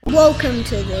Welcome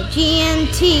to the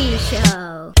GNT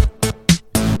Show.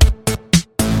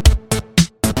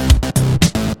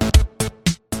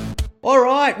 All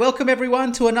right, welcome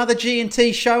everyone to another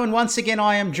G&T show, and once again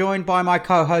I am joined by my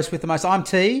co-host with the most. I'm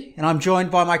T, and I'm joined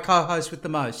by my co-host with the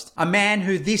most. A man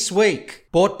who this week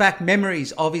brought back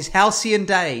memories of his halcyon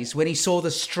days when he saw the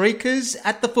Streakers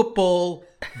at the football.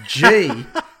 G.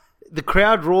 The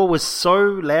crowd roar was so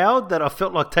loud that I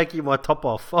felt like taking my top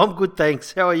off. I'm good,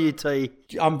 thanks. How are you, T?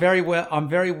 I'm very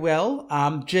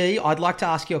well. G, I'd like to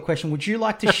ask you a question. Would you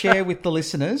like to share with the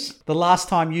listeners the last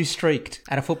time you streaked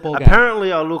at a football game?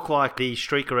 Apparently, I look like the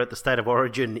streaker at the State of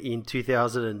Origin in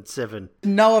 2007.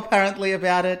 No, apparently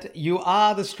about it. You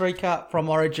are the streaker from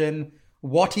Origin,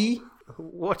 Watty.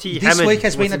 This week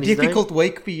has been a difficult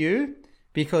week for you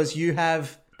because you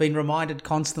have been reminded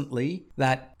constantly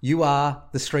that you are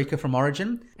the streaker from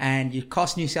Origin and you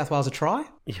cost New South Wales a try.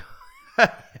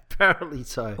 Apparently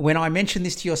so. When I mentioned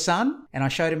this to your son and I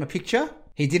showed him a picture,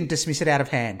 he didn't dismiss it out of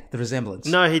hand, the resemblance.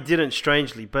 No, he didn't,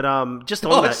 strangely. But just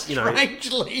on that, you know.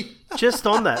 Strangely. Just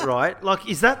on that, right? Like,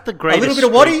 is that the greatest A little bit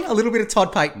of Watty, a little bit of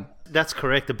Todd Payton. That's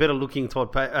correct. A better looking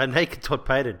naked Todd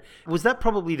Payton. Was that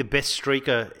probably the best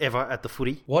streaker ever at the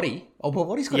footy? Watty? Oh, well,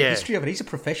 Watty's got a history of it. He's a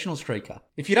professional streaker.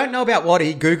 If you don't know about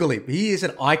Watty, Google him. He is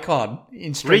an icon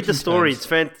in streaking. Read the story.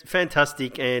 Terms. It's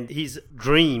fantastic. And his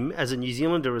dream as a New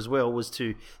Zealander as well was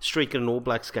to streak in an All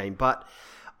Blacks game. But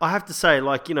I have to say,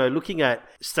 like, you know, looking at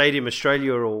Stadium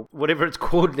Australia or whatever it's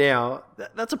called now,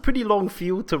 that's a pretty long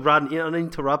field to run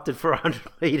uninterrupted for 100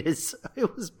 metres.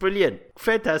 It was brilliant.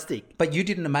 Fantastic. But you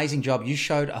did an amazing job. You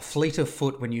showed a fleet of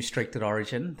foot when you streaked at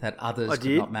Origin that others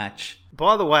could not match.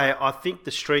 By the way, I think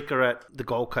the streaker at the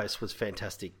Gold Coast was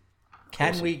fantastic.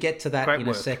 Can we get to that in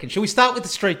a second? Should we start with the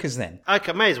streakers then?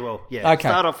 Okay, may as well. Yeah. Okay.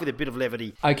 Start off with a bit of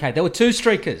levity. Okay, there were two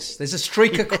streakers. There's a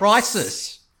streaker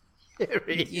crisis. There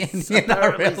is. In the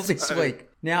NRL this week.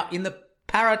 Now, in the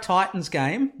Para-Titans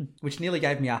game, which nearly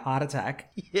gave me a heart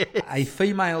attack, a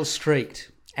female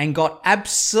streaked and got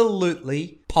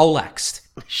absolutely poleaxed.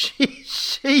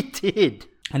 She did.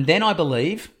 And then I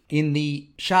believe in the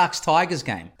Sharks-Tigers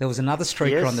game, there was another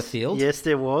streaker on the field. Yes,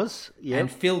 there was. Yep. And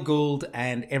Phil Gould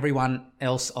and everyone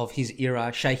else of his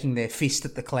era shaking their fist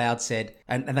at the cloud said,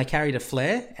 and they carried a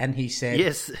flare, and he said,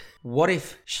 yes. What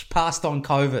if she passed on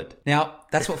COVID? Now,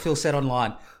 that's what Phil said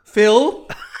online. Phil,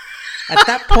 at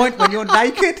that point when you're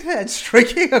naked and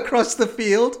streaking across the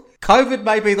field, COVID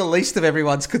may be the least of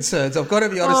everyone's concerns. I've got to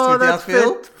be honest with you,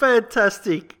 Phil.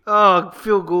 Fantastic. Oh,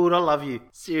 Phil Gould, I love you.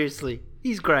 Seriously.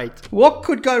 He's great. What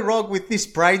could go wrong with this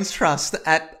brains trust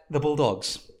at the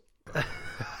Bulldogs?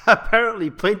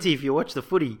 Apparently plenty if you watch the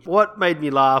footy. What made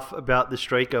me laugh about the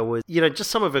streaker was, you know,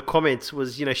 just some of her comments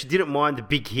was, you know, she didn't mind the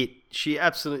big hit. She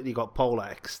absolutely got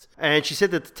poleaxed. And she said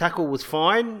that the tackle was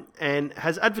fine and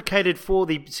has advocated for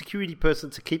the security person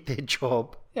to keep their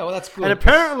job. Yeah, well, that's good. And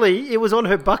apparently it was on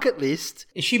her bucket list.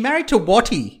 Is she married to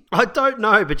Watty? I don't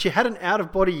know, but she had an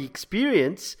out-of-body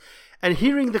experience and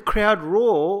hearing the crowd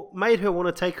roar made her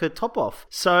want to take her top off.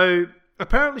 So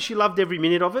apparently she loved every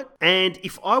minute of it. And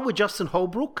if I were Justin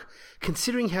Holbrook,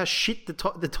 considering how shit the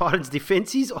Titans'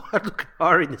 defence is, I'd look at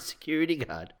her in the security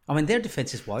guard. I mean, their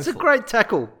defence is woeful. It's a great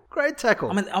tackle. Great tackle.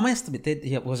 I mean, I must admit,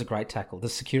 it was a great tackle. The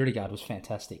security guard was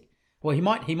fantastic. Well, he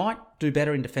might do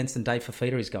better in defence than Dave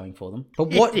Fafita is going for them.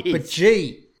 But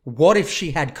what if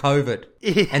she had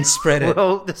COVID and spread it?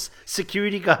 Well, the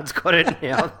security guard's got it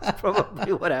now. That's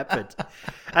probably what happened.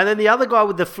 And then the other guy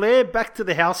with the flare, back to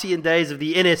the halcyon days of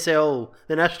the NSL,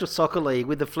 the National Soccer League,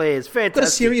 with the flares. Fantastic. Got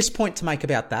a serious point to make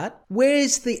about that.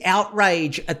 Where's the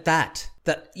outrage at that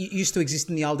used to exist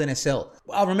in the old NSL?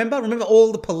 I remember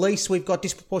all the police. We've got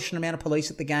disproportionate amount of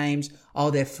police at the games. Oh,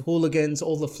 they're hooligans,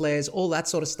 all the flares, all that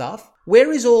sort of stuff.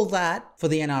 Where is all that for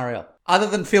the NRL? Other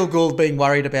than Phil Gould being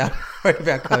worried about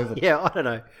COVID. Yeah, I don't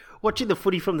know. Watching the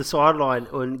footy from the sideline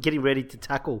and getting ready to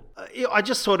tackle. I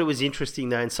just thought it was interesting,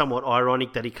 though, and somewhat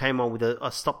ironic that he came on with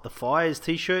a Stop the Fires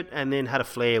t-shirt and then had a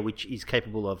flare, which is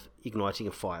capable of igniting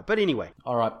a fire. But anyway.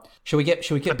 All right. Shall we get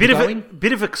a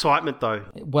bit of excitement, though.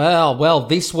 Well,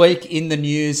 this week in the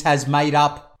news has made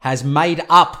up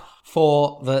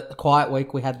for the quiet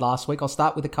week we had last week. I'll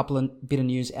start with a bit of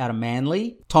news out of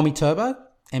Manly. Tommy Turbo,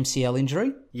 MCL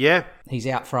injury. Yeah. He's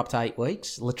out for up to 8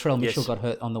 weeks. Latrell Mitchell got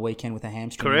hurt on the weekend with a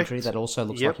hamstring injury. That also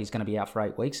looks like he's going to be out for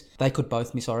 8 weeks. They could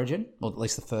both miss Origin, or at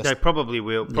least the first. They probably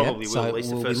will. So at least the first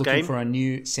game. We'll be looking for a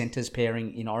new centres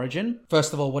pairing in Origin.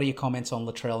 First of all, what are your comments on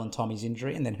Latrell and Tommy's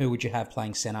injury? And then who would you have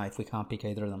playing centre if we can't pick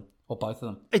either of them? or both of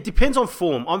them? It depends on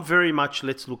form. I'm very much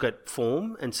let's look at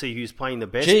form and see who's playing the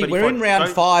best. Gee, But we're in round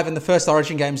 5 and the first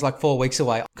Origin game's like 4 weeks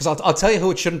away. Because I'll tell you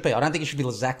who it shouldn't be. I don't think it should be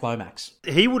Zach Lomax.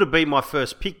 He would have been my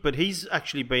first pick, but he's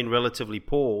actually been relatively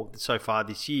poor so far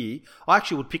this year. I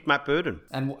actually would pick Matt Burton.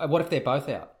 And what if they're both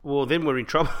out? Well, then we're in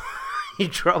trouble. In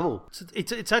trouble. So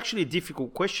it's actually a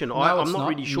difficult question. No, I'm not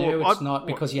really sure. No, it's not,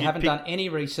 because you haven't done any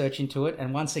research into it.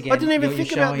 And once again, I didn't even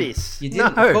think about this. You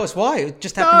didn't, No. of course. Why? It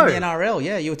just happened in the NRL.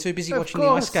 Yeah, you were too busy watching the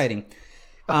ice skating.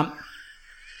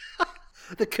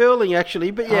 The curling,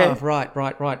 actually, but yeah. Oh, right.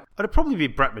 I'd probably be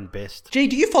Bradman Best. Gee,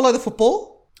 do you follow the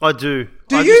football? I do.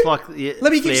 Do I you? Just like,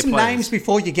 Let me give you some players. names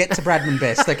before you get to Bradman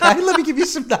Best, okay? Let me give you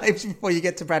some names before you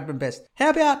get to Bradman Best.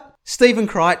 How about Stephen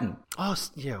Crichton? Oh,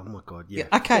 yeah. Oh, my God. Yeah.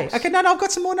 Okay. No, I've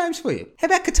got some more names for you. How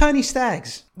about Katoni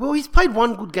Staggs? Well, he's played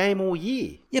one good game all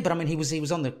year. Yeah, but I mean, he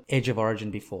was on the edge of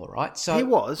Origin before, right? So He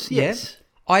was, yes.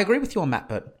 Yeah, I agree with you on Matt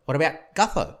Burton. What about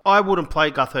Gutho? I wouldn't play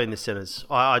Gutho in the centres.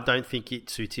 I don't think it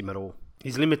suits him at all.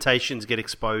 His limitations get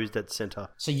exposed at centre.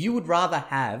 So you would rather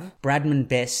have Bradman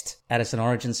Best as an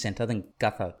Origin centre than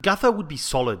Gutho? Gutho would be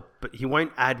solid, but he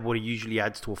won't add what he usually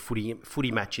adds to a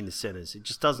footy match in the centres. It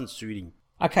just doesn't suit him.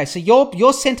 Okay, so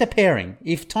your centre pairing,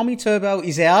 if Tommy Turbo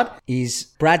is out,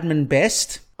 is Bradman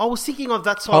Best. I was thinking of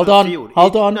that side of the field.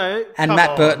 Hold on. No, and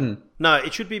Matt Burton. No,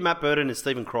 it should be Matt Burton and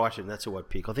Stephen Crichton. That's who I'd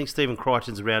pick. I think Stephen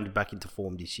Crichton's rounded back into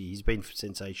form this year. He's been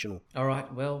sensational. All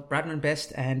right, well, Bradman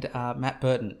Best and Matt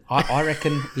Burton. I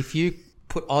reckon if you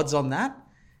put odds on that,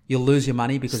 you'll lose your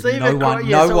money because no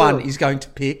one is going to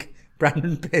pick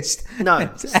Bradman Best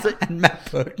and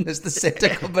Matt Burton as the centre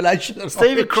combination of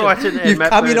Stephen Crichton and You've Matt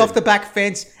come in Burton. off the back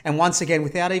fence, and once again,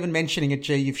 without even mentioning it,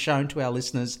 G, you've shown to our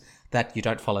listeners that you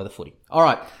don't follow the footy. All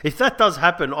right. If that does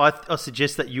happen, I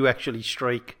suggest that you actually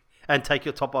streak and take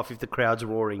your top off if the crowd's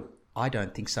roaring. I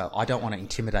don't think so. I don't want to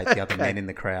intimidate the other men in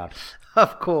the crowd.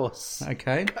 Of course.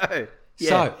 Okay. Go. Yeah.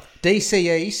 So,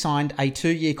 DCE signed a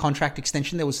 2-year contract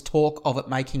extension. There was talk of it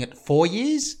making it 4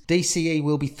 years. DCE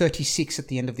will be 36 at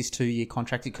the end of this 2-year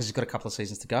contract because he's got a couple of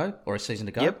seasons to go, or a season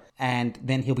to go. Yep. And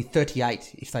then he'll be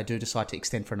 38 if they do decide to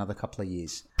extend for another couple of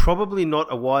years. Probably not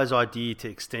a wise idea to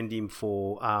extend him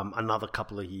for another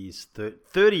couple of years.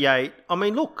 38, I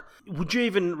mean, look, would you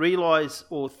even realise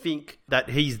or think that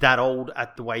he's that old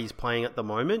at the way he's playing at the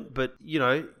moment? But, you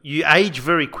know, you age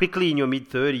very quickly in your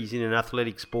mid-30s in an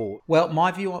athletic sport. Well,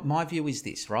 my view is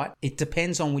this, right? It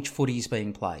depends on which footy is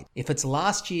being played. If it's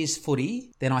last year's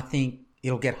footy, then I think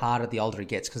it'll get harder the older he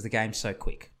gets because the game's so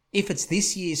quick. If it's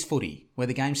this year's footy, where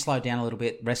the game slowed down a little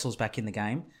bit, wrestles back in the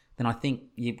game, then I think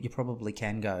you probably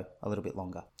can go a little bit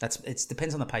longer. It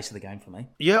depends on the pace of the game for me.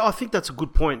 Yeah, I think that's a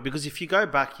good point because if you go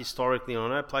back historically, and I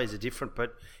know players are different,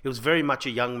 but it was very much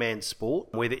a young man's sport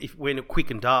where when it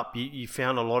quickened up, you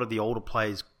found a lot of the older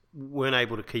players weren't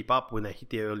able to keep up when they hit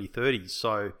their early 30s.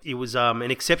 So it was an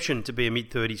exception to be a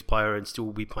mid-30s player and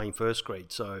still be playing first grade.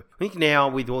 So I think now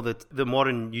with all the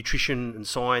modern nutrition and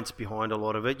science behind a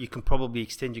lot of it, you can probably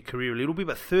extend your career a little bit.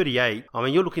 But 38, I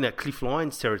mean, you're looking at Cliff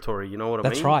Lyons territory, you know what I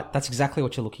mean? That's right. That's exactly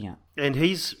what you're looking at. And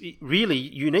he's really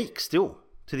unique still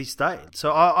to this day.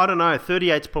 So I don't know,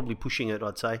 38's probably pushing it,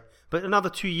 I'd say. But another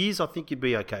 2 years, I think you'd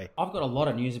be okay. I've got a lot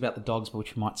of news about the Dogs,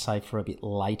 which we might save for a bit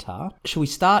later. Shall we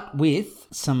start with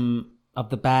some of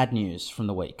the bad news from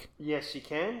the week? Yes, you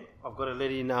can. I've got to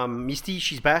let in Misty.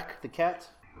 She's back, the cat.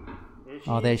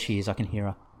 There she is. I can hear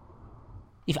her.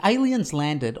 If aliens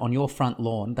landed on your front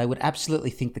lawn, they would absolutely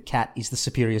think the cat is the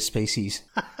superior species.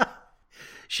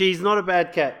 She's not a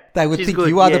bad cat. They would She's think good,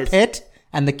 you are yes. the pet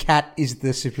and the cat is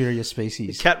the superior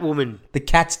species. Catwoman. The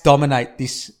cats dominate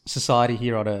this society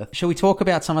here on Earth. Shall we talk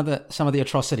about some of the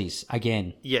atrocities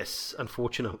again? Yes,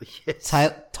 unfortunately, yes.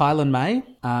 Tylan May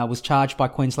was charged by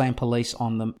Queensland Police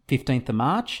on the 15th of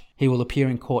March. He will appear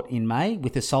in court in May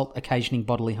with assault occasioning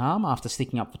bodily harm after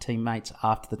sticking up for teammates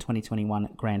after the 2021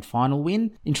 Grand Final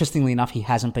win. Interestingly enough, he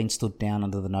hasn't been stood down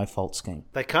under the no-fault scheme.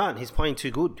 They can't. He's playing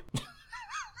too good.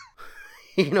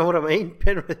 You know what I mean?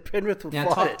 Penrith will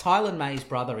fight it. Tylan May's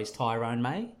brother is Tyrone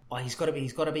May. Well, he's got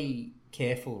to be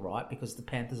careful, right? Because the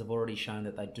Panthers have already shown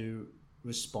that they do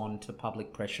respond to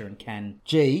public pressure and can.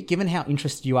 Gee, given how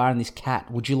interested you are in this cat,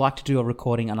 would you like to do a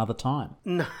recording another time?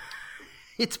 No,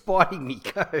 it's biting me.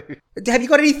 Go. Have you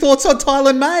got any thoughts on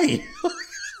Tylan May?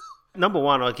 Number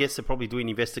one, I guess they're probably doing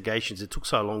investigations. It took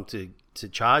so long to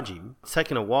charge him. It's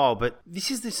taken a while, but this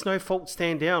is this no fault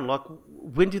stand down. Like,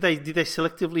 when did they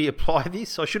selectively apply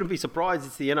this? I shouldn't be surprised.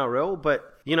 It's the NRL,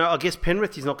 but you know, I guess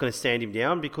Penrith is not going to stand him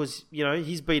down because you know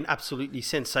he's been absolutely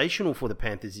sensational for the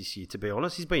Panthers this year. To be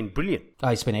honest, he's been brilliant. Oh,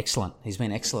 he's been excellent.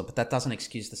 But that doesn't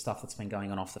excuse the stuff that's been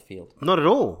going on off the field. Not at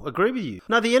all. Agree with you.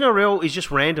 No, the NRL is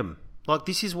just random. Like,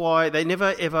 this is why they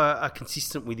never ever are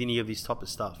consistent with any of this type of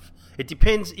stuff. It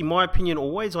depends, in my opinion,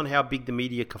 always on how big the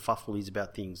media kerfuffle is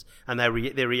about things, and they're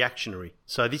reactionary.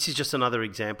 So this is just another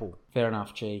example. Fair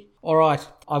enough, G. All right,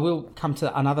 I will come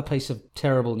to another piece of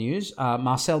terrible news.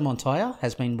 Marcel Montoya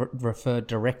has been referred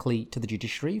directly to the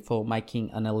judiciary for making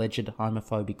an alleged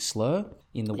homophobic slur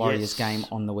in the Warriors game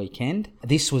on the weekend.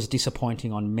 This was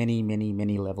disappointing on many, many,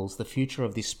 many levels. The future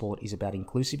of this sport is about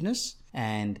inclusiveness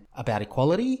and about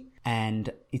equality,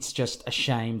 and it's just a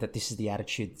shame that this is the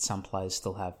attitude that some players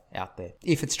still have out there,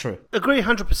 if it's true. Agree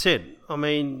 100%. I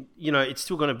mean, it's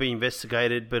still going to be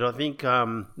investigated, but I think...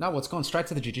 No, well, it's gone straight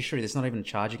to the judiciary. There's not even a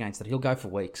charge against it. He'll go for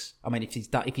weeks. I mean, if he's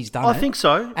done I think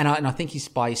so. And I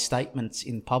think by his statements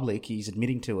in public, he's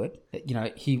admitting to it.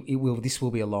 This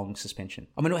will be a long suspension.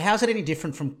 I mean, how's it any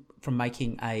different from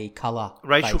making a colour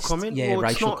racial comment? Yeah, well,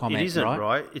 racial comment. It isn't,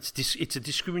 right? It's a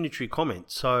discriminatory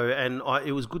comment. So, and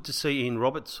it was good to see Ian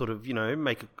Roberts sort of,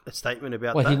 make a statement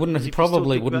about that. Well, he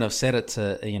probably wouldn't have said it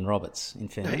to Ian Roberts, in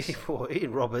fairness. For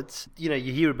Ian Roberts, you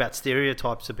hear about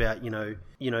stereotypes about,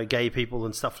 gay people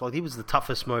and stuff like that. He was the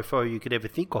toughest mofo you could ever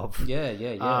think of.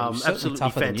 Yeah. Absolutely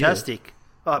fantastic.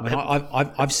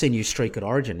 I've seen you streak at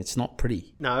Origin. It's not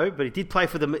pretty. No, but he did play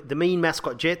for the mean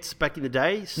Mascot Jets back in the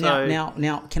day. So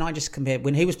now, can I just compare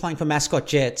when he was playing for Mascot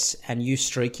Jets and you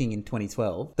streaking in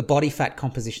 2012? The body fat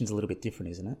composition's a little bit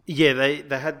different, isn't it? Yeah, they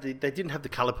didn't have the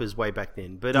calipers way back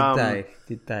then. But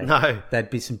Did they? No,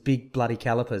 there'd be some big bloody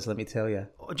calipers. Let me tell you.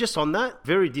 Just on that,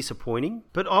 very disappointing.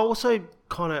 But I also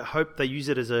kind of hope they use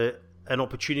it as an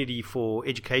opportunity for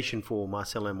education for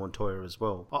Marcelo Montoya as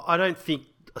well. I don't think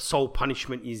a sole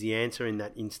punishment is the answer in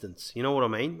that instance. You know what I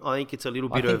mean? I think it's a little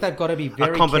bit of I think they've got to be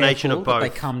very a combination careful of both.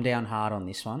 That they come down hard on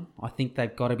this one. I think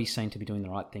they've got to be seen to be doing the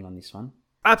right thing on this one.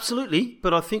 Absolutely,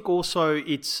 but I think also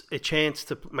it's a chance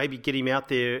to maybe get him out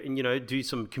there and do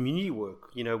some community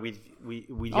work, with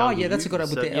young youth. That's a good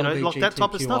idea with the like that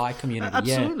type of stuff. Community.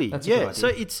 Absolutely, that's a good idea. So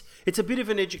it's a bit of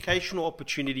an educational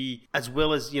opportunity as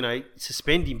well as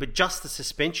suspending, but just the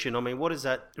suspension. I mean, what does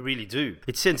that really do?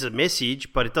 It sends a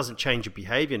message, but it doesn't change your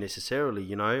behaviour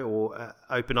necessarily, or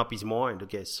open up his mind, I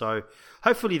guess. So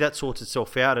hopefully that sorts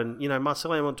itself out, and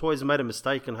Marcelo Montoya's made a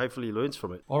mistake, and hopefully he learns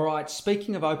from it. All right.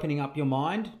 Speaking of opening up your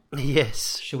mind.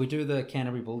 Yes. Shall we do the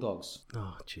Canterbury Bulldogs?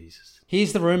 Oh, Jesus.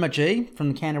 Here's the rumour, G,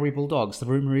 from the Canterbury Bulldogs. The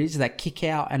rumour is that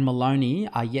Kikau and Maloney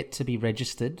are yet to be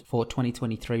registered for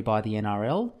 2023 by the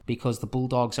NRL because the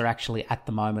Bulldogs are actually at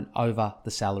the moment over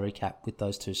the salary cap with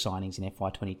those two signings in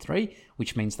FY23,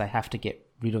 which means they have to get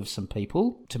rid of some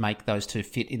people to make those two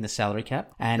fit in the salary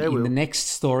cap. And the next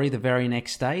story, the very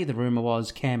next day, the rumour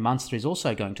was Cam Munster is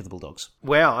also going to the Bulldogs.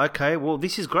 Wow, okay. Well,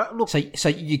 this is great. Look, so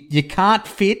you can't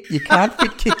fit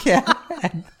Kikau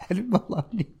and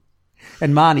Maloney.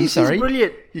 And Marnie, this is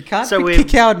brilliant. You can't fit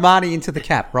Kikau and Marnie into the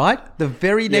cap, right? The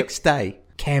very next day,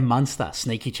 Cam Munster,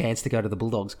 sneaky chance to go to the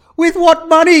Bulldogs. With what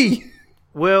money?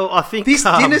 Well, I think... This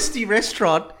Dynasty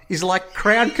restaurant is like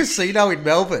Crown Casino in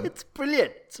Melbourne. It's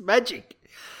brilliant. It's magic.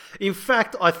 In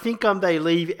fact, I think they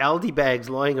leave Aldi bags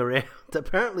lying around.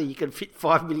 Apparently, you can fit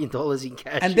 $5 million in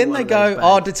cash. And then they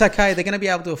go, it's okay. They're going to be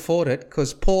able to afford it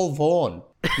because Paul Vaughan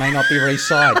may not be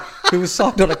re-signed, who was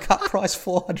signed on a cut price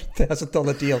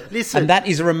 $400,000 deal. Listen, and that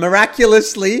is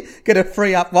miraculously going to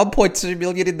free up $1.2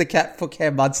 million in the cap for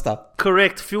Cam Munster.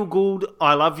 Correct. Phil Gould,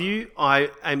 I love you.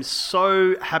 I am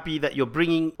so happy that you're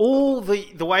bringing all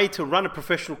the way to run a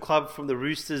professional club from the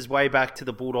Roosters way back to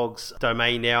the Bulldogs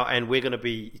domain now, and we're going to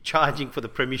be charging for the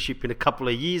premiership in a couple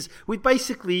of years with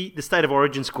basically the State of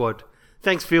Origin squad.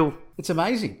 Thanks, Phil. It's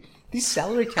amazing. This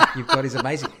salary cap you've got is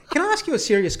amazing. Can I ask you a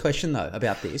serious question, though,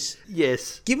 about this?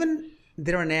 Yes. Given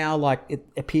there are now, it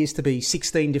appears to be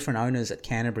 16 different owners at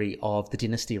Canterbury of the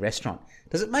Dynasty restaurant,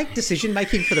 does it make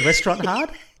decision-making for the restaurant hard?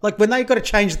 Like, when they've got to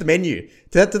change the menu,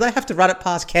 do they have to run it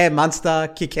past Cam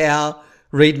Munster, Kikau,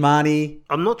 Reid Marnie?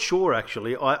 I'm not sure,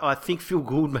 actually. I think Phil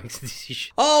Gould makes the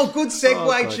decision. Oh, good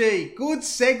segue, G. Good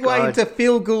segue into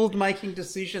Phil Gould making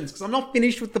decisions, because I'm not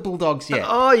finished with the Bulldogs yet.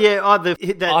 Oh, yeah.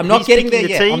 I'm not getting there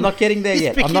yet. I'm not getting there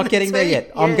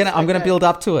yet. I'm going to build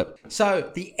up to it.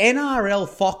 So, the NRL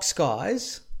Fox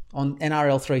guys on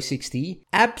NRL 360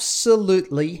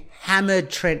 absolutely hammered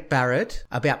Trent Barrett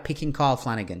about picking Kyle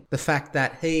Flanagan. The fact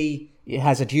that he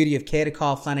has a duty of care to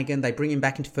Kyle Flanagan. They bring him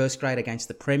back into first grade against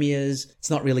the Premiers.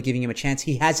 It's not really giving him a chance.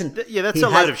 He hasn't... Yeah, that's a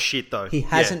load of shit, though. He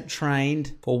hasn't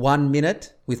trained for 1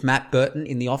 minute with Matt Burton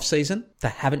in the off-season. They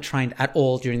haven't trained at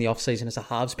all during the off-season as a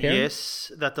halves pairing.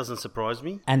 Yes, that doesn't surprise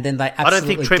me. And then they absolutely I don't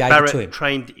think Trent gave it to him. Barrett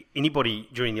trained anybody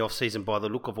during the off-season by the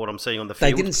look of what I'm seeing on the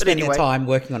field. They didn't spend their time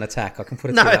working on attack. I can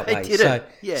put it no, that they way.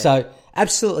 Didn't. So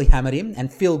absolutely hammered him,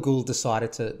 and Phil Gould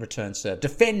decided to return serve.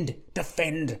 Defend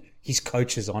his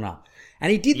coach's honour.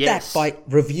 And he did Yes. that by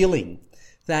revealing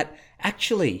that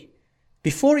actually,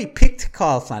 before he picked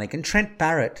Kyle Flanagan, Trent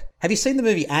Barrett... Have you seen the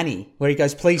movie Annie, where he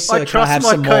goes, please, sir, can I have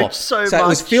some more? So it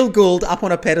was Phil Gould up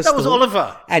on a pedestal. That was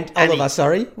Oliver. And Annie. Oliver,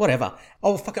 sorry, whatever.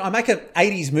 Oh, fucking, I make an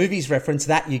 80s movies reference,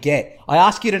 that you get. I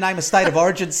ask you to name a State of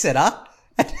Origin setter,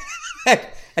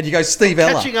 and you go, Steve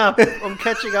Ella. I'm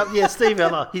catching up. Yeah, Steve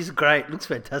Ella. He's great. Looks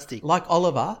fantastic. Like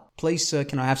Oliver, please, sir,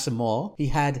 can I have some more? He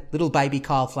had little baby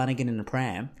Kyle Flanagan in a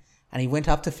pram, and he went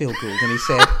up to Phil Gould and he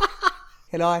said...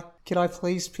 Can I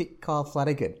please pick Kyle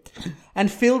Flanagan? And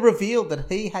Phil revealed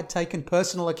that he had taken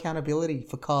personal accountability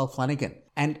for Kyle Flanagan.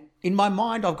 And in my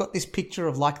mind, I've got this picture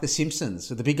of like The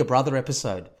Simpsons, or the Bigger Brother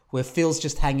episode, where Phil's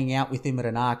just hanging out with him at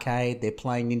an arcade. They're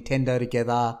playing Nintendo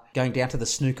together, going down to the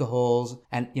snooker halls,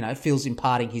 and, Phil's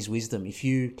imparting his wisdom. If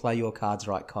you play your cards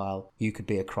right, Kyle, you could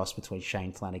be a cross between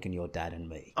Shane Flanagan, your dad, and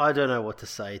me. I don't know what to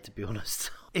say, to be honest.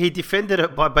 He defended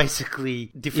it by basically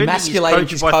defending Emasculating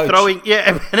his coach by throwing,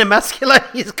 and emasculating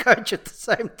his coach at the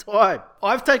same time.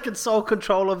 I've taken sole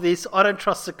control of this. I don't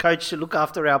trust the coach to look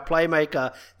after our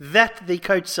playmaker that the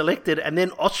coach selected and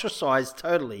then ostracized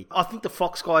totally. I think the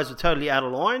Fox guys were totally out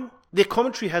of line. Their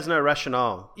commentary has no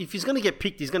rationale. If he's going to get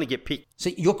picked, he's going to get picked.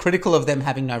 So you're critical of them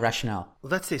having no rationale? Well,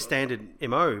 that's their standard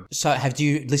MO. So have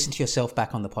you listened to yourself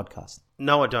back on the podcast?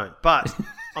 No, I don't. But,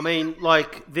 I mean,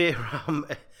 like, they're...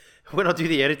 when I do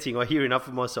the editing, I hear enough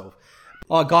of myself.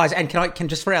 Oh, guys, and can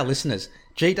just for our listeners,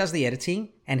 G does the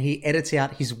editing and he edits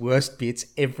out his worst bits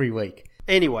every week.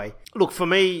 Anyway, look, for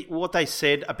me, what they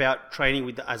said about training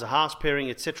with as a halves pairing,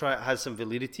 etc., has some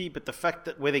validity. But the fact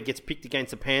that whether he gets picked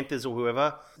against the Panthers or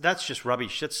whoever, that's just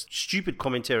rubbish. That's stupid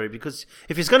commentary, because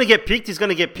if he's going to get picked, he's going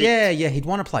to get picked. Yeah, he'd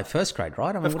want to play first grade,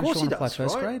 right? I mean, of course he does, play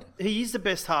first grade? He is the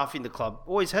best half in the club,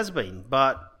 always has been.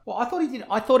 But well, I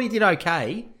thought he did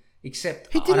okay.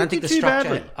 Except, I don't think the structure.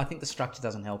 Badly. I think the structure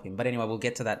doesn't help him. But anyway, we'll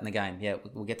get to that in the game. Yeah,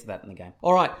 we'll get to that in the game.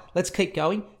 All right, let's keep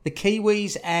going. The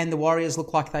Kiwis and the Warriors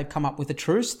look like they've come up with a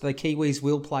truce. The Kiwis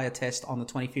will play a test on the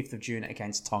 25th of June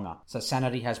against Tonga. So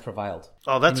sanity has prevailed.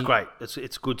 Oh, that's great. It's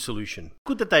a good solution.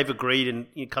 Good that they've agreed and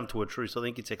you come to a truce. I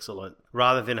think it's excellent,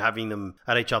 rather than having them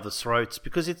at each other's throats,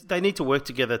 because they need to work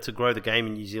together to grow the game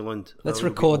in New Zealand. Let's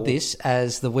record this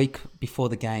as the week before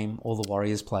the game, all the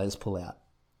Warriors players pull out.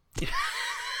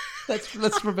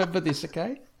 Let's remember this,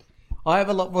 okay? I am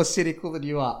a lot more cynical than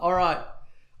you are. All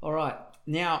right.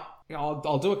 Now,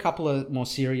 I'll do a couple of more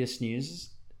serious news,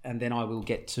 and then I will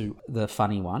get to the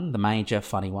funny one, the major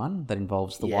funny one that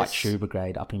involves the White Shoe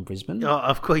Brigade up in Brisbane. Oh,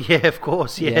 of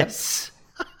course, yes.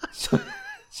 Yeah.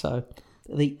 So,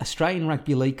 the Australian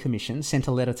Rugby League Commission sent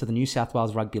a letter to the New South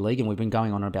Wales Rugby League, and we've been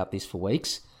going on about this for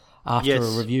weeks, after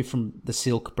a review from the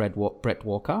Silk Brett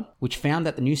Walker, which found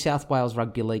that the New South Wales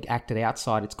Rugby League acted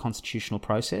outside its constitutional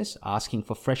process, asking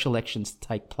for fresh elections to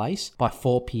take place by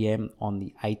 4 p.m. on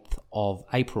the 8th of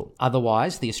April.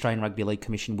 Otherwise, the Australian Rugby League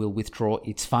Commission will withdraw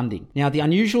its funding. Now, the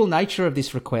unusual nature of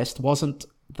this request wasn't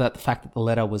the fact that the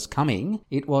letter was coming,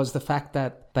 it was the fact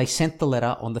that they sent the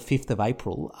letter on the 5th of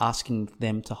April asking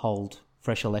them to hold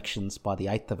fresh elections by the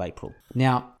 8th of April.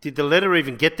 Now, did the letter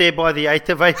even get there by the 8th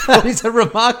of April? That is a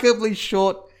remarkably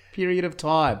short period of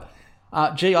time.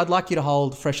 I'd like you to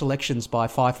hold fresh elections by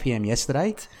 5 p.m.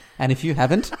 yesterday. And if you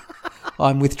haven't,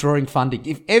 I'm withdrawing funding.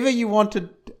 If ever you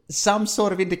wanted some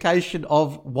sort of indication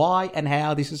of why and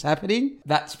how this is happening,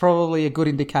 that's probably a good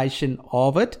indication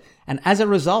of it. And as a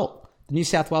result, the New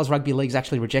South Wales Rugby League's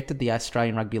actually rejected the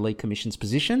Australian Rugby League Commission's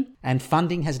position, and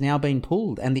funding has now been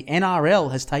pulled, and the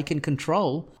NRL has taken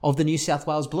control of the New South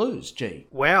Wales Blues, G.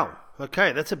 Wow.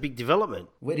 Okay, that's a big development.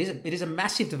 It is a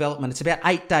massive development. It's about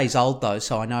 8 days old, though,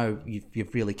 so I know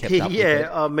you've really kept up with it. Yeah,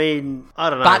 I mean, I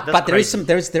don't know. But there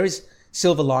is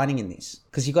silver lining in this,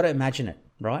 because you've got to imagine it,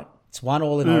 right? It's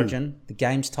 1-1 in Origin. The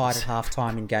game's tied at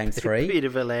halftime in Game 3. Peter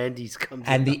V'landys comes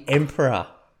and the Emperor,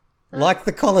 like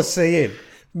the Colosseum,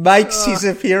 makes his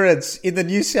appearance in the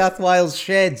New South Wales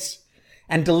sheds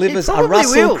and delivers a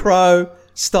Russell Crowe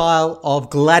style of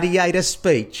gladiator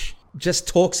speech. Just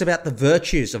talks about the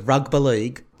virtues of rugby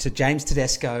league to James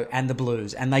Tedesco and the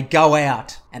Blues, and they go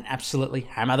out and absolutely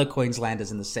hammer the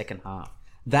Queenslanders in the second half.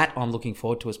 That I'm looking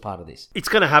forward to as part of this. It's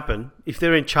going to happen. If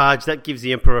they're in charge, that gives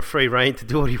the Emperor free rein to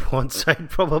do what he wants. So he'd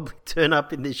probably turn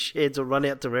up in the sheds or run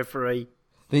out to referee.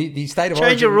 The State of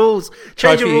Change Origin the rules.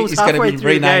 Change the rules is going to be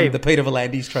renamed the the Peter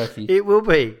V'landys Trophy. It will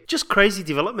be. Just crazy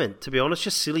development, to be honest.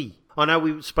 Just silly. I know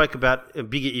we spoke about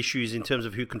bigger issues in terms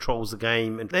of who controls the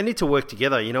game, and they need to work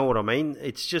together, you know what I mean?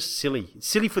 It's just silly. It's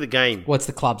silly for the game. Well, it's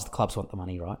the clubs. The clubs want the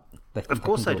money, right? Of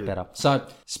course they do. Better. So,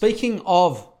 speaking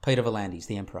of Peter V'landys,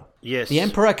 the Emperor. Yes. The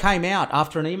Emperor came out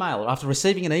after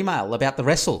receiving an email about the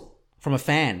wrestle from a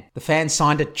fan. The fan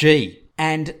signed it G.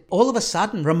 And all of a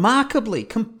sudden, remarkably,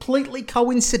 completely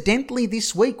coincidentally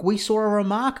this week, we saw a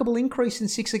remarkable increase in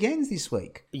 6 agains this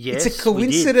week. Yes, it's a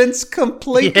coincidence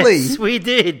completely. Yes, we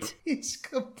did. It's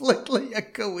completely a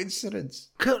coincidence.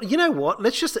 You know what?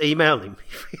 Let's just email him.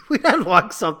 If we don't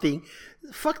like something,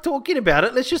 fuck talking about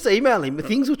it. Let's just email him.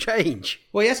 Things will change.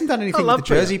 Well, he hasn't done anything with the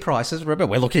jersey prices. Remember,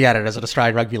 we're looking at it as an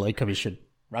Australian Rugby League Commission.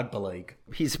 Rugby League.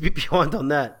 He's a bit behind on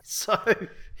that. So...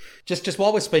 Just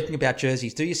while we're speaking about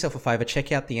jerseys, do yourself a favour,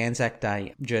 check out the Anzac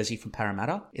Day jersey from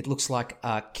Parramatta. It looks like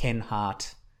Ken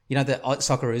Hart. You know the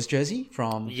Socceroos jersey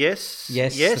from... Yes. The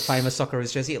famous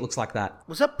Socceroos jersey. It looks like that.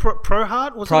 Was that Pro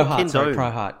Hart? Pro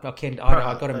Hart. Oh, Ken.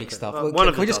 I got it mixed up.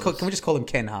 Can we just call him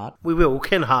Ken Hart? We will.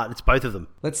 Ken Hart. It's both of them.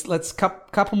 Let's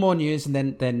couple more news and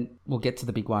then we'll get to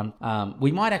the big one.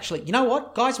 We might actually... You know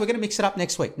what, guys? We're going to mix it up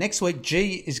next week. Next week,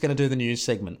 G is going to do the news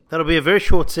segment. That'll be a very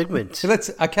short segment.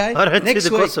 Okay. I don't next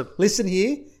do the week, gossip. Listen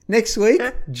here. Next week,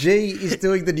 G is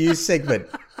doing the news segment.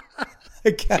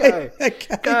 Okay.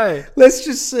 Go. Let's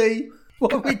just see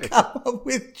what we come up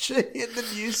with G in the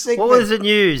news segment. What was the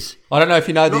news? I don't know if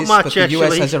you know this, but the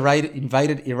US has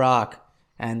invaded Iraq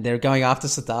and they're going after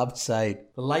Saddam Hussein.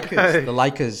 The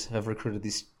Lakers have recruited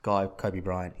this guy, Kobe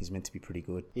Bryant. He's meant to be pretty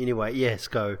good. Anyway, yes,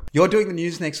 go. You're doing the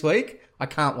news next week. I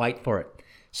can't wait for it.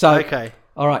 So, okay.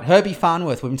 All right, Herbie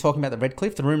Farnworth. We've been talking about the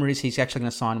Redcliffe. The rumour is he's actually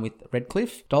going to sign with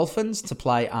Redcliffe Dolphins to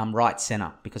play right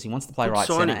centre because he wants to play right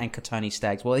centre and Katoni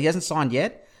Staggs. Well, he hasn't signed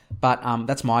yet, but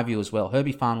that's my view as well.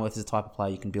 Herbie Farnworth is the type of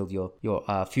player you can build your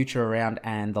future around,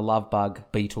 and the love bug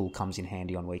Beetle comes in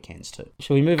handy on weekends too.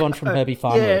 Shall we move on from Herbie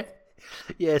Farnworth?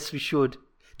 Yeah. Yes, we should.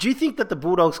 Do you think that the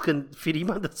Bulldogs can fit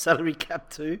him under the salary cap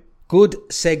too? Good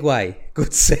segue.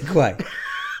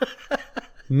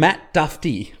 Matt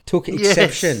Duffy took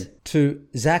exception to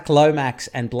Zach Lomax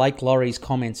and Blake Laurie's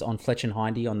comments on Fletch and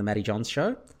Hindy on the Matty Johns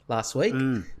show last week.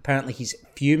 Apparently he's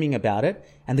fuming about it.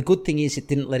 And the good thing is it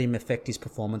didn't let him affect his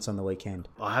performance on the weekend.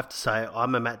 I have to say,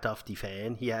 I'm a Matt Duffy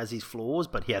fan. He has his flaws,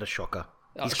 but he had a shocker.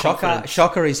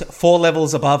 Shocker is 4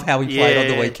 levels above how he played on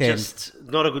the weekend. Just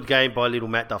not a good game by little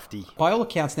Matt Duffy. By all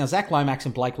accounts, now Zach Lomax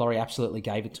and Blake Laurie absolutely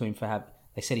gave it to him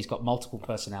they said he's got multiple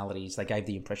personalities. They gave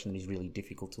the impression that he's really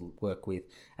difficult to work with.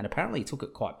 And apparently he took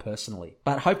it quite personally.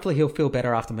 But hopefully he'll feel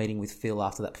better after meeting with Phil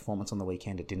after that performance on the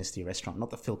weekend at Dynasty Restaurant. Not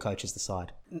that Phil coaches the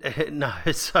side. No,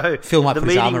 so... Phil might put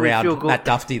his arm around Matt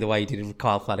Duffy the way he did with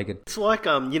Kyle Flanagan. It's like,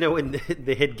 when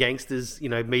the head gangsters,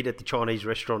 meet at the Chinese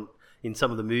restaurant in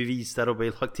some of the movies, that'll be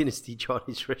like Dynasty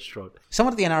Chinese Restaurant.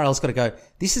 Someone at the NRL's got to go,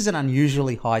 this is an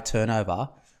unusually high turnover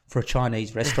for a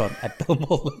Chinese restaurant at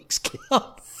Belmore Lakes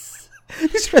Club.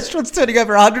 This restaurant's turning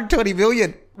over 120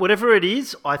 million. Whatever it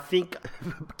is, I think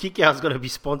Kickout's going to be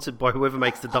sponsored by whoever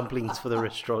makes the dumplings for the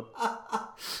restaurant.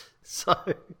 So,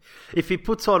 if he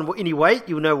puts on any weight,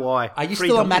 you'll know why. Are you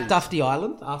still on Matt Duffy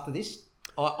Island after this?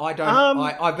 I don't.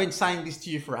 I've been saying this to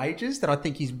you for ages that I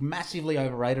think he's massively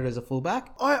overrated as a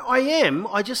fullback. I am.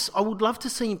 I would love to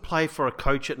see him play for a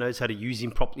coach that knows how to use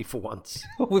him properly for once.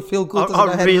 Well, Phil Gould doesn't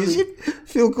know how to use him.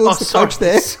 Phil Gould's the coach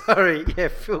there. Sorry, yeah,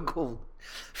 Phil Gould.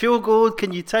 Phil Gould,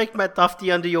 can you take Matt Duffy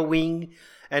under your wing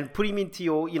and put him into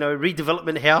your,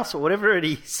 redevelopment house or whatever it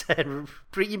is and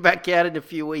bring him back out in a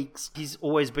few weeks? He's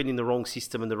always been in the wrong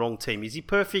system and the wrong team. Is he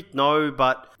perfect? No,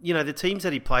 but, the teams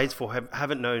that he plays for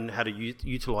haven't known how to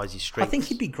utilise his strengths. I think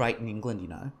he'd be great in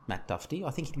England, Matt Duffy. I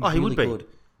think he'd be really good.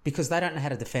 Because they don't know how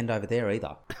to defend over there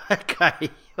either. Okay,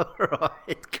 all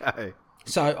right, go.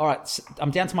 So, all right,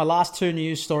 I'm down to my last 2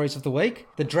 news stories of the week.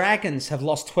 The Dragons have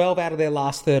lost 12 out of their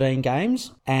last 13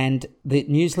 games, and the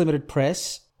News Limited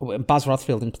Press, Buzz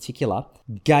Rothfield in particular,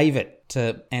 gave it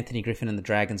to Anthony Griffin and the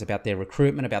Dragons about their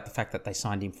recruitment, about the fact that they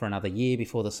signed him for another year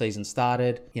before the season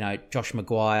started, Josh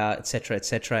Maguire,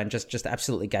 etc., and just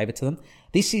absolutely gave it to them.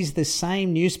 This is the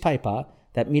same newspaper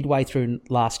that midway through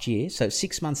last year, so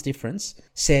 6 months difference,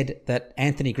 said that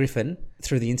Anthony Griffin,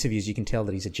 through the interviews you can tell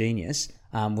that he's a genius,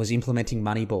 was implementing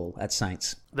Moneyball at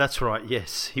Saints. That's right,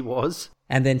 yes, he was.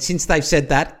 And then since they've said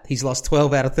that, he's lost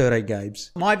 12 out of 13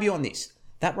 games. My view on this,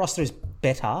 that roster is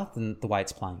better than the way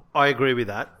it's playing. I agree with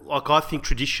that. I think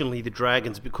traditionally the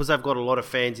Dragons, because they've got a lot of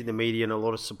fans in the media and a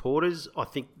lot of supporters, I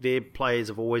think their players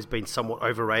have always been somewhat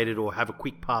overrated or have a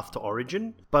quick path to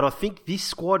origin. But I think this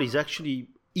squad is actually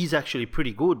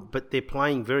pretty good, but they're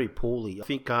playing very poorly. I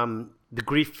think the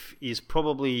Griff is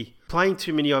probably playing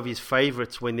too many of his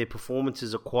favourites when their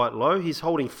performances are quite low. He's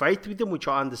holding faith with them, which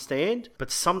I understand,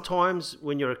 but sometimes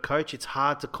when you're a coach, it's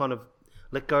hard to kind of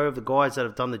let go of the guys that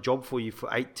have done the job for you for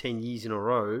 8-10 years in a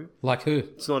row. Like who?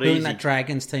 It's not easy. easy. Who in that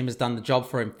Dragons team has done the job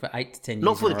for him for 8 to 10 years?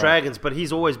 Not for the Dragons, but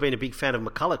he's always been a big fan of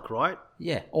McCulloch, right?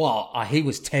 Yeah. Well,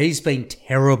 he's been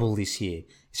terrible this year.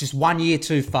 It's just 1 year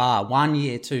too far. 1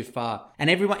 year too far. And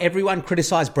everyone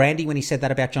criticised Brandy when he said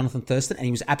that about Jonathan Thurston, and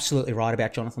he was absolutely right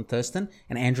about Jonathan Thurston.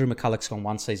 And Andrew McCulloch's gone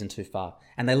 1 season too far,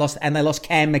 and they lost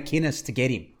Cam McInnes to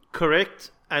get him.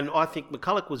 Correct. And I think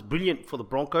McCulloch was brilliant for the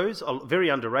Broncos, very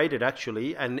underrated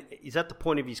actually, and he's at the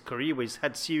point of his career where he's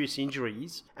had serious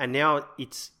injuries, and now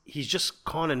he's just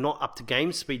kind of not up to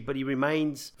game speed, but he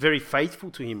remains very faithful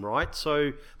to him, right?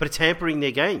 So, but it's hampering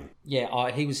their game.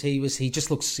 Yeah, he just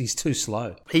looks, he's too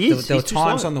slow. He is. There were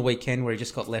times on the weekend where he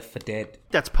just got left for dead.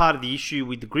 That's part of the issue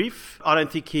with the Griff. I don't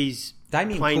think he's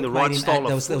playing the right style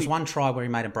of there was one try where he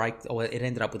made a break, or it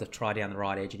ended up with a try down the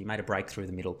right edge, and he made a break through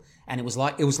the middle, and it was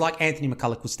like Anthony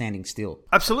McCulloch was standing still.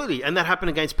 Absolutely, and that happened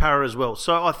against Para as well.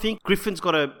 So I think Griffin's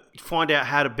got to find out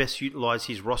how to best utilise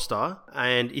his roster,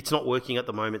 and it's not working at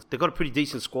the moment. They've got a pretty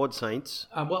decent squad, Saints.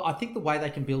 Well, I think the way they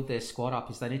can build their squad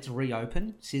up is they need to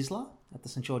reopen Sizzler at the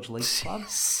St George League Club.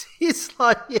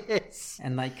 Sizzler, yes.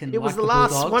 And they can. It was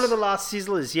one of the last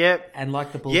Sizzlers, yeah. And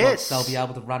like the Bulldogs, they'll be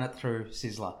able to run it through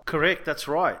Sizzler. Correct, that's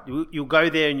right. You'll go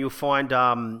there and you'll find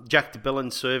Jack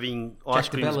DeBellin serving ice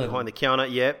creams behind the counter,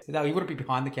 yeah. No, he wouldn't be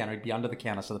behind the counter, he'd be under the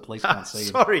counter so the police can't see him.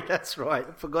 Sorry, that's right.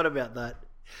 I forgot about that.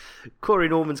 Corey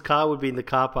Norman's car would be in the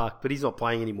car park, but he's not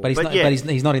playing anymore. But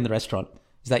he's not in the restaurant.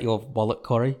 Is that your wallet,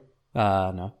 Corey?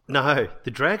 No. No,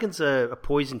 the Dragons are a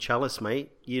poison chalice,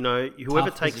 mate. You know, whoever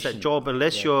takes that job,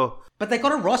 unless you're... But they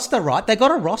got a roster, right? They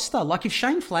got a roster. Like, if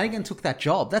Shane Flanagan took that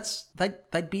job,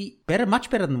 they'd be better, much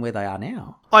better than where they are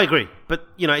now. I agree. But,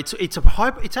 you know,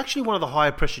 it's actually one of the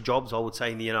higher pressure jobs, I would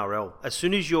say, in the NRL. As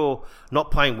soon as you're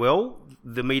not playing well,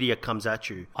 the media comes at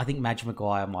you. I think Madge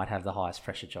Maguire might have the highest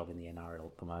pressure job in the NRL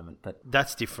at the moment, but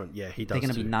that's different. Yeah, he does. They're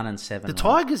going to be 9-7. The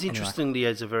Tigers, interestingly,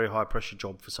 has a very high pressure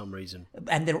job for some reason,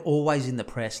 and they're always in the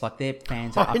press. Like their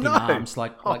fans are up in arms.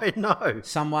 Like I know.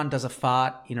 Someone does a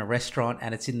fart in a restaurant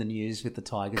and it's in the news with the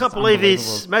Tigers. Can't believe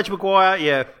this, Madge Maguire.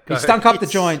 Yeah, he stunk up the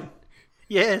joint.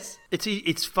 Yes,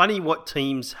 it's funny what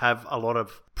teams have a lot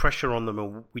of pressure on them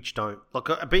and which don't. Like,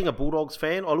 being a Bulldogs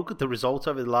fan, I look at the results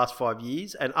over the last 5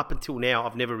 years, and up until now,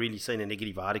 I've never really seen a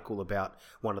negative article about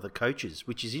one of the coaches,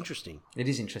 which is interesting. It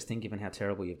is interesting, given how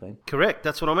terrible you've been. Correct,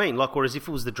 that's what I mean. Like, whereas if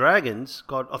it was the Dragons,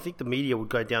 God, I think the media would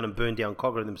go down and burn down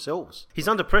Cogger themselves. He's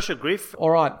under pressure, Griff.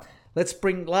 All right. Let's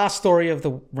bring last story of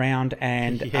the round,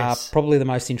 and probably the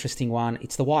most interesting one.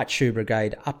 It's the White Shoe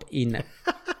Brigade up in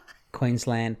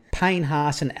Queensland. Payne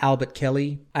Haas and Albert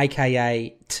Kelly,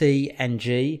 a.k.a. T and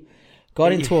G,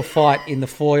 got into a fight in the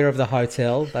foyer of the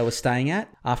hotel they were staying at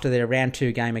after their round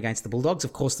 2 game against the Bulldogs.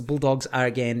 Of course, the Bulldogs are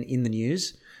again in the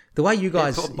news. The way you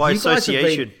guys... by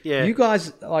association, You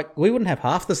guys, like, we wouldn't have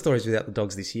half the stories without the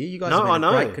Dogs this year. You guys have been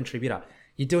a great contributor.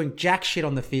 You're doing jack shit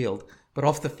on the field, but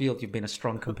off the field, you've been a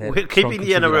strong competitor. We're keeping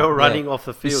the NRL running off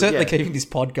the field. We're certainly keeping this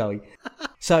pod going.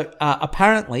 So,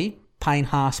 apparently, Payne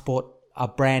Haas bought a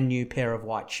brand new pair of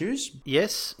white shoes.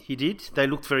 Yes, he did. They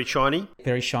looked very shiny.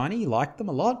 Very shiny. He liked them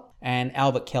a lot. And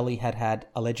Albert Kelly had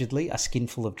allegedly a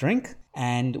skinful of drink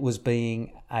and was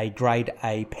being a grade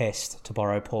A pest, to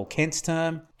borrow Paul Kent's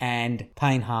term. And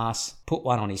Payne Haas put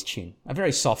one on his chin. A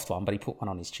very soft one, but he put one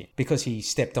on his chin because he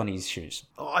stepped on his shoes.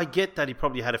 Oh, I get that he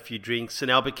probably had a few drinks and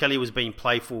Albert Kelly was being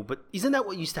playful, but isn't that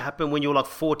what used to happen when you were like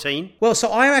 14? Well, so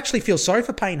I actually feel sorry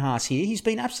for Payne Haas here. He's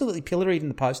been absolutely pilloried in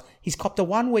the post. He's copped a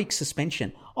 1-week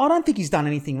suspension. I don't think he's done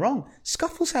anything wrong.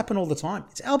 Scuffles happen all the time.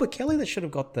 It's Albert Kelly that should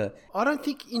have got the... I don't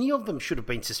think any of them should have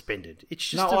been suspended. It's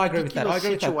just I agree with that.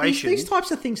 Situation. These types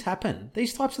of things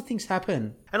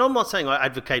happen. And I'm not saying I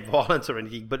advocate violence or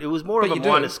anything, but it was more of a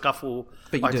minor scuffle,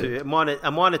 a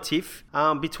minor tiff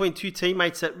between two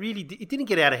teammates that really it didn't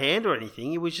get out of hand or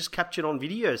anything. It was just captured on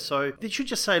video. So they should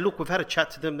just say, look, we've had a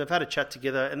chat to them. They've had a chat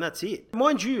together, and that's it.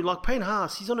 Mind you, like Payne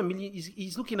Haas, he's on $1 million.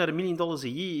 He's looking at $1 million a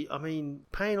year. I mean,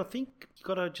 Payne, I think you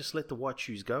got to just let the white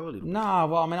shoes go a little bit. No,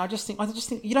 well, I mean, I just think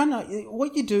you don't know.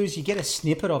 What you do is you get a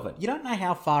snippet of it. You don't know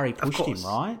how far he pushed him,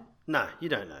 right? No, you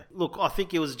don't know. Look, I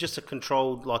think it was just a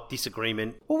controlled,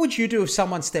 disagreement. What would you do if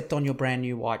someone stepped on your brand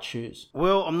new white shoes?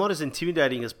 Well, I'm not as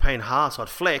intimidating as Payne Haas. I'd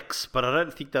flex, but I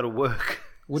don't think that'll work.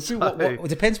 Would you? It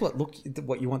depends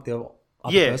what you want the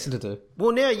other person to do.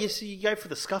 Well, now you go for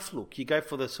the scuff look. You go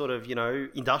for the sort of,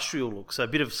 industrial look. So a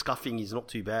bit of scuffing is not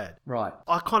too bad. Right.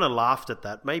 I kind of laughed at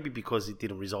that, maybe because it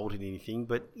didn't result in anything.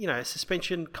 But,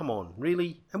 suspension, come on,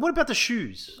 really? And what about the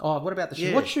shoes? Oh, what about the shoes?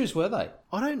 Yeah. What shoes were they?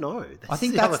 I don't know. I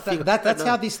think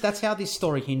that's how this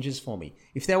story hinges for me.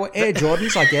 If they were Air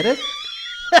Jordans, I get it.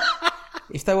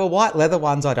 If they were white leather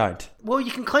ones, I don't. Well,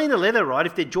 you can clean the leather, right?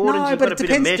 If they're Jordans, you've got a bit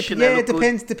of mesh and they look good.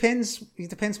 It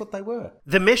depends what they were.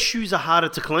 The mesh shoes are harder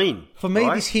to clean. For me,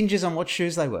 right? This hinges on what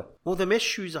shoes they were. Well, the mesh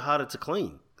shoes are harder to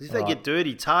clean. Because if they get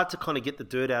dirty, it's hard to kind of get the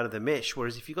dirt out of the mesh.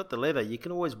 Whereas if you've got the leather, you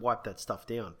can always wipe that stuff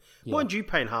down. Yeah. Mind you,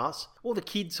 Payne Haas, all the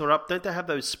kids are up. Don't they have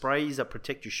those sprays that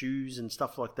protect your shoes and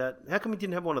stuff like that? How come we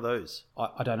didn't have one of those?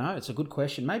 I don't know. It's a good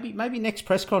question. Maybe next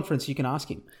press conference you can ask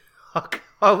him.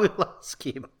 I will ask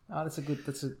him. Oh, that's a good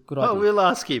idea. I will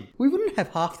ask him. We wouldn't have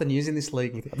half the news in this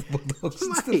league without the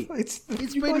Bulldogs. Mate, it's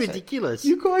been ridiculous.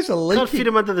 You guys are leaking. Can't fit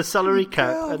him under the salary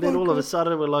cap, and then all of a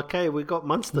sudden we're like, hey, we got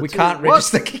Munster. We can't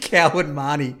register Kikau and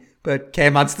Marnie, but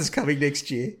Cam Munster's coming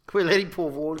next year. We're letting Paul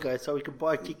Vaughan go so we can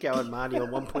buy Kikau and Marnie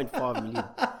on 1.5 million.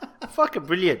 Fucking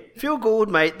brilliant. Feel good,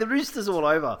 mate. The Roosters all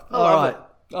over.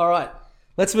 All right.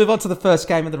 Let's move on to the first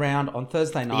game of the round on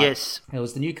Thursday night. Yes. It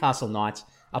was the Newcastle Knights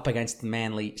up against the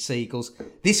Manly Seagulls.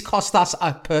 This cost us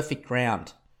a perfect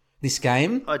round, this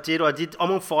game. I did. I'm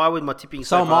on fire with my tipping.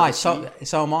 So am I. So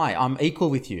am I. I'm equal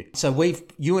with you. So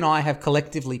you and I have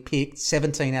collectively picked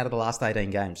 17 out of the last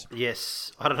 18 games.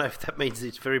 Yes. I don't know if that means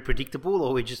it's very predictable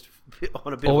or we're just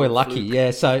on a bit. Or we're of a lucky. fluke.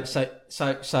 Yeah.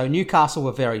 So Newcastle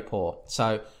were very poor.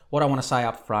 So what I want to say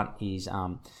up front is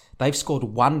they've scored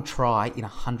one try in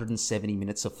 170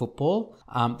 minutes of football.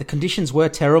 The conditions were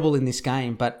terrible in this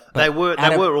game, but they were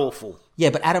awful. Yeah,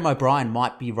 but Adam O'Brien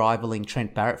might be rivaling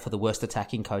Trent Barrett for the worst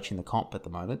attacking coach in the comp at the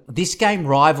moment. This game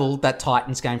rivaled that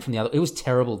Titans game from the other. It was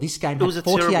terrible. This game had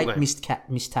 48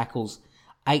 missed tackles,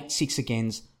 8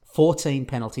 6-agains, 14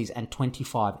 penalties, and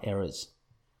 25 errors.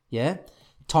 Yeah?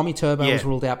 Tommy Turbo was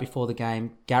ruled out before the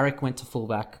game. Garrick went to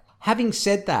fullback. Having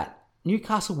said that,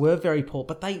 Newcastle were very poor,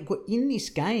 but they were in this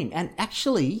game. And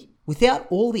actually, without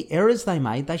all the errors they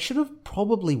made, they should have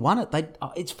probably won it.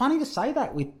 It's funny to say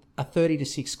that with a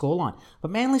 30-6 scoreline.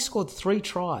 But Manly scored 3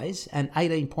 tries and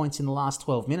 18 points in the last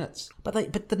 12 minutes.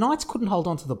 But the Knights couldn't hold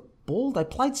on to the ball. They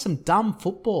played some dumb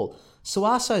football.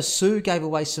 Suaso Sue gave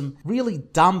away some really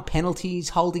dumb penalties,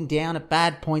 holding down at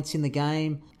bad points in the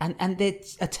game. And their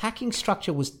attacking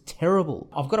structure was terrible.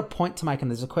 I've got a point to make, and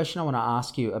there's a question I want to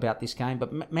ask you about this game.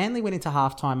 But Manly went into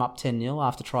halftime up 10-0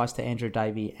 after tries to Andrew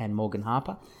Davey and Morgan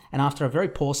Harper. And after a very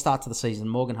poor start to the season,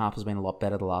 Morgan Harper's been a lot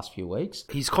better the last few weeks.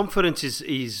 His confidence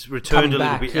is returned a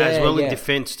little bit as well in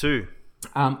defence too.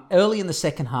 Early in the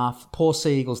second half, poor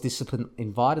Seagulls discipline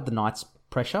invited the Knights'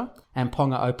 pressure, and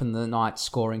Ponga opened the Knights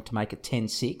scoring to make it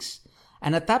 10-6.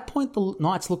 And at that point, the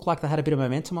Knights looked like they had a bit of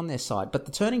momentum on their side. But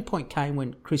the turning point came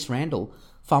when Chris Randall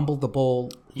fumbled the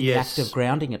ball in the act of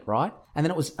grounding it, right? And then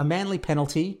it was a Manly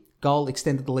penalty. Goal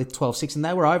extended the lead 12-6, and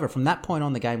they were over. From that point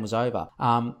on, the game was over.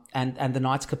 And the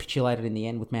Knights capitulated in the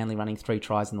end with Manly running 3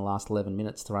 tries in the last 11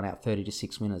 minutes to run out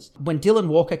 30-6 winners. When Dylan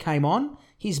Walker came on,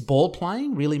 his ball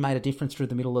playing really made a difference through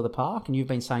the middle of the park, and you've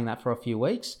been saying that for a few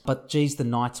weeks. But, geez, the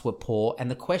Knights were poor. And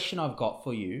the question I've got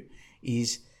for you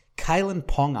is, Kalen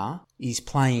Ponga is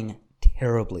playing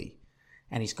terribly.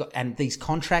 And these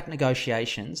contract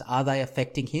negotiations, are they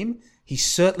affecting him? He's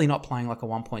certainly not playing like a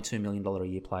 $1.2 million a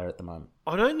year player at the moment.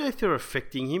 I don't know if they're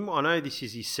affecting him. I know this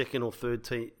is his second or third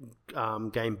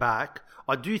game back.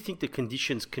 I do think the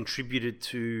conditions contributed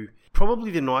to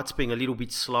probably the Knights being a little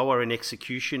bit slower in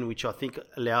execution, which I think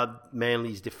allowed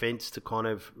Manly's defence to kind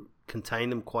of contain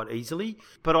them quite easily.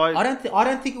 But I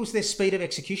don't think it was their speed of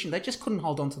execution. They just couldn't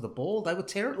hold on to the ball. They were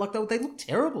they looked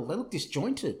terrible. They looked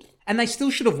disjointed. And they still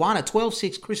should have won at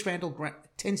 12-6. Chris Randall,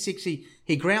 10-6.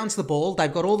 He grounds the ball.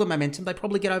 They've got all the momentum. They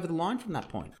probably get over the line from that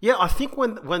point. Yeah, I think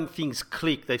when things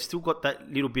click, they've still got that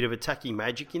little bit of attacking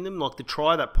magic in them. Like the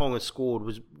try that Ponga scored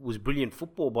was brilliant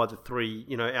football by the 3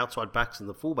 outside backs and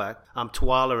the fullback,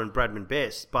 Tuala and Bradman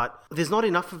Best. But there's not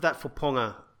enough of that for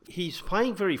Ponga. He's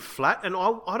playing very flat, and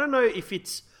I don't know if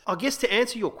it's... I guess to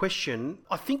answer your question,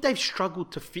 I think they've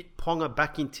struggled to fit Ponga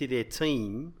back into their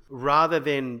team rather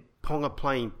than Ponga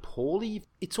playing poorly.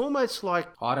 It's almost like...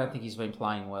 I don't think he's been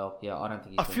playing well. Yeah, I don't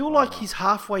think I feel like he's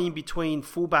halfway in between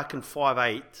fullback and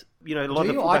 5'8". A lot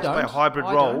of the fullbacks play a hybrid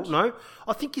role. No,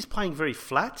 I think he's playing very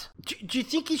flat. Do you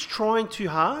think he's trying too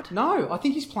hard? No, I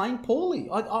think he's playing poorly.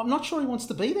 I'm not sure he wants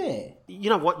to be there.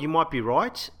 You know what? You might be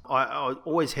right. I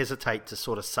always hesitate to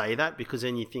sort of say that because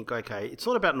then you think, okay, it's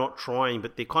not about not trying,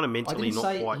 but they're kind of mentally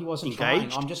not quite he wasn't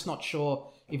engaged. Trying. I'm just not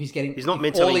sure if he's getting... He's not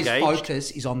mentally engaged. All his focus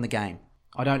is on the game.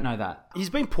 I don't know that. He's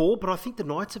been poor, but I think the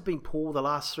Knights have been poor the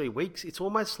last 3 weeks. It's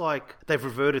almost like they've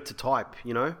reverted to type,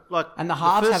 Like and the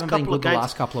halves haven't been good the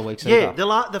last couple of weeks either.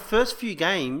 Yeah, the first few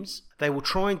games, they were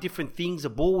trying different things. The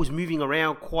ball was moving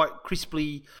around quite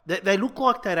crisply. They look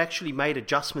like they'd actually made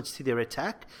adjustments to their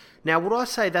attack. Now, would I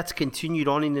say that's continued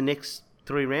on in the next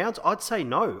 3 rounds? I'd say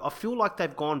no. I feel like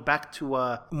they've gone back to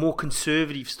a more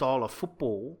conservative style of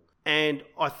football, and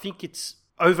I think it's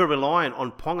over-reliant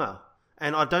on Ponga.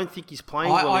 And I don't think he's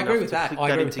playing I well agree enough with to that. click I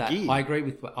that agree with into that. gear.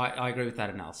 I agree with that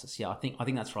analysis. Yeah, I think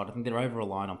that's right. I think they're over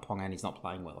reliant on Ponga and he's not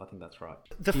playing well. I think that's right.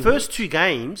 The first two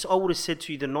games, I would have said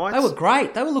to you, the Knights... They were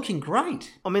great. They were looking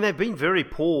great. I mean, they've been very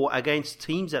poor against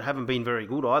teams that haven't been very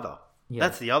good either. Yeah.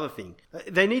 That's the other thing.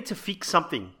 They need to fix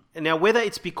something. Now, whether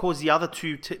it's because the other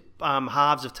two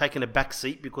halves have taken a back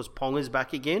seat because Ponga's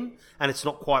back again and it's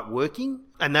not quite working,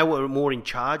 and they were more in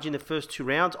charge in the first two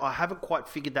rounds, I haven't quite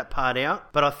figured that part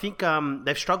out. But I think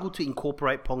they've struggled to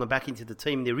incorporate Ponga back into the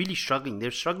team. They're really struggling. They're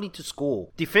struggling to score.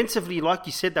 Defensively, like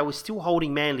you said, they were still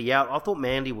holding Manly out. I thought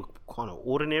Manly were kind of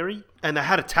ordinary. And they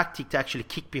had a tactic to actually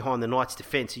kick behind the Knights'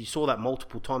 defence. You saw that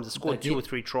multiple times. They scored 2 or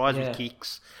 3 tries with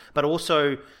kicks, but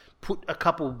also put a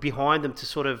couple behind them to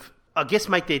sort of, I guess,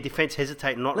 make their defence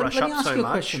hesitate and not rush up so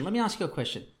much. Let me ask you a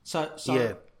question. So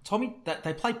Tommy,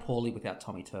 they played poorly without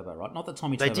Tommy Turbo, right? Not that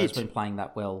Tommy Turbo's been playing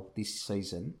that well this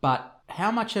season, but how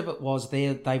much of it was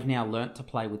they've now learnt to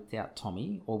play without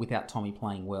Tommy, or without Tommy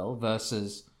playing well,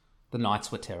 versus the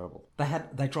Knights were terrible?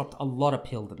 They dropped a lot of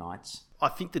pill, the Knights. I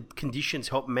think the conditions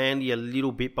helped Manly a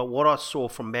little bit, but what I saw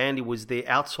from Manly was their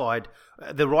outside,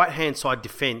 the right-hand side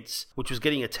defence, which was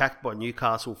getting attacked by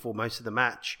Newcastle for most of the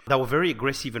match. They were very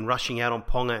aggressive and rushing out on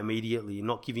Ponga immediately and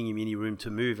not giving him any room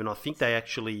to move. And I think they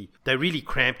really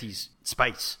cramped his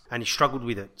space and he struggled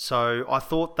with it. So I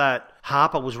thought that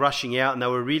Harper was rushing out and they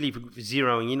were really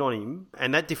zeroing in on him.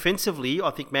 And that defensively,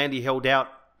 I think Manly held out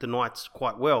the Knights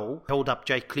quite well, held up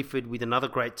Jake Clifford with another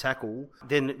great tackle.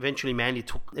 Then eventually Manly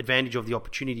took advantage of the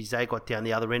opportunities they got down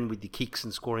the other end with the kicks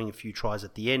and scoring a few tries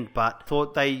at the end. But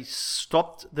thought they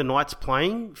stopped the Knights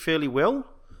playing fairly well,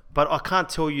 but I can't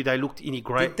tell you they looked any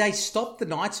great. Did they stop the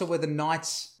Knights, or were the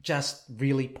Knights just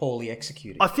really poorly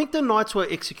executed? I think the Knights were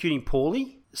executing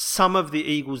poorly. Some of the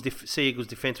Sea Eagles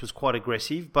defence was quite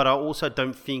aggressive, but I also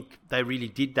don't think they really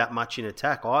did that much in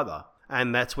attack either.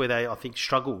 And that's where they, I think,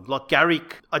 struggled. Like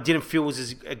Garrick, I didn't feel was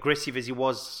as aggressive as he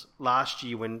was last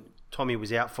year when Tommy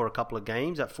was out for a couple of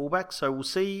games at fullback. So we'll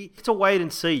see. It's a wait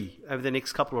and see over the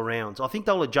next couple of rounds. I think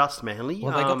they'll adjust, Manly.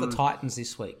 Well, they got the Titans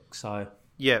this week, so...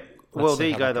 Yeah. Well, there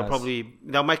you go.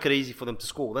 They'll make it easy for them to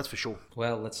score, that's for sure.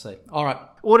 Well, let's see. All right.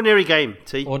 Ordinary game,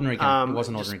 T. Ordinary game. It was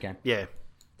an ordinary game. Yeah.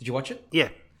 Did you watch it? Yeah.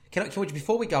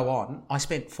 Before we go on, I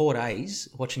spent 4 days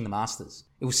watching the Masters.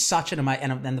 It was such an amazing...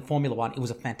 And the Formula One, it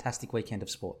was a fantastic weekend of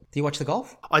sport. Do you watch the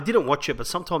golf? I didn't watch it, but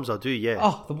sometimes I do, yeah.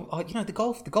 The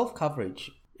golf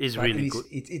coverage... is really good.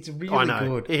 It's really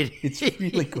good. It's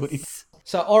really good. Is.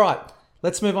 So, all right,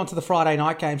 let's move on to the Friday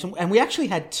night games. And we actually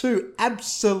had 2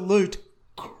 absolute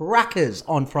crackers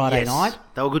on Friday night.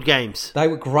 They were good games. They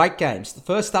were great games. The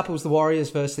first up was the Warriors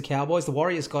versus the Cowboys. The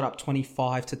Warriors got up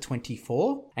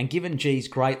 25-24. And given G's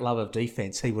great love of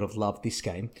defense, he would have loved this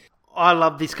game. I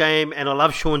love this game, and I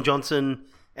love Sean Johnson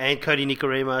and Cody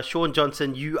Nikorima. Sean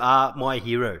Johnson, you are my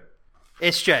hero.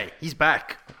 SJ, he's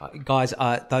back. Guys,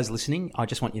 those listening, I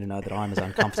just want you to know that I'm as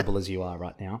uncomfortable as you are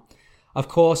right now. Of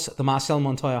course, the Marcel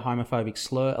Montoya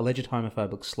alleged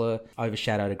homophobic slur,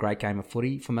 overshadowed a great game of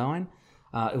footy for mine.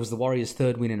 It was the Warriors'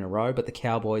 3rd win in a row, but the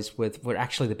Cowboys were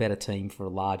actually the better team for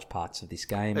large parts of this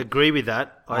game. Agree with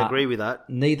that. I agree with that.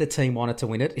 Neither team wanted to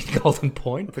win it in Golden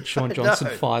Point, but Sean Johnson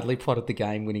finally plotted the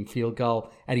game-winning field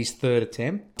goal at his 3rd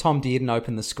attempt. Tom Dearden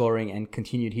opened the scoring and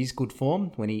continued his good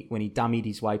form when he dummied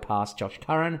his way past Josh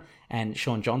Curran and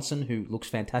Sean Johnson, who looks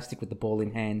fantastic with the ball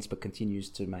in hands but continues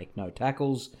to make no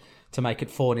tackles, to make it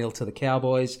 4-0 to the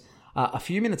Cowboys. A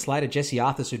few minutes later, Jesse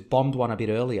Arthurs, who'd bombed one a bit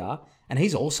earlier, and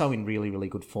he's also in really, really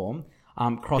good form,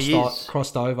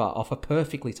 crossed over off a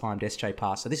perfectly timed SJ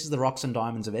pass. So this is the rocks and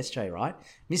diamonds of SJ, right?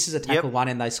 Misses a tackle one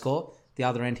end, they score. The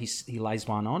other end, he lays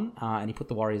one on, and he put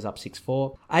the Warriors up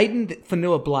 6-4. Aiden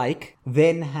Fanua-Blake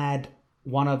then had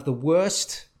one of the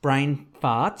worst brain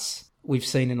farts we've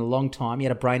seen in a long time. He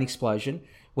had a brain explosion.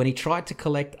 When he tried to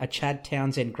collect a Chad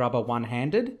Townsend grubber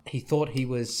one-handed, he thought he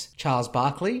was Charles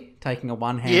Barkley taking a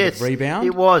one-handed rebound.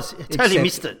 It was. He totally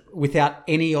missed it. Without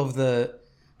any of the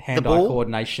hand-eye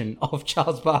coordination of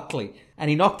Charles Barkley. And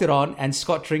he knocked it on, and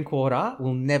Scott Drinkwater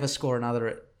will never score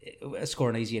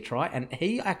an easier try. And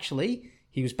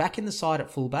he was back in the side at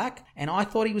fullback, and I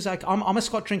thought he was okay. I'm a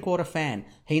Scott Drinkwater fan.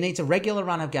 He needs a regular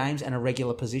run of games and a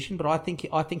regular position, but I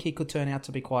think he could turn out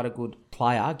to be quite a good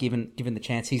player given the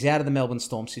chance. He's out of the Melbourne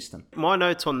Storm system. My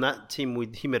notes on that, Tim,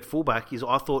 with him at fullback is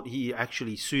I thought he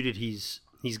actually suited his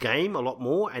game a lot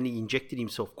more, and he injected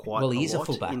himself quite a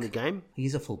lot in the game. He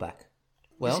is a fullback.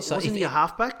 Wasn't he a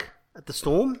halfback? at the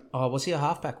Storm. Oh, was he a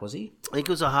halfback, was he? I think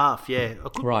it was a half, yeah.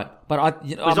 Right. But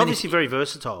he's obviously very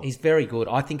versatile. He's very good.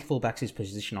 I think fullback's his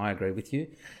position. I agree with you.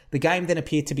 The game then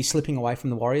appeared to be slipping away from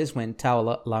the Warriors when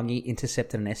Taulagi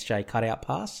intercepted an SJ cutout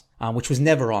pass, which was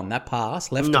never on. That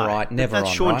pass, left to right, never on.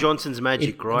 That's Sean Johnson's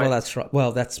magic, right? Well, that's right.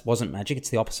 Well, that wasn't magic. It's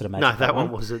the opposite of magic. No, that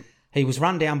one wasn't. He was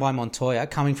run down by Montoya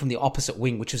coming from the opposite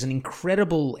wing, which was an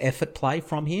incredible effort play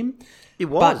from him. It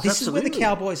was. But this is where the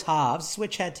Cowboys halves, this is where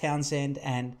Chad Townsend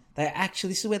and this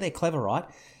is where they're clever, right?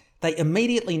 They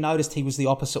immediately noticed he was the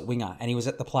opposite winger and he was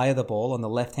at the play of the ball on the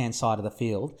left-hand side of the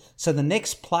field. So the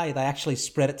next play, they actually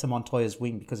spread it to Montoya's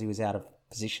wing because he was out of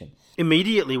position.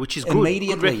 Immediately, which is good.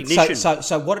 Good recognition.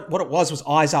 So what it was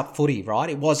eyes up footy, right?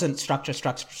 It wasn't structure.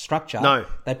 No.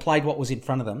 They played what was in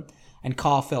front of them. And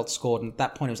Kyle Feldt scored, and at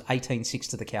that point it was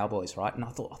 18-6 to the Cowboys, right? And I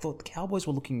thought the Cowboys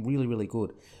were looking really, really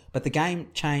good. But the game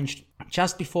changed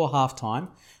just before halftime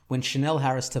when Chanel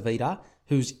Harris-Tavita,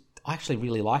 I actually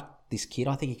really like this kid.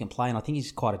 I think he can play, and I think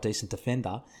he's quite a decent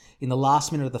defender. In the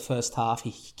last minute of the first half,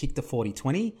 he kicked a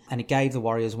 40-20, and it gave the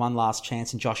Warriors one last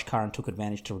chance, and Josh Curran took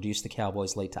advantage to reduce the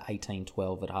Cowboys' lead to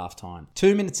 18-12 at halftime.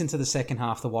 2 minutes into the second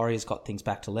half, the Warriors got things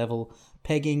back to level,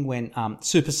 pegging when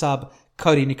super sub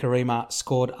Cody Nikorima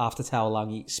scored after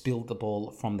Taulagi spilled the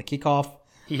ball from the kickoff.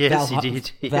 Yes, he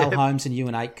did. Val Holmes and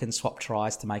Ewan Aitken swapped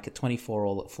tries to make it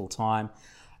 24-all at full time.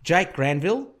 Jake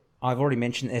Granville, I've already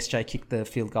mentioned SJ kicked the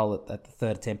field goal at the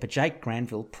third attempt, but Jake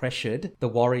Granville pressured the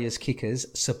Warriors kickers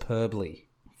superbly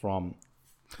from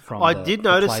I did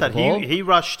notice that he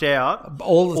rushed out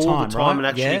all the time, right? And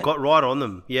actually got right on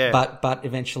them. Yeah, but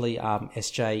eventually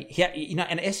SJ,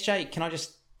 and SJ, can I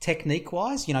just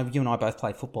technique-wise, you and I both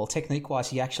play football.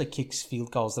 Technique-wise, he actually kicks field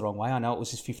goals the wrong way. I know it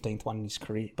was his 15th one in his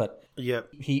career, but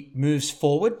he moves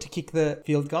forward to kick the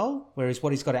field goal, whereas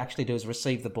what he's got to actually do is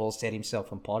receive the ball, set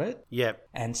himself, and pot it. Yeah,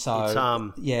 and so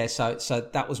so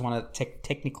that was one of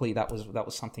technically that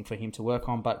was something for him to work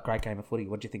on. But great game of footy.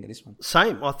 What do you think of this one?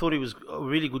 Same. I thought it was a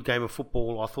really good game of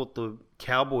football. I thought the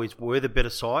Cowboys were the better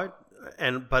side.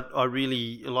 But I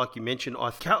really, like you mentioned,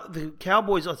 the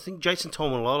Cowboys, I think Jason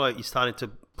Taumalolo is starting to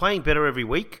playing better every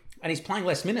week. And he's playing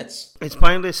less minutes. He's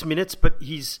playing less minutes, but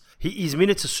his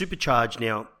minutes are supercharged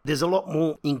now. There's a lot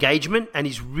more engagement, and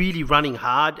he's really running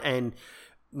hard and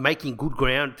making good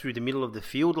ground through the middle of the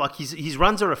field. Like his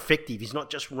runs are effective. He's not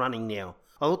just running now.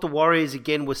 I thought the Warriors,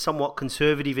 again, were somewhat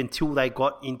conservative until they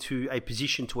got into a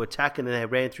position to attack, and then they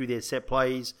ran through their set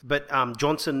plays. But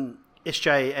Johnson,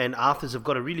 SJ and Arthurs have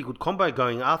got a really good combo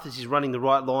going. Arthurs is running the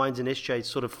right lines and SJ is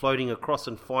sort of floating across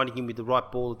and finding him with the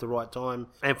right ball at the right time.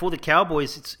 And for the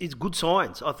Cowboys, it's good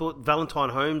signs. I thought Valentine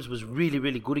Holmes was really,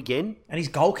 really good again. And his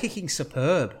goal kicking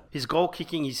superb. His goal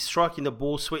kicking, he's striking the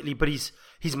ball sweetly, but he's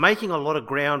making a lot of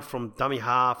ground from dummy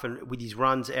half and with his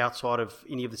runs outside of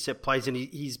any of the set plays, and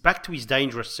he's back to his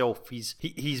dangerous self.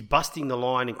 He's busting the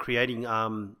line and creating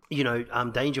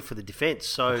danger for the defence.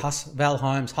 So Val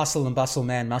Holmes, hustle and bustle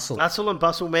man muscle. Hustle and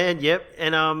bustle man, yep.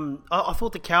 And I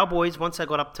thought the Cowboys, once they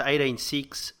got up to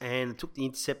 18-6 and took the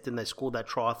intercept and they scored that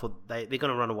try, I thought they're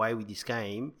going to run away with this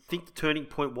game. I think the turning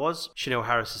point was Chanel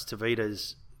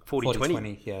Harris-Tavita's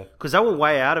 40-20. Yeah. Because they were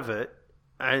way out of it.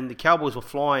 And the Cowboys were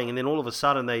flying, and then all of a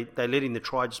sudden they let in the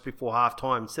try just before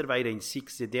halftime. Instead of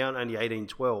 18-6, they're down only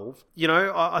 18-12.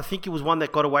 I think it was one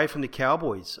that got away from the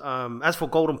Cowboys. As for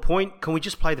Golden Point, can we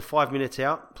just play the 5 minutes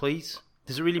out, please?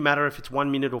 Does it really matter if it's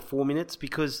 1 minute or 4 minutes?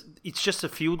 Because it's just a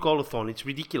field goal-a-thon. It's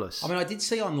ridiculous. I mean, I did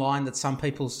see online that some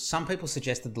people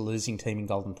suggested the losing team in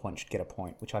Golden Point should get a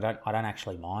point, which I don't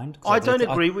actually mind. I don't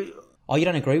agree with. Oh, you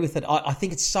don't agree with it? I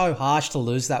think it's so harsh to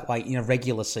lose that way in a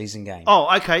regular season game.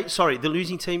 Oh, okay. Sorry. The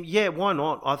losing team. Yeah, why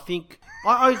not? I think...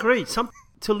 I agree.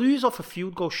 To lose off a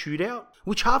field goal shootout,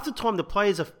 which half the time the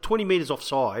players are 20 metres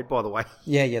offside, by the way.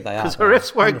 Yeah, they are. Because the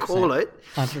refs won't call it.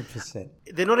 100%.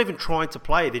 They're not even trying to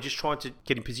play. They're just trying to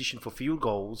get in position for field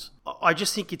goals. I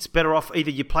just think it's better off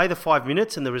either you play the 5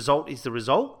 minutes and the result is the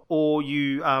result, or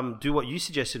you do what you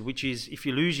suggested, which is if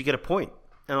you lose, you get a point.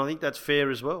 And I think that's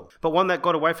fair as well. But one that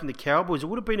got away from the Cowboys, it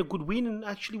would have been a good win and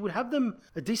actually would have them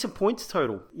a decent points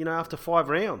total. After 5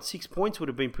 rounds, 6 points would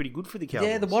have been pretty good for the Cowboys.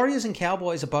 Yeah, the Warriors and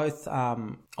Cowboys are both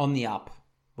on the up,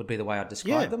 would be the way I'd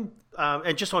describe them.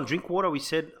 And just on Drinkwater, we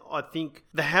said, I think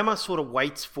the Hammer sort of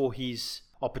waits for his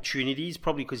opportunities,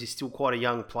 probably because he's still quite a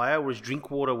young player, whereas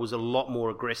Drinkwater was a lot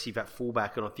more aggressive at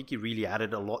fullback, and I think he really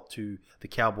added a lot to the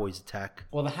Cowboys' attack.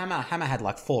 Well, the Hammer had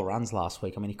like 4 runs last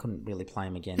week. I mean, he couldn't really play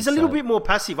him again. He's a little bit more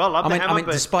passive. I love the Hammer.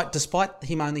 Despite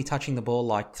him only touching the ball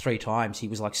like 3 times, he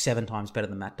was like 7 times better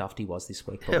than Matt Duffy was this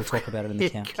week. But we'll talk about it in the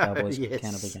Cowboys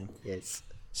accountable game. Yes.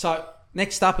 So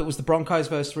Next up, it was the Broncos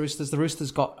versus Roosters. The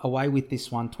Roosters got away with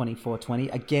this one,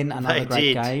 24-20. Again, another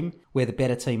great game where the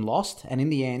better team lost. And in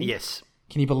the end, yes,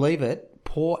 can you believe it?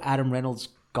 Poor Adam Reynolds'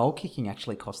 goal kicking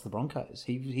actually cost the Broncos.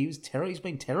 He's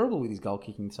been terrible with his goal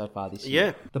kicking so far this year.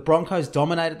 Yeah. The Broncos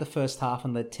dominated the first half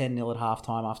and led 10-0 at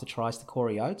halftime after tries to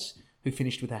Corey Oates, who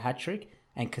finished with a hat-trick,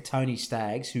 and Katoni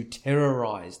Staggs, who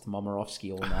terrorised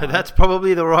Momorowski all night. That's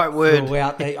probably the right word.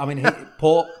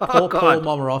 Poor Paul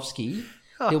Momorowski.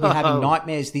 He'll be having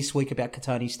nightmares this week about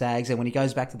Katoni Staggs, and when he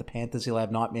goes back to the Panthers, he'll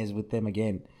have nightmares with them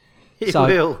again. He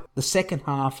will. The second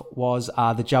half was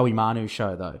the Joey Manu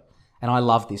show, though. And I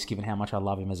love this, given how much I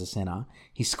love him as a centre.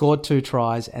 He scored 2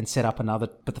 tries and set up another,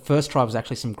 but the first try was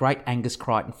actually some great Angus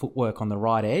Crichton footwork on the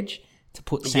right edge to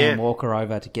put Sam Walker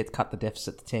over to cut the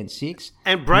deficit to 10-6.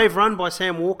 And brave run by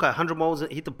Sam Walker, 100 miles,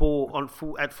 hit the ball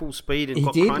at full speed and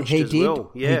got crunched as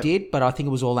well. Yeah. He did, but I think it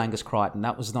was all Angus Crichton.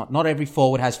 That was not every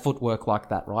forward has footwork like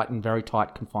that, right, in very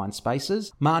tight, confined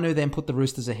spaces. Manu then put the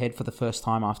Roosters ahead for the first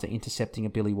time after intercepting a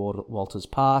Billy Walters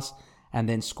pass and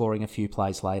then scoring a few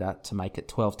plays later to make it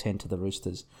 12-10 to the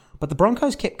Roosters. But the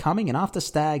Broncos kept coming, and after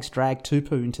Staggs dragged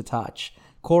Tupou into touch,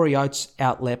 Corey Oates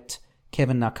outleapt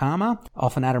Kevin Nakama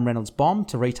off an Adam Reynolds bomb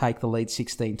to retake the lead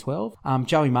 16-12.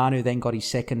 Joey Manu then got his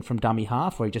second from dummy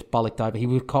half where he just bollocked over. He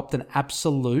would have copped an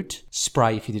absolute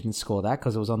spray if he didn't score that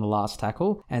because it was on the last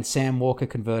tackle. And Sam Walker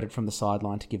converted from the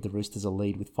sideline to give the Roosters a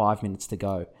lead with 5 minutes to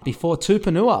go. Before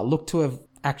Tupanua looked to have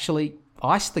actually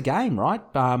iced the game, right?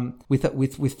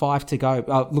 With 5 to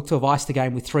go. Looked to have iced the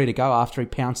game with 3 to go after he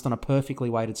pounced on a perfectly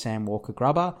weighted Sam Walker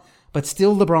grubber. But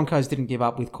still, the Broncos didn't give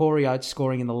up, with Corey Oates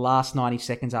scoring in the last 90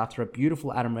 seconds after a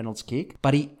beautiful Adam Reynolds kick.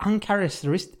 But he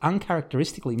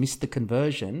uncharacteristically missed the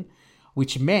conversion,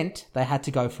 which meant they had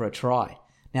to go for a try.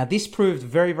 Now, this proved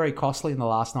very, very costly in the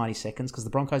last 90 seconds because the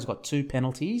Broncos got 2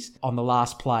 penalties on the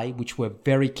last play, which were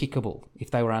very kickable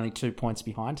if they were only 2 points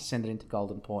behind to send it into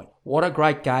Golden Point. What a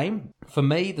great game. For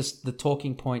me, the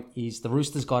talking point is the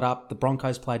Roosters got up, the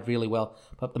Broncos played really well,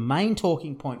 but the main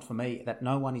talking point for me that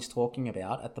no one is talking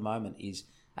about at the moment is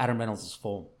Adam Reynolds'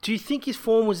 form. Do you think his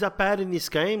form was that bad in this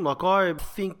game? Like, I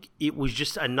think it was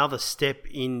just another step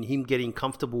in him getting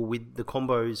comfortable with the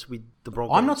combos with the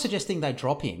Broncos. I'm not suggesting they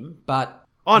drop him, but...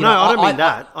 Oh, no, I don't mean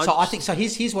that.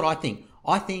 Here's what I think.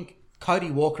 I think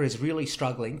Cody Walker is really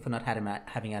struggling for not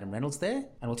having Adam Reynolds there,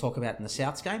 and we'll talk about it in the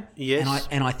Souths game. Yes.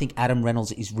 And I think Adam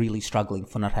Reynolds is really struggling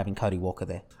for not having Cody Walker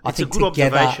there. It's a good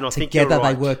observation. I think you're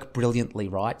right. They work brilliantly,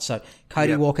 right? So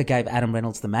Cody Walker gave Adam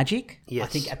Reynolds the magic. Yes. I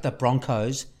think at the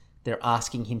Broncos, they're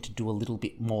asking him to do a little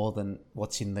bit more than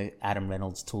what's in the Adam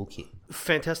Reynolds toolkit.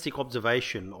 Fantastic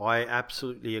observation. I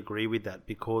absolutely agree with that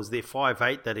because they're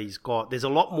 5'8" that he's got. There's a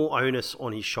lot more onus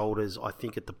on his shoulders, I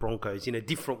think, at the Broncos in a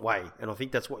different way. And I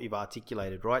think that's what you've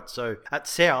articulated, right? So at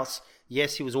South,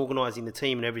 yes, he was organising the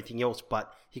team and everything else,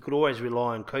 but he could always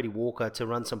rely on Cody Walker to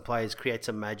run some plays, create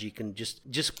some magic, and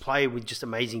just play with just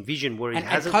amazing vision. Where he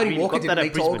hasn't. And Cody really Walker got that didn't at need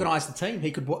to Brisbane. organise the team.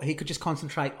 He could just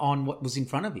concentrate on what was in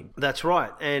front of him. That's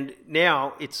right. And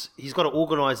now he's got to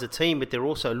organise the team, but they're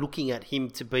also looking at him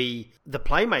to be the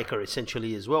playmaker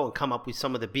essentially as well, and come up with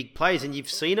some of the big plays. And you've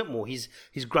seen it more. He's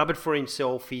grubbed for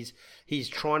himself. He's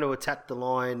trying to attack the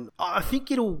line. I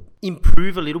think it'll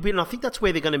improve a little bit, and I think that's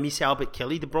where they're going to miss Albert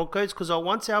Kelly, the Broncos, because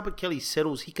once Albert Kelly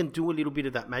settles, he can do a little bit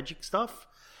of that magic stuff.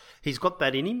 He's got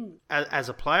that in him as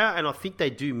a player, and I think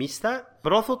they do miss that.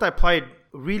 But I thought they played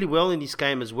really well in this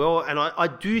game as well, and I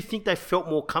do think they felt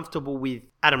more comfortable with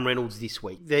Adam Reynolds this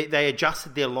week. They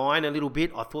adjusted their line a little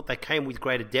bit. I thought they came with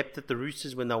greater depth at the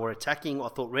Roosters when they were attacking. I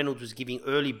thought Reynolds was giving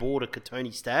early ball to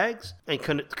Katoni Staggs, and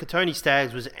Katoni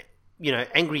Staggs was...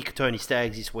 angry Katoni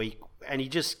Staggs this week, and he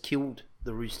just killed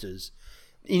the Roosters.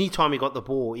 Anytime he got the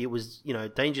ball, it was,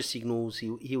 danger signals.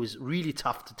 He was really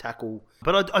tough to tackle.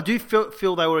 But I do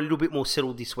feel they were a little bit more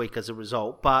settled this week as a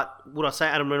result. But would I say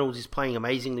Adam Reynolds is playing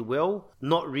amazingly well?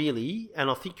 Not really.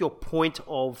 And I think your point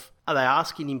of, are they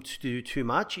asking him to do too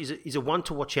much, is a one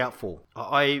to watch out for.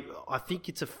 I think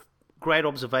it's a great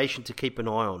observation to keep an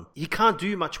eye on. He can't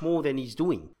do much more than he's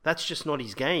doing. That's just not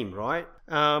his game, right?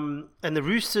 And the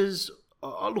Roosters,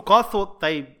 look, I thought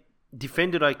they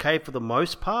defended okay for the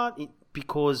most part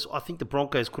because I think the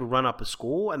Broncos could have run up a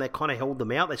score and they kind of held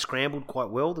them out. They scrambled quite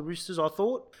well, the Roosters, I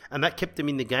thought, and that kept them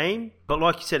in the game. But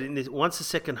like you said, once the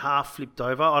second half flipped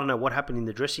over, I don't know what happened in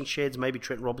the dressing sheds. Maybe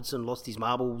Trent Robinson lost his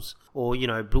marbles or,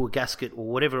 blew a gasket or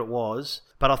whatever it was.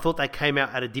 But I thought they came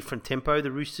out at a different tempo,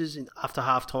 the Roosters, after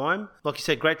half-time. Like you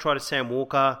said, great try to Sam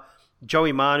Walker.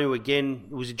 Joey Manu again.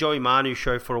 It was a Joey Manu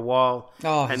show for a while.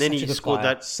 Oh, and then he scored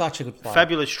that such a good player.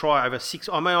 fabulous try over 6.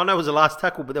 I mean, I know it was the last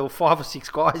tackle, but there were 5 or 6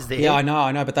 guys there. Yeah, I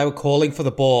know, but they were calling for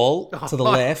the ball to the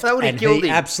left, that would have and killed he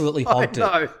him. absolutely hogged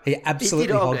it. He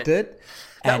absolutely hogged it.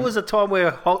 That was a time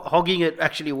where hogging it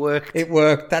actually worked. It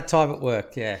worked. That time it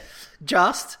worked, yeah.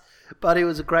 But it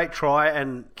was a great try.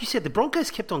 And you said the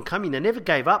Broncos kept on coming. They never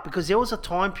gave up because there was a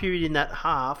time period in that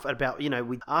half about,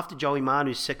 after Joey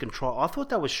Manu's second try, I thought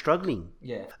they were struggling.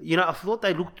 Yeah. I thought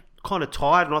they looked kind of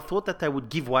tired, and I thought that they would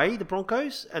give way, the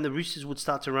Broncos, and the Roosters would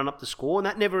start to run up the score, and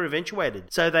that never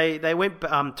eventuated. So they went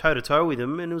toe-to-toe with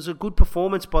them, and it was a good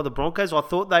performance by the Broncos. I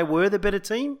thought they were the better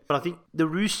team, but I think the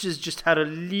Roosters just had a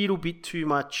little bit too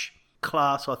much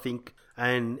class, I think,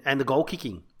 and the goal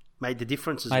kicking made the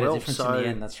difference as well. Made a difference in the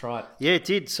end, that's right. Yeah, it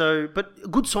did.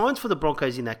 But good signs for the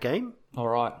Broncos in that game. All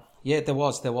right. Yeah, there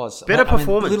was. Better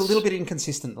performance. A little bit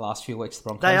inconsistent the last few weeks, the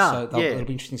Broncos. They are, so it'll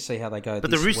be interesting to see how they go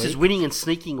But this the Roosters week. winning and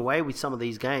sneaking away with some of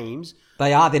these games.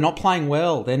 They are. They're not playing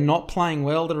well. The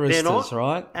Roosters,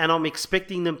 right? And I'm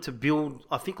expecting them to build.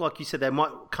 I think, like you said, they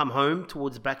might come home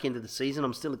towards the back end of the season.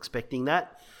 I'm still expecting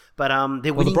that. But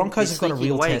they're winning. The Broncos have got a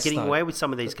real test, getting away with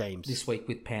some of these games this week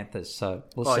with Panthers. So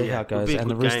we'll see how it goes.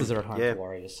 And the Roosters are at home for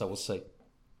Warriors, so we'll see.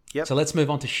 Yep. So let's move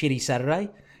on to Shitty Saturday,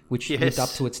 which lived up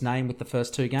to its name with the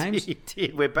first 2 games. It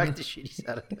did. We're back to Shitty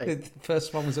Saturday. The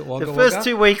first one was at Wagga The Wagga. first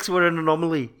 2 weeks were an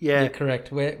anomaly. Yeah,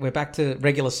 correct. We're back to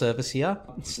regular service here.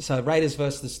 So Raiders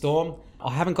versus the Storm.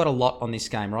 I haven't got a lot on this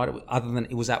game, right? Other than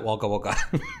it was at Wagga Wagga.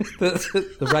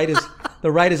 the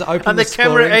Raiders opened and the scoring.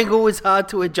 camera angle was hard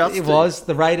to adjust. It was.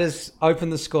 The Raiders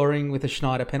opened the scoring with a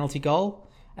Schneider penalty goal.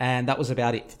 And that was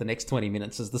about it for the next 20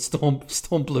 minutes as the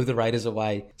Storm blew the Raiders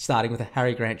away, starting with a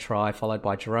Harry Grant try, followed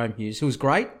by Jerome Hughes, who was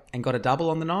great and got a double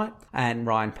on the night, and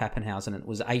Ryan Pappenhausen. It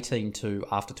was 18-2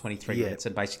 after 23 minutes,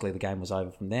 and basically the game was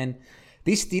over from then.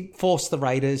 This did force the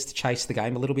Raiders to chase the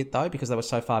game a little bit, though, because they were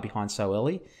so far behind so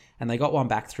early. And they got one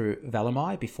back through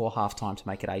Valemai before halftime to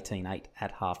make it 18-8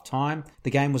 at halftime. The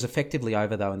game was effectively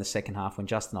over, though, in the second half when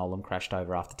Justin Olam crashed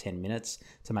over after 10 minutes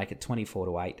to make it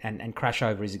 24-8. And crash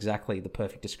over is exactly the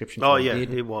perfect description for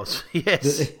it was.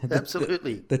 Yes,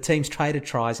 absolutely. The teams traded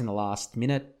tries in the last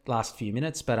few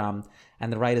minutes, but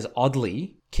and the Raiders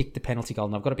oddly kicked the penalty goal.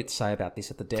 And I've got a bit to say about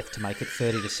this at the death to make it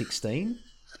 30-16.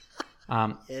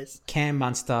 Yes. Cam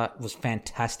Munster was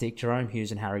fantastic. Jerome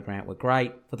Hughes and Harry Grant were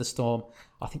great for the Storm.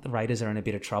 I think the Raiders are in a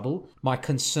bit of trouble. My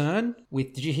concern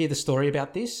with... Did you hear the story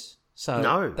about this?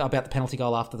 No. About the penalty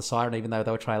goal after the siren, even though they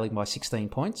were trailing by 16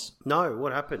 points? No,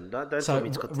 what happened? Don't tell me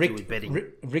it's got to do with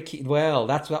betting. Ricky, well,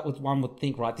 that's what one would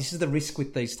think, right? This is the risk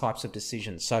with these types of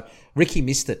decisions. So Ricky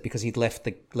missed it because he'd left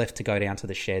to go down to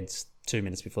the sheds 2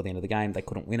 minutes before the end of the game. They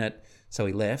couldn't win it, so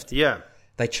he left. Yeah.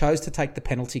 They chose to take the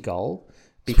penalty goal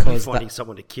because finding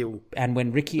someone to kill. And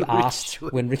when Ricky asked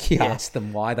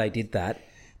them why they did that,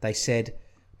 they said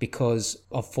because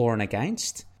of for and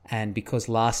against, and because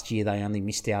last year they only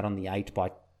missed out on the 8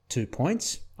 by 2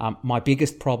 points. My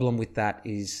biggest problem with that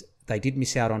is they did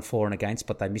miss out on for and against,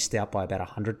 but they missed out by about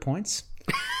 100 points.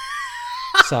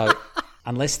 So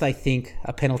unless they think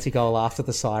a penalty goal after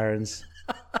the sirens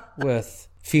worth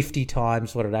 50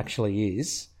 times what it actually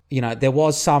is. There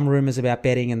was some rumours about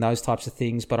betting and those types of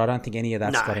things, but I don't think any of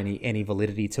that's got any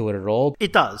validity to it at all.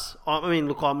 It does. I mean,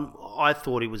 look, I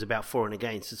thought it was about for and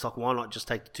against. It's like, why not just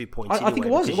take the 2 points anyway? I think it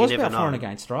was. It was about for and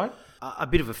against, right? A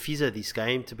bit of a fizzer, this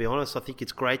game, to be honest. I think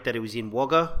it's great that it was in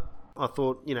Wagga. I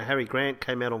thought, Harry Grant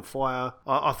came out on fire.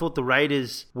 I thought the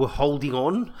Raiders were holding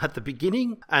on at the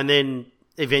beginning, and then...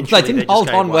 Eventually, they didn't hold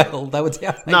on well. They were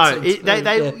down.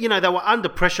 They were under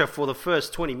pressure for the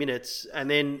first 20 minutes,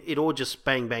 and then it all just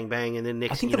bang, bang, bang, and then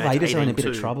next. I think the Raiders are in a bit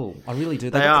of trouble. I really do.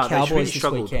 They got the Cowboys this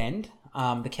weekend.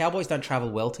 The Cowboys don't travel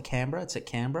well to Canberra. It's at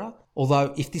Canberra.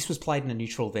 Although, if this was played in a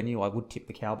neutral venue, I would tip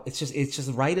the Cowboys. It's just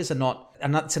the Raiders are not.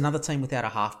 It's another team without a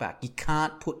halfback. You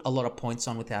can't put a lot of points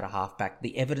on without a halfback.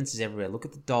 The evidence is everywhere. Look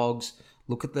at the Dogs.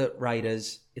 Look at the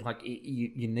Raiders.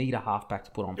 You need a halfback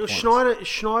to put on points.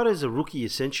 Schneider's a rookie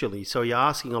essentially, so you're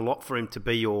asking a lot for him to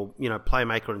be your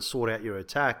playmaker and sort out your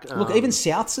attack. Look, even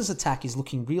South's attack is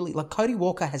looking really like Cody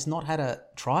Walker has not had a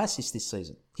try assist this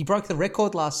season. He broke the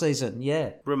record last season. Yeah,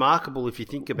 remarkable if you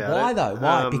think about it. Why though?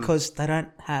 Why? Because they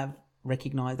don't have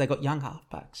recognised. They got young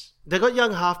halfbacks. They got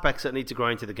young halfbacks that need to grow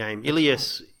into the game.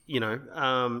 Ilias,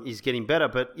 is getting better,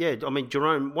 but yeah, I mean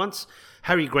Jerome. Once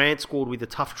Harry Grant scored with a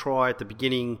tough try at the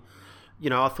beginning.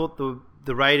 I thought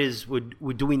the Raiders were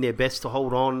doing their best to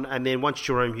hold on, and then once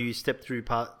Jerome Hughes stepped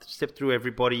through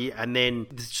everybody, and then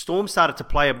the Storm started to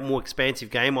play a more expansive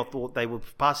game. I thought they were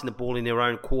passing the ball in their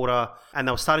own quarter, and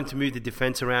they were starting to move the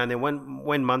defence around. Then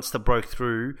when Munster broke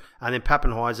through, and then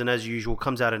Pappenheisen, as usual,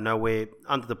 comes out of nowhere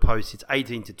under the post. It's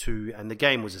 18-2, and the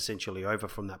game was essentially over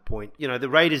from that point. You know, the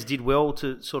Raiders did well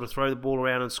to sort of throw the ball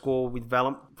around and score with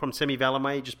from Semi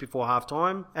Valemei just before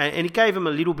halftime, and it gave them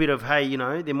a little bit of, hey, you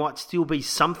know, there might still be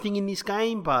something in this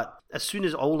game, but as soon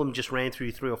as Oldham just ran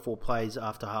through 3 or 4 plays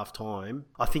after half-time,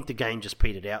 I think the game just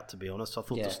petered out, to be honest. I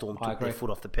thought the Storm took their foot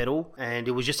off the pedal, and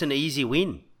it was just an easy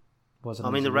win.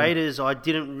 The Raiders, I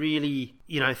didn't really,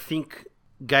 think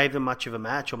gave them much of a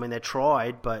match. I mean, they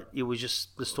tried, but it was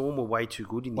just the Storm were way too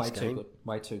good in this game.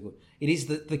 Way too good. It is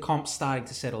the comp's starting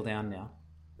to settle down now.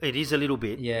 It is a little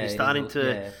bit. Yeah, you're starting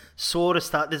to sort of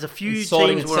start. There's a few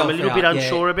teams where I'm a little bit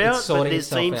unsure about, but there's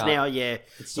teams now, you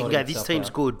can go, this team's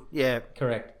good. Yeah.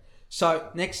 Correct. So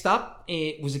next up,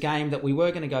 it was a game that we were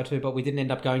going to go to, but we didn't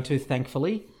end up going to,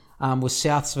 thankfully, was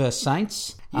Souths versus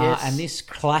Saints. Yes. And this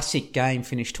classic game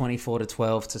finished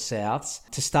 24-12 to Souths.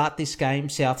 To start this game,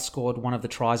 Souths scored one of the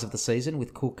tries of the season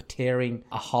with Cook tearing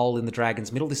a hole in the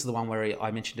Dragons' middle. This is the one where I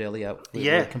mentioned earlier.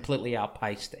 We completely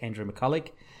outpaced Andrew McCulloch,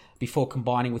 before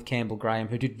combining with Campbell Graham,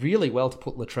 who did really well to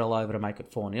put Latrell over to make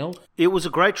it 4-0. It was a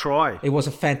great try. It was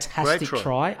a fantastic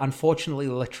try. Unfortunately,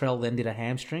 Latrell then did a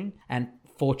hamstring, and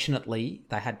fortunately,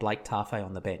 they had Blake Tafe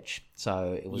on the bench.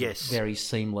 So it was a very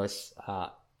seamless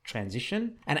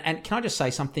transition. And can I just say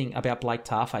something about Blake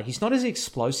Tafe? He's not as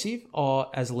explosive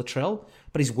as Latrell,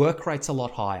 but his work rate's a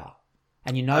lot higher.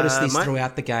 And you notice this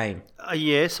throughout the game.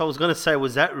 Yes, I was going to say,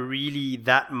 was that really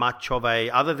that much of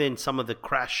other than some of the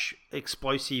crash,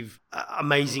 explosive,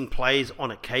 amazing plays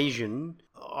on occasion,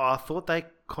 I thought they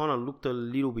kind of looked a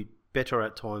little bit better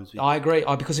at times. I agree,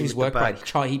 because of his work rate.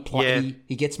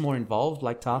 He gets more involved,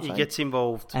 like Tafe. He gets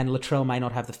involved. And Latrell may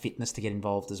not have the fitness to get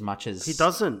involved as much as... He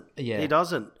doesn't. Yeah. He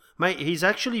doesn't. Mate, he's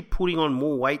actually putting on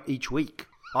more weight each week.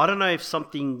 I don't know if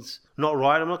something's not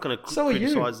right. I'm not going to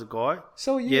criticise the guy.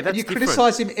 So are you. Yeah, that's you different.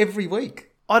 criticise him every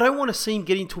week. I don't want to see him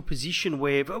get into a position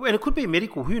where... And it could be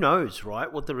medical. Who knows,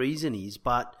 right, what the reason is.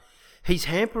 But he's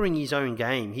hampering his own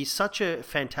game. He's such a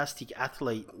fantastic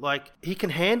athlete. Like, he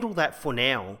can handle that for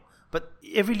now. But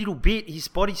every little bit, his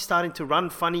body's starting to run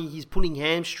funny. He's pulling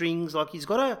hamstrings. Like, he's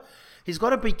got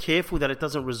to be careful that it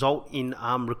doesn't result in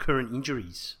recurrent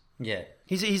injuries. Yeah.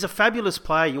 He's a fabulous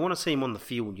player. You want to see him on the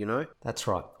field, That's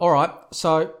right. All right.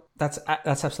 So that's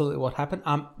absolutely what happened.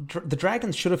 The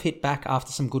Dragons should have hit back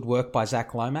after some good work by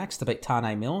Zach Lomax to beat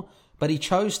Tane Mill, but he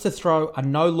chose to throw a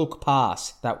no-look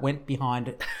pass that went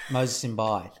behind Moses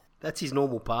Mbai. That's his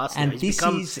normal pass. And this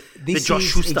is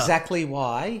exactly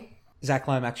why Zach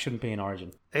Lomax shouldn't be in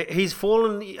Origin. He's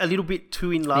fallen a little bit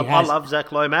too in love. I love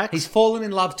Zach Lomax. He's fallen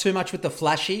in love too much with the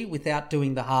flashy without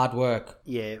doing the hard work.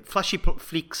 Yeah, flashy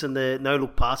flicks and the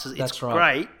no-look passes. It's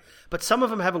great, but some of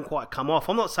them haven't quite come off.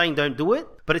 I'm not saying don't do it,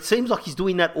 but it seems like he's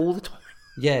doing that all the time.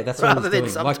 Yeah, that's what he's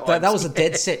doing. Like, that was a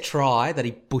dead set try that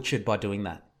he butchered by doing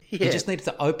that. Yeah. He just needed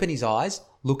to open his eyes,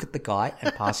 look at the guy,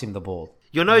 and pass him the ball.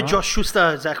 You're no Josh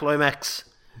Schuster, Zach Lomax.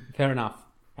 Fair enough.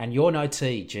 And you're no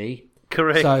T, G.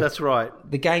 Correct, so that's right.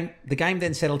 The game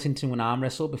then settled into an arm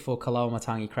wrestle before Kaloa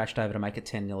Matangi crashed over to make it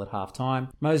 10-0 at half-time.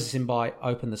 Moses Mbai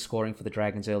opened the scoring for the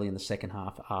Dragons early in the second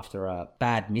half after a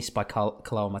bad miss by Kaloa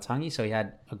Matangi, so he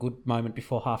had a good moment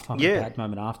before half-time and a bad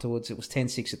moment afterwards. It was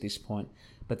 10-6 at this point.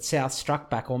 But South struck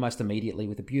back almost immediately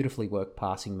with a beautifully worked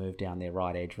passing move down their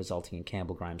right edge, resulting in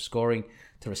Campbell Graham scoring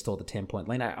to restore the 10-point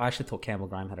lead. I actually thought Campbell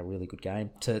Graham had a really good game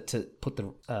to put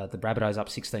the Rabbitohs up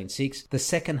 16-6. The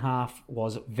second half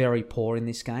was very poor in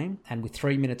this game, and with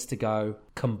 3 minutes to go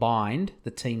combined,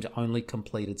 the teams only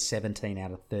completed 17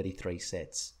 out of 33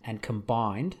 sets. And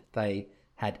combined, they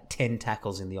had 10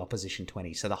 tackles in the opposition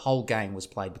 20. So the whole game was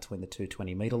played between the two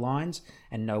 20-metre lines,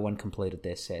 and no one completed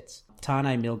their sets.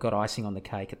 Tane Mill got icing on the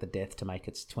cake at the death to make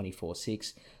it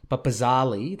 24-6. But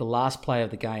bizarrely, the last play of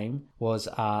the game was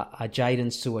a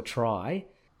Jaden Sewer try.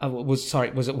 Was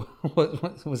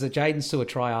a Jaden Sewer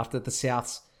try after the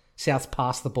Souths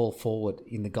passed the ball forward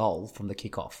in the goal from the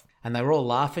kickoff. And they were all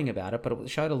laughing about it, but it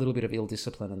showed a little bit of ill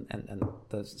discipline, and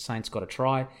the Saints got a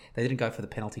try. They didn't go for the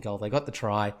penalty goal. They got the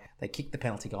try. They kicked the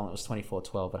penalty goal, and it was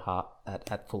 24-12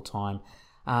 at full time.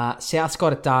 Souths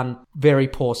got it done. Very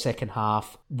poor second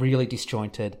half. Really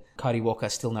disjointed. Cody Walker,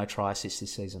 still no try assists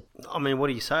this season. I mean, what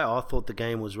do you say? I thought the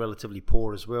game was relatively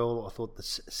poor as well. I thought the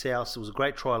Souths, it was a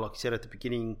great try, like you said at the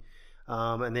beginning.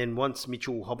 And then once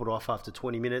Mitchell hobbled off after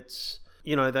 20 minutes,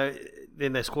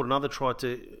 then they scored another try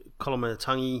to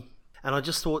Koloamatangi. And I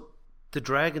just thought the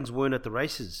Dragons weren't at the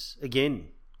races again.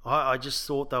 I just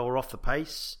thought they were off the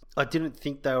pace. I didn't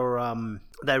think they were.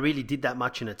 They really did that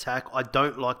much in attack. I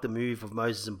don't like the move of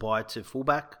Moses and Bai to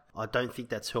fullback. I don't think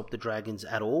that's helped the Dragons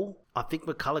at all. I think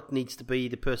McCulloch needs to be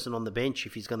the person on the bench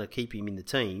if he's going to keep him in the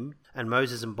team. And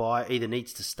Moses and Bai either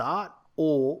needs to start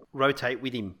or rotate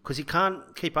with him because he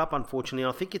can't keep up, unfortunately.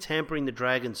 I think it's hampering the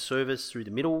Dragons' service through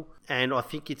the middle, and I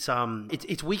think it's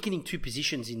weakening two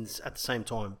positions at the same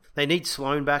time. They need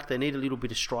Sloan back. They need a little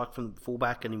bit of strike from the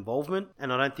fullback and involvement,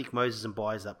 and I don't think Moses and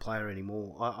Bai is that player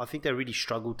anymore. I think they really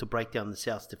struggled to break down the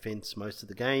South's defence most of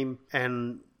the game,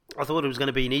 and I thought it was going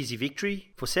to be an easy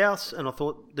victory for South, and I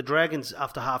thought the Dragons,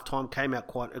 after half-time, came out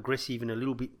quite aggressive and a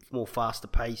little bit more faster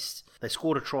paced. They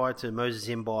scored a try to Moses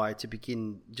Mbai to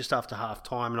begin just after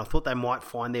half-time, and I thought they might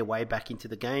find their way back into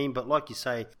the game. But like you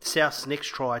say, South's next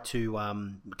try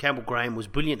to Campbell Graham was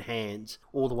brilliant hands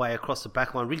all the way across the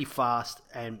back line, really fast,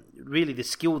 and really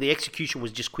the execution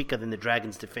was just quicker than the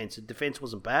Dragons' defence. The defence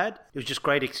wasn't bad. It was just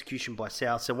great execution by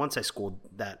South. So once they scored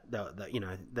that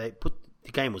they put...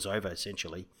 The game was over,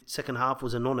 essentially. Second half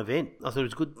was a non-event. I thought it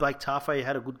was good. Blake Tafe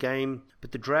had a good game.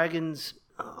 But the Dragons,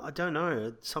 I don't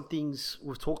know.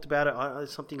 We've talked about it.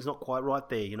 Something's not quite right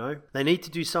there, you know. They need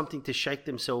to do something to shake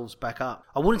themselves back up.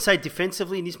 I wouldn't say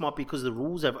defensively, and this might be because of the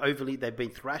rules. They've been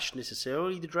thrashed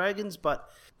necessarily, the Dragons, but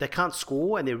they can't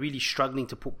score and they're really struggling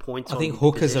to put points on. I think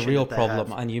hooker's a real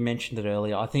problem, and you mentioned it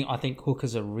earlier. I think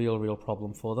hooker's a real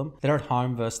problem for them. They're at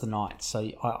home versus the Knights, so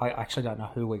I actually don't know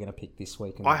who we're going to pick this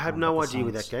week. I have no idea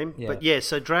with that game. Yeah. But yeah,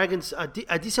 so Dragons,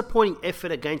 a disappointing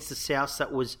effort against the South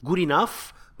that was good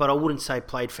enough, but I wouldn't say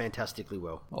played fantastically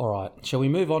well. All right. Shall we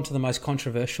move on to the most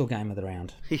controversial game of the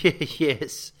round?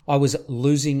 Yes. I was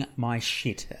losing my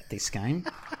shit at this game.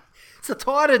 It's the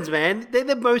Titans, man. They're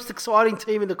the most exciting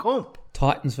team in the comp.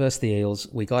 Titans versus the Eels.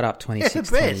 We got up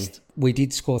 26-20. We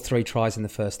did score 3 tries in the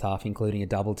first half, including a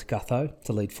double to Gutho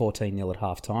to lead 14-0 at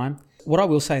half-time. What I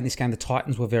will say in this game, the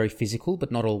Titans were very physical,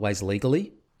 but not always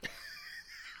legally.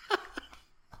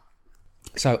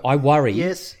 So I worry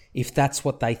if that's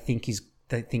what they think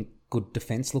good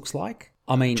defence looks like.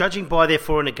 I mean, judging by their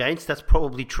for and against, that's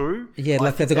probably true. Yeah,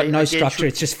 like they've got no structure.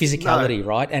 It's just physicality,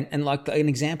 right? And like an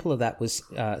example of that was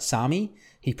Sami.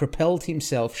 He propelled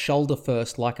himself shoulder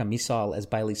first like a missile as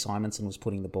Bailey Simonson was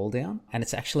putting the ball down. And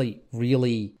it's actually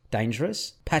really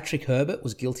dangerous. Patrick Herbert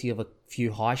was guilty of a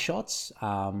few high shots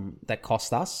that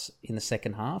cost us in the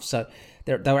second half. So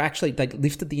they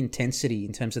lifted the intensity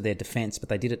in terms of their defence, but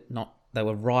they did it not. They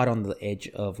were right on the edge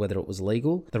of whether it was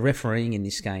legal. The refereeing in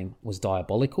this game was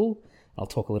diabolical. I'll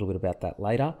talk a little bit about that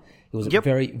later. It was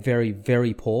very, very,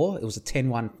 very poor. It was a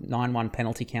 10-1, 9-1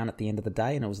 penalty count at the end of the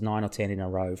day, and it was 9 or 10 in a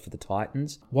row for the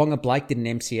Titans. Wonga Blake did an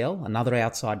MCL, another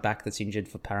outside back that's injured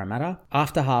for Parramatta.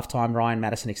 After halftime, Ryan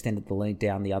Madison extended the lead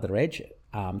down the other edge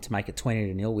to make it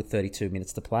 20-0 with 32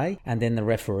 minutes to play, and then the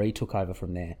referee took over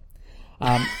from there.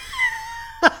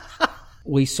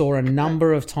 We saw a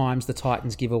number of times the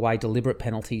Titans give away deliberate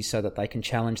penalties so that they can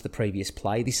challenge the previous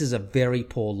play. This is a very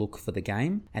poor look for the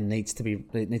game and needs to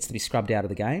be scrubbed out of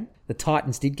the game. The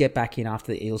Titans did get back in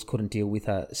after the Eels couldn't deal with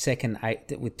a second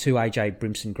with 2 AJ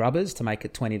Brimson grubbers to make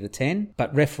it 20-10.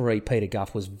 But referee Peter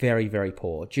Guff was very, very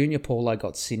poor. Junior Paulo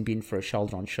got sin bin for a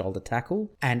shoulder-on-shoulder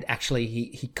tackle, and actually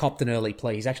he copped an early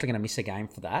plea. He's actually going to miss a game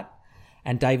for that.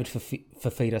 And David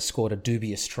Fafita scored a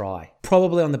dubious try.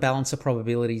 Probably on the balance of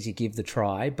probabilities you give the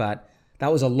try, but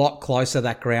that was a lot closer,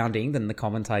 that grounding, than the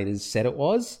commentators said it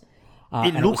was.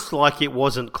 It looks like it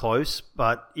wasn't close,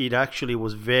 but it actually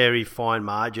was very fine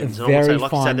margins. Very and I would say,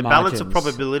 like I said, the balance margins. of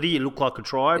probability, it looked like a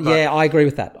try. But yeah, I agree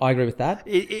with that.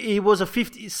 It was a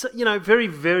 50, very,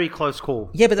 very close call.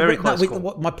 Yeah, but very close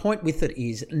call. My point with it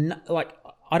is,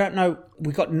 I don't know,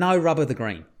 we got no rub of the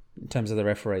green in terms of the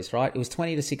referees, right? It was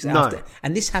 20-6 after.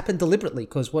 And this happened deliberately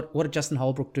because what did Justin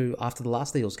Holbrook do after the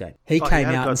last Eels game? He came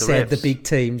out and said the big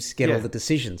teams get all the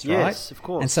decisions, right? Yes, of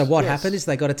course. And so what happened is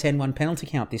they got a 10-1 penalty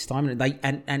count this time.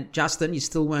 And Justin, you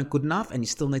still weren't good enough and you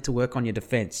still need to work on your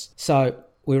defence. So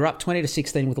we were up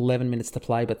 20-16 with 11 minutes to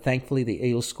play, but thankfully the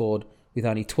Eels scored with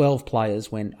only 12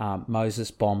 players when Moses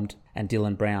bombed and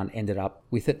Dylan Brown ended up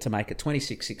with it to make it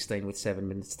 26-16 with 7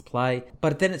 minutes to play.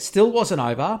 But then it still wasn't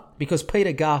over because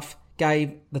Peter Guff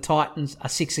gave the Titans a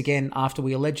 6 again after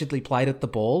we allegedly played at the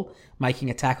ball, making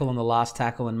a tackle on the last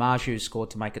tackle, and Marju scored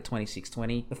to make it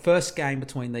 26-20. The first game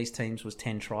between these teams was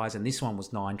 10 tries, and this one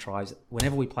was 9 tries.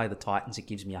 Whenever we play the Titans, it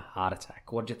gives me a heart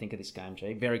attack. What did you think of this game,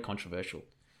 G? Very controversial.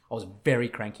 I was very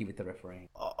cranky with the refereeing.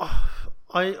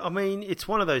 I mean, it's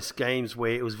one of those games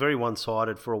where it was very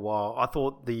one-sided for a while. I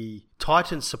thought the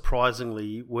Titans,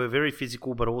 surprisingly, were very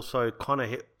physical, but also kind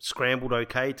of scrambled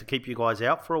okay to keep you guys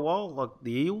out for a while, like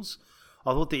the Eels.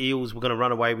 I thought the Eels were going to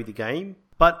run away with the game.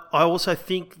 But I also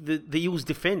think the Eels'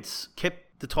 defence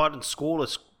kept the Titans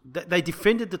scoreless. They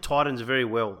defended the Titans very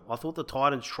well. I thought the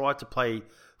Titans tried to play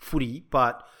footy,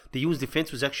 but the Eels'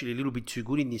 defence was actually a little bit too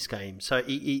good in this game. So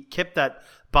it kept that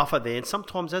buffer there. And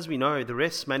sometimes, as we know, the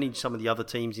refs manage some of the other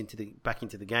teams back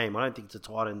into the game. I don't think it's the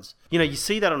Titans. You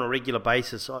see that on a regular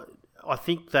basis. I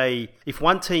think if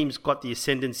one team's got the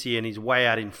ascendancy and is way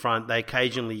out in front, they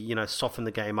occasionally, soften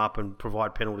the game up and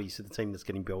provide penalties to the team that's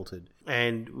getting belted.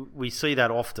 And we see that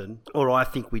often, or I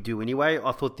think we do anyway.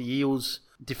 I thought the Eels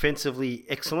defensively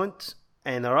excellent,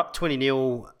 and they're up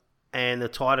 20-0, and the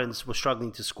Titans were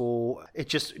struggling to score.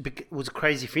 It was a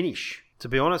crazy finish. To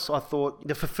be honest, I thought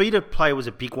the Fafita play was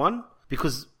a big one,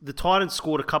 because the Titans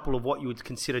scored a couple of what you would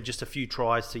consider just a few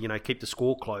tries to, keep the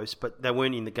score close, but they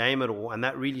weren't in the game at all, and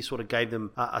that really sort of gave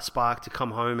them a spark to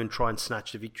come home and try and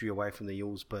snatch the victory away from the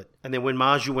Eels. And then when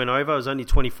Marju went over, it was only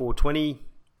 24-20.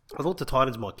 I thought the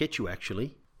Titans might get you,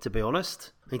 actually, to be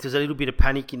honest. I think there's a little bit of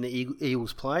panic in the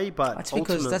Eels' play, but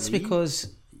that's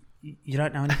because you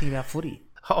don't know anything about footy.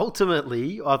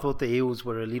 Ultimately, I thought the Eels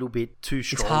were a little bit too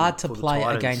strong. It's hard to play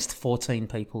against 14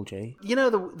 people, G.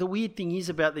 The weird thing is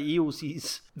about the Eels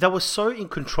is they were so in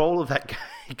control of that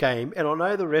game, and I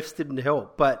know the refs didn't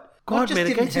help, but God, man,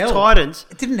 against the Titans...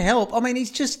 It didn't help. I mean,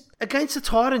 he's just... Against the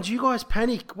Titans, you guys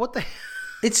panic. What the...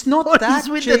 It's not what that, is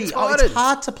with G. the Titans? It's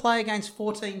hard to play against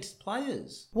 14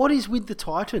 players. What is with the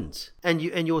Titans and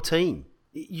your team?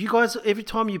 You guys, every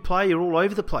time you play, you're all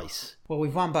over the place. Well,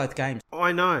 we've won both games.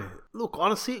 I know. Look,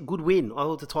 honestly, a good win. I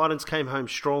thought the Titans came home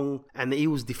strong, and the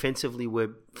Eels defensively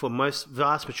were, for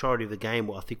vast majority of the game,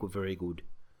 I think were very good.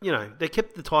 They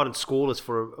kept the Titans scoreless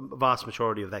for a vast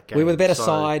majority of that game. We were the better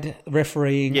side,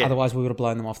 refereeing, otherwise we would have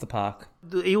blown them off the park.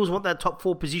 The Eels want that top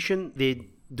 4 position. They're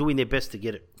doing their best to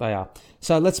get it. They are.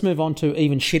 So let's move on to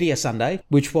even shittier Sunday,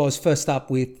 which was first up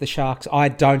with the Sharks. I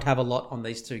don't have a lot on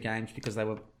these two games because they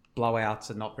were blowouts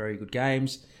and not very good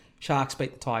games. Sharks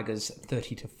beat the Tigers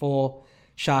 30-4.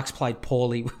 Sharks played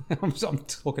poorly. I'm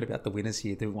talking about the winners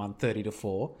here. They won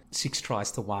 30-4, 6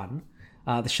 tries to 1.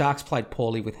 The Sharks played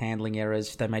poorly with handling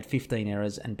errors. They made 15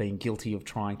 errors and being guilty of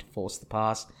trying to force the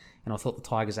pass. And I thought the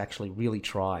Tigers actually really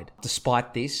tried.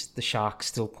 Despite this, the Sharks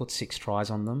still put 6 tries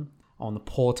on them, on the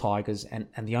poor Tigers. And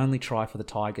the only try for the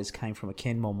Tigers came from a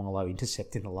Ken Momolo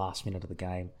intercept in the last minute of the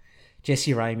game.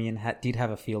 Jesse Ramian did have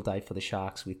a field day for the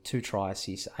Sharks with 2 try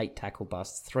assists, 8 tackle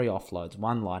busts, 3 offloads,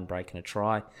 1 line break and a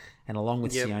try. And along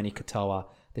with Sione Katoa,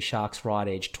 the Sharks' right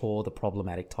edge tore the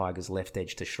problematic Tigers' left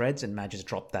edge to shreds, and Madge has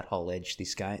dropped that whole edge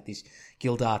this game.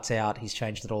 Gildart's out. He's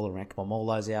changed it all around.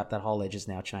 Momolo's out. That whole edge is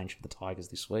now changed for the Tigers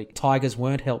this week. Tigers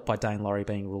weren't helped by Dane Laurie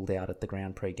being ruled out at the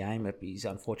ground pre-game. He's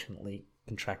unfortunately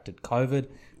contracted COVID,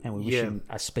 and we wish him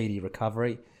a speedy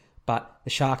recovery. But the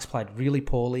Sharks played really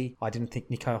poorly. I didn't think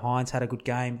Nico Hines had a good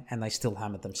game, and they still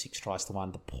hammered them 6 tries to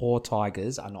 1. The poor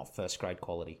Tigers are not first-grade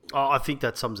quality. I think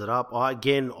that sums it up. I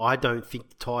don't think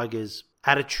the Tigers'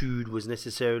 attitude was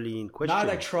necessarily in question. No,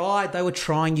 they tried. They were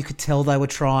trying. You could tell they were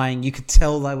trying.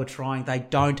 They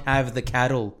don't have the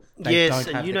cattle. Yes,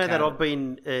 and you know that I've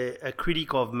been a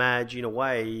critic of Madge in a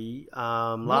way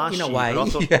last year. I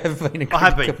have been a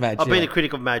critic of Madge. I've been a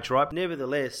critic of Madge, right?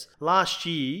 Nevertheless, last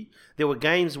year, there were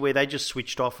games where they just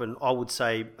switched off, and I would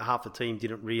say half the team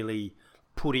didn't really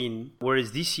put in.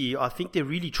 Whereas this year, I think they're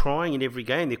really trying in every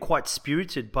game. They're quite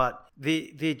spirited, but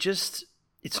they're just...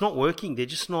 It's not working. They're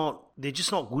just not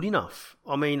good enough.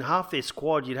 I mean, half their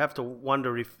squad, you'd have to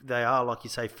wonder if they are, like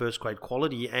you say, first-grade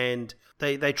quality. And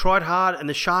they tried hard, and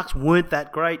the Sharks weren't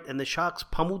that great, and the Sharks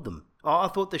pummeled them. I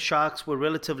thought the Sharks were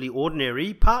relatively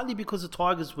ordinary, partly because the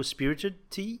Tigers were spirited,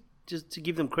 just to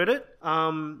give them credit.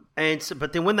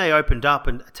 But then when they opened up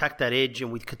and attacked that edge,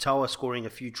 and with Katoa scoring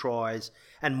a few tries,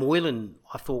 and Moylan,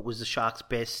 I thought, was the Sharks'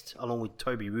 best, along with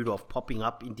Toby Rudolph popping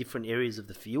up in different areas of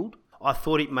the field, I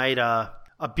thought it made a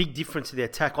big difference to their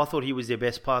attack. I thought he was their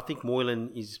best player. I think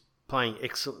Moylan is playing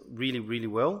excellent, really, really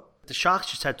well. The Sharks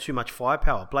just had too much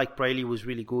firepower. Blake Brayley was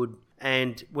really good.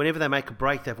 And whenever they make a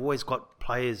break, they've always got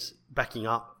players backing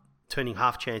up, turning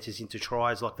half chances into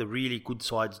tries like the really good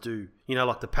sides do.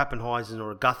 Like the Pappenheisen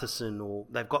or a Gutherson, or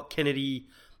they've got Kennedy,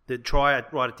 the try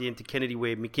right at the end to Kennedy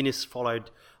where McInnes followed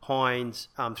Hines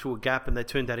through a gap, and they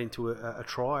turned that into a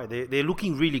try. They're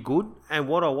looking really good. And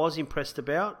what I was impressed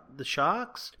about the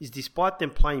Sharks is, despite them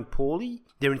playing poorly,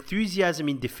 their enthusiasm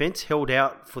in defence held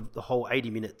out for the whole 80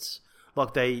 minutes.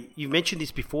 You've mentioned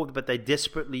this before, but they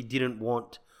desperately didn't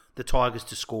want the Tigers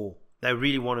to score. They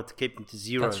really wanted to keep them to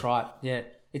 0. That's right. Yeah,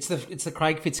 it's the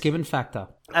Craig Fitzgibbon factor.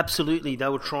 Absolutely, they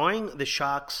were trying. The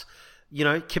Sharks,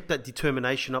 kept that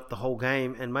determination up the whole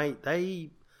game, and mate, they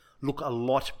look a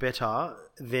lot better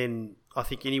than I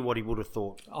think anybody would have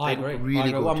thought. I They look agree.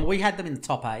 really good. Well, we had them in the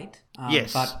top 8.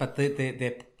 Yes. But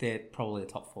they're probably a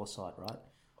top 4 side, right?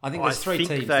 I think there's I 3 think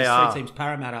teams. they There's are. 3 teams: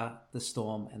 Parramatta, the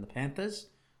Storm, and the Panthers.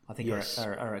 I think Yes.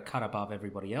 are a cut above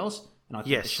everybody else, and I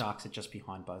think Yes. the Sharks are just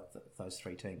behind both those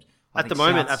 3 teams. At the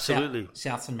moment, absolutely.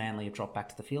 Souths and Manly have dropped back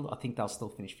to the field. I think they'll still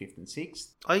finish 5th and 6th.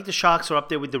 I think the Sharks are up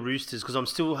there with the Roosters because I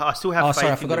still have faith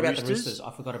I in forgot the about Roosters. the Roosters.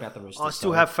 I forgot about the Roosters. I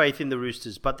still have faith in the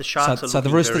Roosters, but the Sharks are So the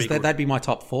looking Roosters, very good. that'd be my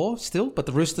top 4 still, but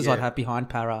the Roosters Yeah. I'd have behind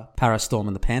Para, Storm,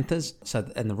 and the Panthers.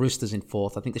 And the Roosters in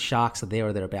 4th. I think the Sharks are there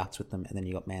or thereabouts with them, and then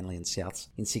you got Manly and Souths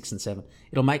in 6 and 7.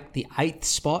 It'll make the 8th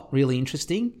spot really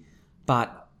interesting,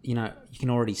 but you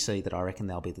can already see that I reckon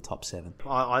they'll be the top 7.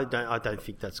 I don't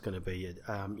think that's going to be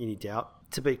any doubt.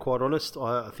 To be quite honest,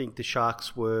 I think the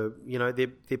Sharks were,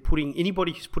 they're putting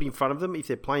anybody who's put in front of them. If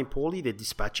they're playing poorly, they're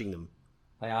dispatching them.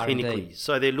 They are clinically. indeed.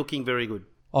 So they're looking very good.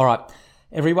 All right,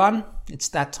 everyone, it's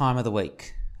that time of the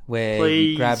week where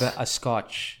Please. you grab a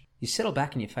scotch, you settle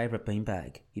back in your favourite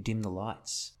beanbag, you dim the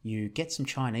lights, you get some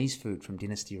Chinese food from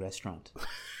Dynasty Restaurant.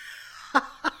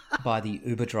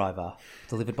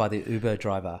 Delivered by the Uber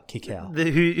driver, Kikau.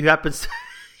 Who happens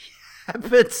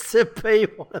to be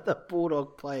one of the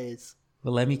Bulldog players.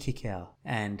 Valemi Kikau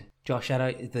and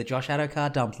the Josh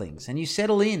Adokar dumplings, and you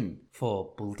settle in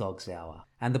for Bulldogs Hour.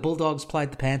 And the Bulldogs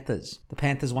played the Panthers. The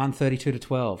Panthers won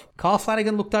 32-12. Kyle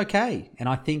Flanagan looked okay, and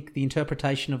I think the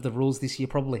interpretation of the rules this year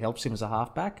probably helps him as a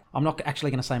halfback. I'm not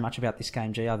actually going to say much about this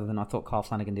game, G, other than I thought Kyle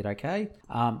Flanagan did okay.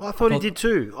 I thought he did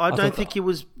too. I don't think he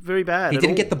was very bad. He at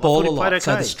didn't all. get the I ball thought a he lot. played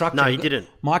So okay. the structure. No, he didn't.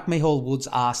 Mike Mihal-Woods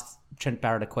asked Trent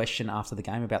Barrett a question after the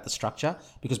game about the structure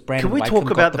because Brandon Can we Wakeham talk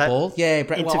got about the that ball. Yeah,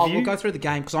 interview? we'll go through the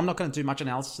game because I'm not going to do much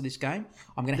analysis of this game.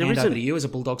 I'm going to There hand over isn't. to you as a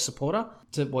Bulldog supporter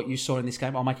to what you saw in this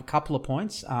game. I'll make a couple of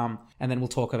points and then we'll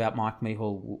talk about Mike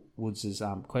Mihal-Woods'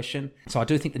 question. So I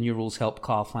do think the new rules help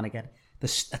Kyle Flanagan.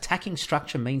 The attacking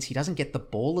structure means he doesn't get the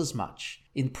ball as much.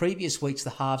 In previous weeks, the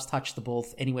halves touched the ball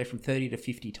anywhere from 30 to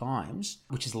 50 times,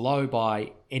 which is low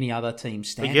by any other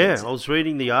team's standards. Yeah, I was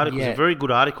reading the article. It's a very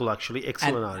good article, actually.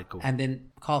 Excellent article. And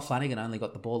then Kyle Flanagan only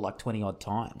got the ball like 20-odd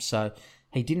times. So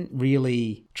he didn't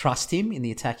really trust him in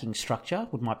the attacking structure,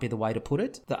 might be the way to put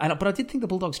it. But I did think the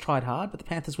Bulldogs tried hard, but the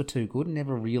Panthers were too good and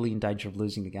never really in danger of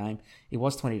losing the game. It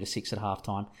was 20-6 at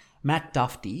halftime. Matt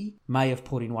Duffy may have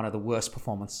put in one of the worst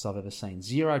performances I've ever seen.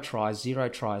 0 tries, 0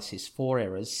 try assists, 4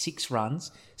 errors, 6 runs,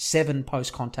 7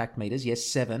 post-contact meters, yes,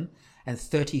 7, and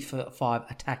 35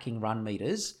 attacking run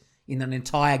meters in an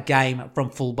entire game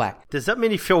from fullback. Does that mean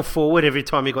he fell forward every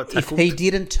time he got If tackled? he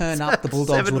didn't turn up, the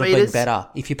Bulldogs 7 would have been meters. better.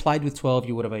 If you played with 12,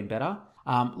 you would have been better.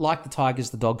 Like the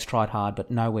Tigers, the Dogs tried hard, but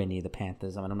nowhere near the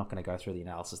Panthers. I mean, I'm not going to go through the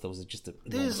analysis. There was just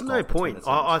There's no point.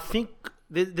 I think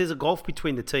there's a gulf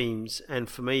between the teams, and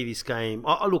for me, this game...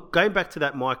 look, going back to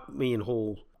that Mike Meehan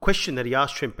Hall question that he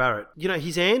asked Trent Barrett,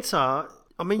 his answer...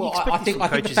 I mean, you expect this from I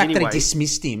think the coaches fact anyway. that he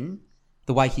dismissed him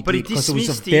the way he But he did, because it was a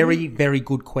dismissed him. very, very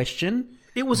good question.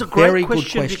 It was a Very great good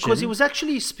question question. because it was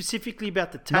actually specifically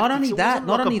about the tactics. Not only It that,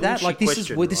 wasn't a like bullshit this is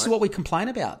question, this is right? what we complain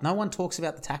about. No one talks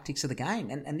about the tactics of the game,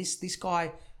 and this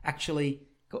guy actually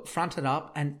got fronted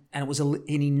up, and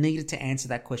he needed to answer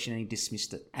that question, and he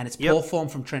dismissed it. And it's poor form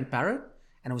from Trent Barrett,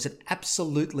 and it was an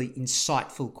absolutely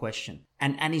insightful question.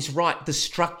 And he's right. The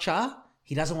structure.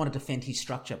 He doesn't want to defend his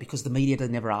structure because the media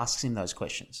never asks him those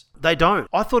questions. They don't.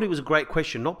 I thought it was a great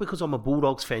question, not because I'm a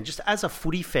Bulldogs fan, just as a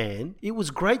footy fan. It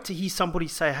was great to hear somebody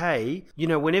say, hey,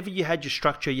 whenever you had your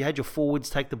structure, you had your forwards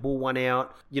take the ball one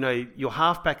out, your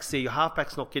halfback's there, your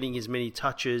halfback's not getting as many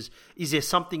touches. Is there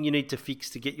something you need to fix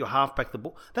to get your halfback the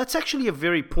ball? That's actually a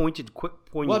very pointed question.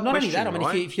 Well, not only that, I mean,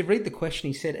 right? if you read the question,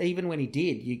 he said even when he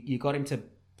did, you got him to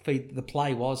feed. The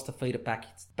play was to feed it back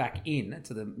in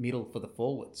to the middle for the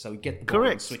forward, so we get the ball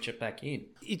and switch it back in.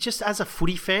 It just, as a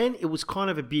footy fan, it was kind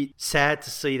of a bit sad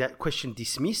to see that question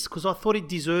dismissed because I thought it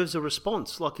deserves a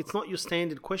response. Like, it's not your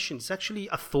standard question. It's actually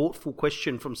a thoughtful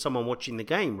question from someone watching the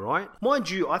game, right?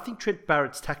 Mind you, I think Trent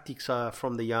Barrett's tactics are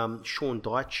from the Sean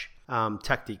Dyche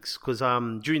tactics because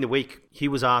during the week he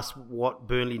was asked what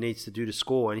Burnley needs to do to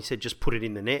score and he said just put it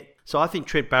in the net. So I think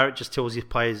Trent Barrett just tells his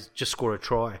players just score a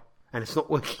try and it's not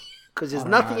working because there's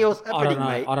nothing else happening,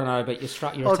 mate. I don't know, but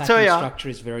your attacking structure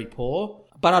is very poor.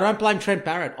 But I don't blame Trent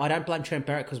Barrett.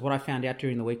 Because what I found out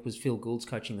during the week was Phil Gould's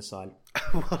coaching the side.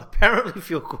 Well, apparently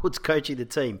Phil Gould's coaching the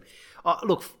team.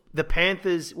 Look, the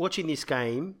Panthers, watching this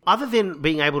game, other than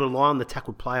being able to lie on the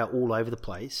tackled player all over the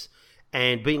place,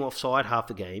 and being offside half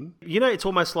the game. It's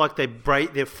almost like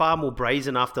they're far more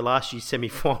brazen after last year's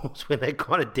semi-finals when they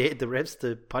kind of dared the refs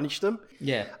to punish them.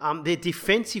 Yeah. Their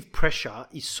defensive pressure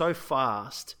is so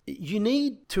fast. You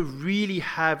need to really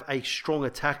have a strong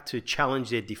attack to challenge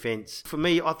their defence. For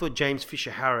me, I thought James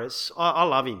Fisher-Harris, I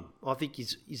love him. I think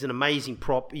he's an amazing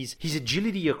prop. His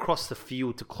agility across the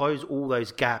field to close all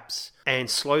those gaps and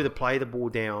slow the ball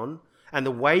down. And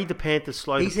the way the Panthers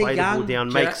slow the ball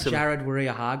down makes them... Jared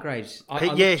Warrior-Hargraves. I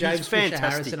look he's James fantastic.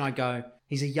 Fisher-Harris and I go,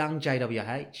 he's a young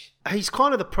JWH. He's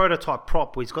kind of the prototype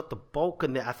prop where he's got the bulk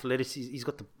and the athleticism. He's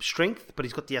got the strength, but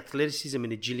he's got the athleticism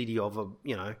and agility of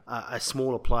a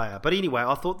smaller player. But anyway,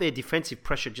 I thought their defensive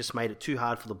pressure just made it too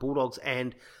hard for the Bulldogs,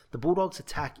 and the Bulldogs'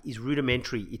 attack is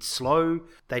rudimentary. It's slow.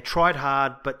 They tried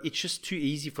hard, but it's just too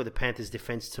easy for the Panthers'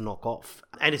 defense to knock off.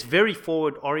 And it's very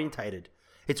forward orientated.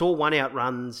 It's all one-out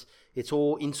runs. It's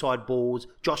all inside balls.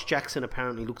 Josh Jackson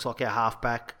apparently looks like our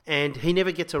halfback, and he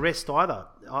never gets a rest either.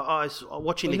 I was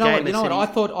watching the game.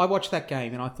 I watched that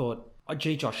game and I thought, oh,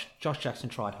 gee, Josh Jackson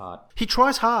tried hard. He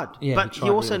tries hard, but he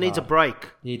also needs a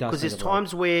break. He does, because there's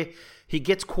times where he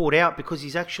gets caught out because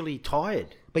he's actually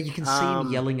tired. But you can see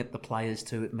him yelling at the players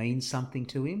too. It means something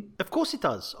to him. Of course it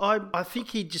does. I think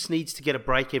he just needs to get a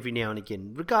break every now and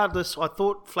again. Regardless, I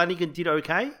thought Flanagan did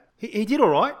okay. He did all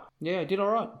right. Yeah, did all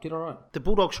right. The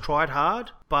Bulldogs tried hard,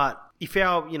 but if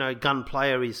our gun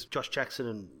player is Josh Jackson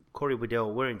and Corey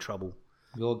Waddell, we're in trouble.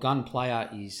 Your gun player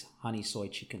is Honey Soy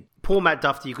Chicken. Poor Matt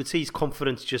Duffy, you could see his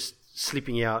confidence just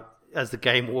slipping out as the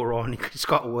game wore on. It just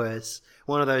got worse.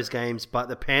 One of those games. But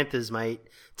the Panthers, mate,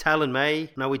 Talon May, I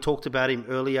know we talked about him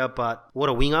earlier, but what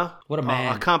a winger. What a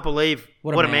man. I can't believe...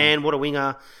 What a man, what a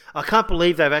winger. I can't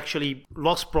believe they've actually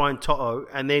lost Brian To'o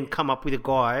and then come up with a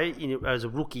guy as a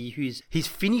rookie who's his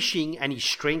finishing and his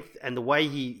strength and the way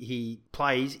he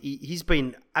plays, he's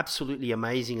been absolutely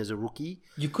amazing as a rookie.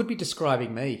 You could be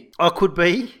describing me. I could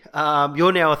be.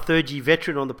 You're now a third-year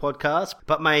veteran on the podcast,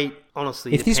 but mate,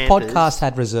 honestly... If this podcast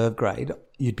had reserve grade,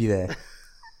 you'd be there.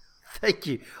 Thank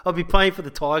you. I'll be paying for the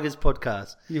Tigers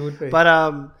podcast. You would be. But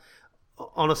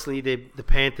honestly, the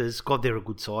Panthers, God, they're a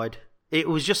good side. It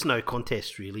was just no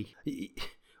contest, really.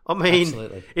 I mean,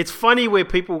 absolutely. It's funny where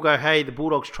people go, hey, the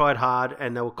Bulldogs tried hard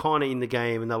and they were kind of in the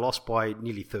game and they lost by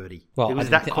nearly 30. Well, it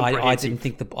was I didn't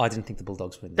think the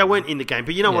Bulldogs were in the game. They weren't in the game,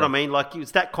 but you know what I mean? Like, it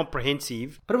was that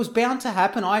comprehensive. But it was bound to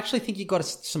happen. I actually think you got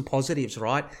some positives,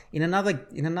 right? In another,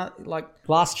 like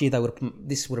last year,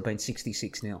 this would have been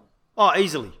 66-0. Oh,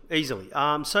 easily.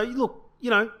 So, look,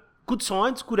 good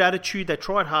signs, good attitude. They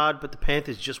tried hard, but the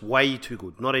Panthers just way too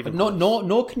good. Not even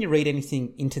nor can you read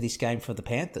anything into this game for the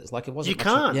Panthers. Like, it wasn't... You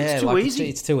can't. It's too easy.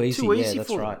 It's too easy. Yeah,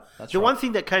 that's for right. The one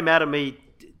thing that came out of me,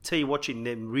 watching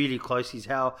them really close, is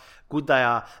how good they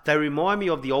are. They remind me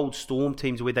of the old Storm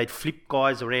teams where they'd flip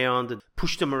guys around and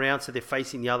push them around so they're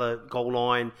facing the other goal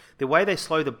line. The way they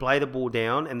slow the ball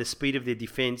down and the speed of their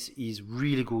defence is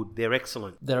really good. They're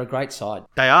excellent. They're a great side.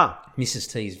 They are.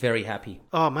 Mrs. T is very happy.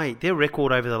 Oh, mate, their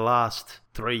record over the last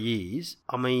 3 years,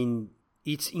 I mean,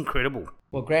 it's incredible.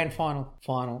 Well, grand final.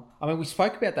 I mean, we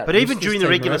spoke about that. But even during the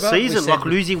regular season, like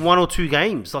losing 1 or 2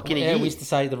 games, like in a year. We used to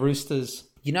say the Roosters...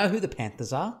 You know who the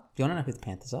Panthers are? Do you want to know who the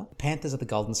Panthers are? The Panthers are the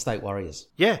Golden State Warriors.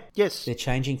 Yeah, yes. They're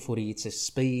changing footy. It's a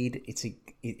speed. It's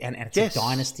a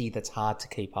dynasty that's hard to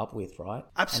keep up with, right?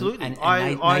 Absolutely. And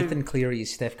Nathan Cleary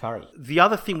is Steph Curry. The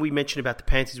other thing we mentioned about the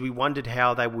Panthers, we wondered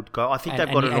how they would go. I think they've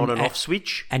got an on and off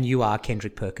switch. And you are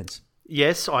Kendrick Perkins.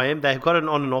 Yes, I am. They've got an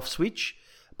on and off switch.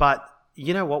 But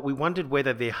you know what? We wondered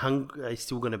whether their hunger is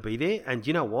still going to be there. And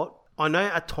you know what? I know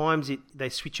at times they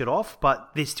switch it off,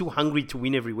 but they're still hungry to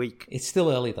win every week. It's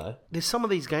still early, though. There's some of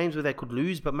these games where they could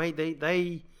lose, but, mate,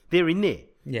 they're in there.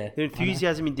 Yeah. Their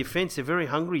enthusiasm in defence, they're very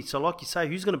hungry. So, like you say,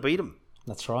 who's going to beat them?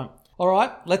 That's right. All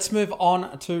right, let's move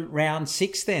on to round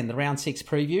 6 then, the round 6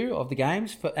 preview of the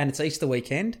games. And it's Easter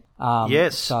weekend.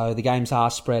 Yes. So the games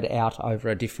are spread out over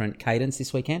a different cadence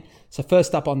this weekend. So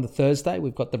first up on the Thursday,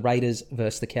 we've got the Raiders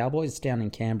versus the Cowboys. It's down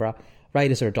in Canberra.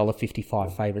 Raiders are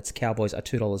 $1.55 favourites. Cowboys are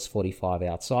 $2.45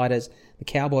 outsiders. The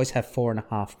Cowboys have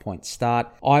 4.5 point start.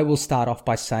 I will start off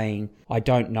by saying I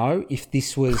don't know if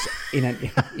this was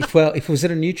if it was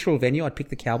at a neutral venue, I'd pick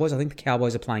the Cowboys. I think the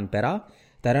Cowboys are playing better.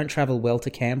 They don't travel well to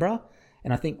Canberra,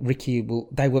 and I think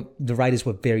the Raiders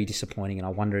were very disappointing, and I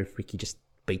wonder if Ricky just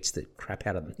beats the crap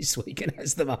out of them this week and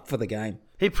has them up for the game.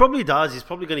 He probably does. He's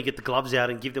probably going to get the gloves out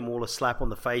and give them all a slap on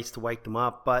the face to wake them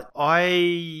up. But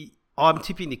I'm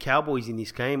tipping the Cowboys in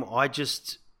this game. I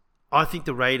think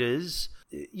the Raiders,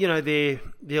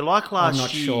 they're like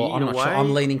last year. I'm not sure.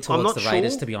 I'm leaning towards the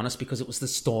Raiders, to be honest, because it was the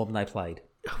Storm they played.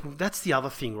 That's the other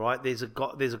thing, right? There's a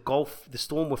golf. The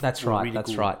Storm were That's were right. really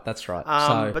That's good. right. That's right.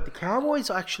 But the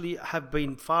Cowboys actually have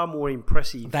been far more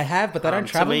impressive. They have, but they don't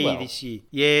travel to me well this year.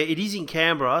 Yeah, it is in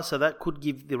Canberra, so that could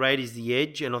give the Raiders the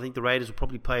edge, and I think the Raiders will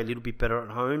probably play a little bit better at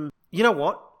home. You know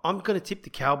what? I'm going to tip the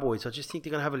Cowboys. I just think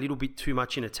they're going to have a little bit too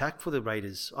much in attack for the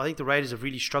Raiders. I think the Raiders have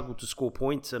really struggled to score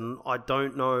points, and I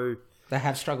don't know They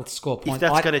have struggled to score points. if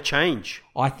that's going to change.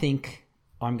 I think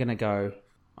I'm going to go.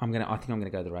 I think I'm going to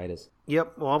go the Raiders.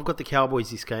 Yep. Well, I've got the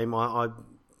Cowboys this game. I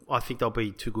think they'll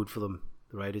be too good for them,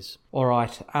 the Raiders. All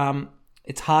right.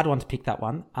 It's a hard one to pick, that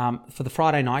one. For the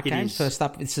Friday night games, is. first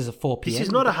up, this is a 4 p.m. This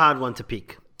is not a hard one to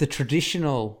pick. The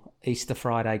traditional Easter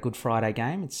Friday, Good Friday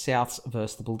game. It's Souths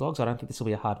versus the Bulldogs. I don't think this will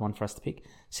be a hard one for us to pick.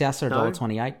 Souths are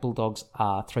 $1.28. Bulldogs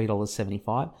are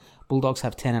 $3.75. Bulldogs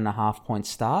have 10.5 points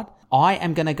start. I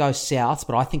am going to go Souths,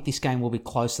 but I think this game will be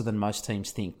closer than most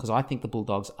teams think, because I think the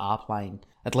Bulldogs are playing,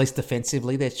 at least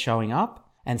defensively, they're showing up,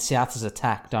 and Souths'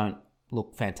 attack don't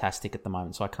look fantastic at the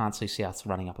moment, so I can't see Souths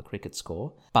running up a cricket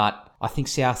score. But I think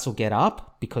Souths will get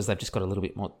up because they've just got a little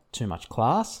bit too much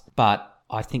class. But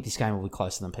I think this game will be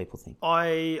closer than people think.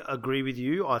 I agree with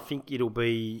you. I think it'll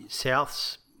be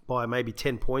Souths by maybe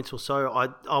 10 points or so.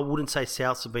 I wouldn't say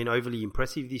Souths have been overly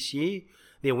impressive this year.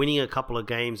 They're winning a couple of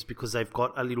games because they've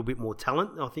got a little bit more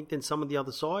talent, I think, than some of the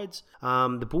other sides.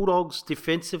 The Bulldogs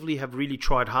defensively have really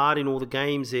tried hard in all the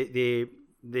games. They're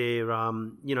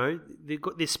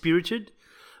spirited,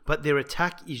 but their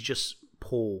attack is just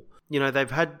poor. They've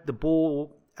had the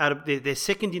ball out of they're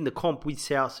second in the comp with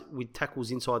South with tackles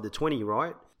inside the 20,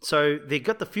 right? So they've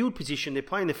got the field position. They're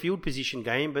playing the field position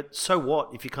game, but so what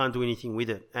if you can't do anything with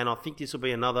it? And I think this will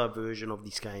be another version of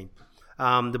this game.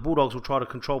 The Bulldogs will try to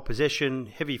control possession,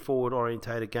 heavy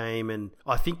forward-orientated game, and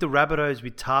I think the Rabbitohs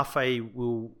with Tafe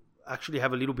will actually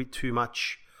have a little bit too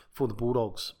much for the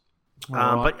Bulldogs.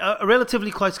 Right. But a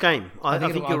relatively close game. I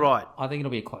think you're right. I think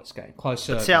it'll be a close game.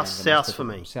 Closer. South for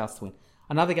me. South to win.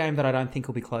 Another game that I don't think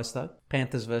will be close, though,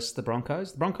 Panthers versus the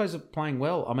Broncos. The Broncos are playing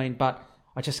well, but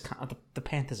I just can't. The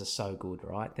Panthers are so good,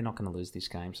 right? They're not going to lose this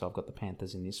game, so I've got the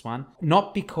Panthers in this one.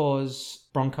 Not because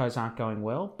Broncos aren't going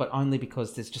well, but only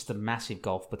because there's just a massive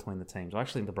gulf between the teams. I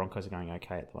actually think the Broncos are going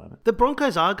okay at the moment. The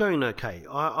Broncos are going okay.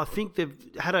 I think they've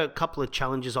had a couple of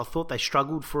challenges. I thought they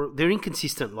struggled they're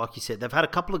inconsistent, like you said. They've had a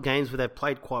couple of games where they've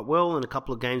played quite well and a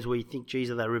couple of games where you think, geez,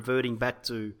 are they reverting back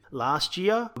to last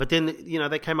year? But then,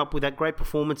 they came up with that great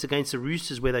performance against the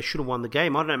Roosters where they should have won the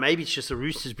game. I don't know, maybe it's just the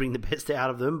Roosters bring the best out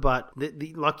of them, but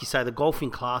like you say, the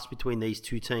golfing class between these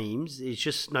two teams is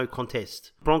just no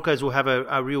contest. Broncos will have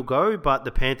a real go, but the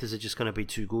Panthers are just going to be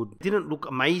too good. Didn't look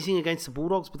amazing against the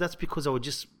Bulldogs, but that's because they were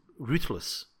just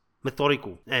ruthless,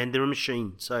 methodical, and they're a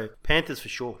machine. So Panthers for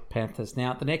sure. Panthers.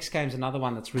 Now, the next game's another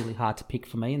one that's really hard to pick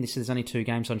for me, and there's only 2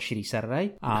 games on Shitty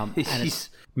Saturday. And it's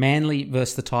Manly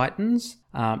versus the Titans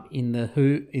in the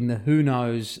Who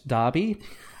Knows Derby.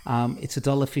 It's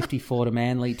 $1.54 to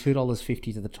Manly,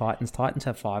 $2.50 to the Titans. Titans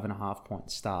have 5.5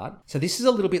 points start. So this is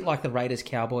a little bit like the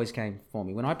Raiders-Cowboys game for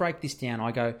me. When I break this down,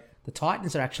 I go, the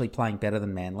Titans are actually playing better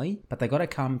than Manly, but they got to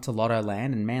come to Lotto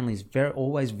Land, and Manly's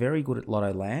always very good at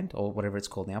Lotto Land, or whatever it's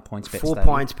called now, PointsBet Four Stadium.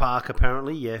 Pines Park,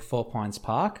 apparently, yeah. 4 Pines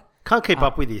Park. Can't keep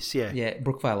up with this, yeah. Yeah,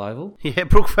 Brookvale Oval. Yeah,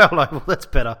 Brookvale Oval, that's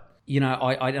better.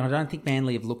 I don't think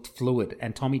Manly have looked fluid,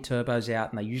 and Tommy Turbo's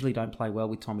out, and they usually don't play well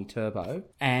with Tommy Turbo.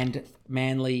 And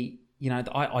Manly,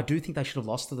 I do think they should have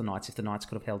lost to the Knights if the Knights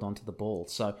could have held on to the ball.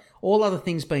 So all other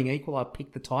things being equal, I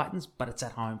pick the Titans, but it's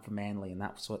at home for Manly, and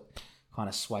that's what kind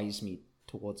of sways me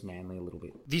towards Manly a little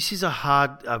bit. This is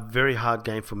a very hard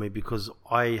game for me because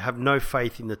I have no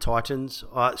faith in the Titans.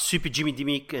 Super Jimmy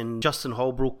Dimmick and Justin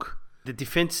Holbrook, the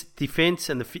defense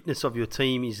and the fitness of your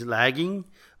team is lagging,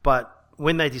 but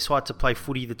when they decide to play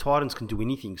footy, the Titans can do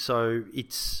anything. So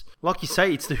it's, like you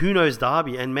say, it's the Who Knows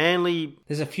Derby. And Manly...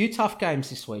 There's a few tough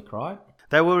games this week, right?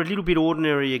 They were a little bit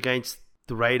ordinary against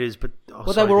the Raiders, but...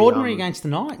 they were ordinary against the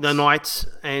Knights. The Knights,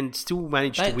 and still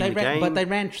managed to win the game. But they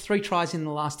ran 3 tries in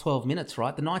the last 12 minutes,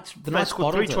 right? The Knights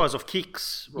scored 3 tries off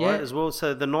kicks, right, as well.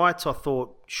 So the Knights, I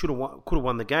thought, could have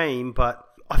won the game, but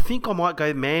I think I might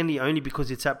go Manly only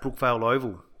because it's at Brookvale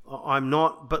Oval. I'm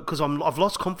not, but because I've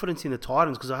lost confidence in the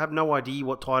Titans because I have no idea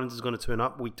what Titans is going to turn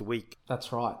up week to week.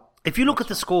 That's right. If you look at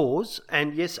the scores,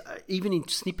 and yes, even in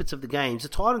snippets of the games, the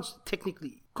Titans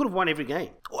technically could have won every game,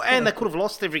 and they could have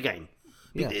lost every game.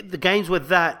 Yeah. The games were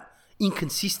that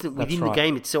inconsistent within the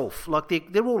game itself. Like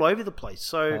they're all over the place.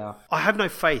 So I have no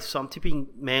faith. So I'm tipping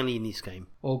Manly in this game.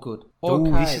 All good.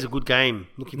 Okay. This is a good game.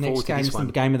 Looking forward to this one. Next game is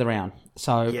the game of the round.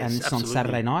 So, yes, and it's absolutely. on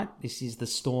Saturday night. This is the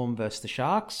Storm versus the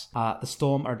Sharks. The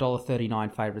Storm are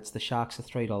 $1.39 favourites. The Sharks are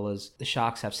 $3. The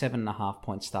Sharks have 7.5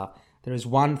 points start. There is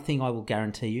one thing I will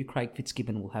guarantee you. Craig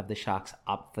Fitzgibbon will have the Sharks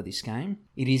up for this game.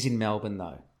 It is in Melbourne,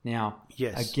 though. Now,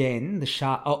 yes. Again,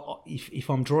 the if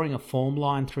I'm drawing a form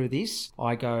line through this,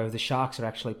 I go the Sharks are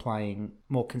actually playing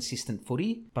more consistent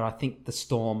footy, but I think the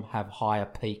Storm have higher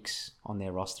peaks on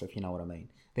their roster, if you know what I mean.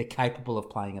 They're capable of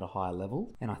playing at a higher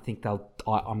level, and I think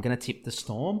I'm going to tip the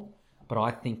Storm, but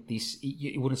I think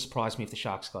it wouldn't surprise me if the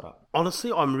Sharks got up.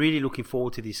 Honestly, I'm really looking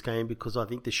forward to this game because I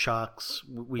think the Sharks,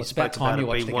 we spoke about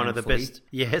it being one of the best.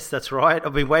 Yes, that's right.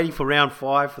 I've been waiting for round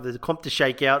 5 for the comp to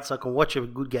shake out so I can watch a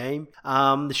good game.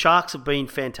 The Sharks have been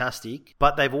fantastic,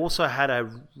 but they've also had a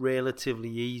relatively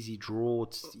easy draw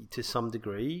to some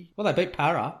degree. Well, they beat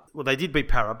Para. Well, they did beat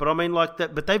Para, but I mean, like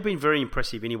that. But they've been very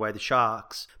impressive anyway, the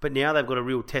Sharks. But now they've got a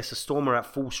real test. The Storm are at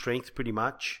full strength pretty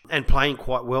much and playing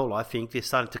quite well, I think. They're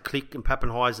starting to click and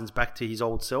Pappenhuysen's back to his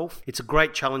old self. It's a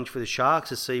great challenge for the Sharks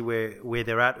to see where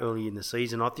they're at early in the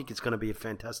season. I think it's going to be a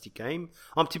fantastic game.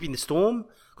 I'm tipping the Storm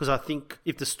because I think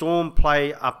if the Storm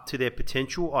play up to their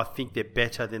potential, I think they're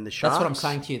better than the Sharks. That's what I'm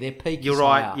saying to you. Their peak You're is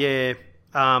right, higher.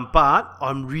 yeah. But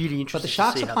I'm really interested But the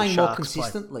Sharks to see are how playing the more Sharks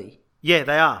consistently. Play. Yeah,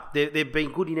 they are. They've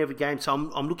been good in every game, so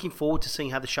I'm looking forward to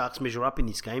seeing how the Sharks measure up in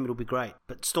this game. It'll be great.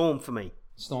 But Storm for me.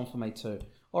 Storm for me too.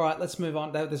 All right, let's move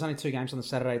on. There's only 2 games on the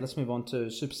Saturday. Let's move on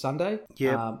to Super Sunday.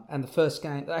 Yeah. And the first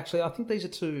game, actually, I think these are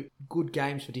 2 good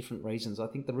games for different reasons. I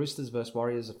think the Roosters versus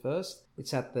Warriors are first.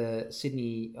 It's at the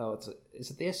Sydney.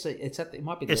 Is it the SC? It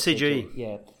might be the SCG.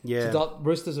 Yeah. Yeah.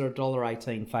 Roosters are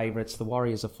 $1.18 favourites. The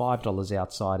Warriors are $5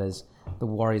 outsiders. The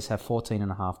Warriors have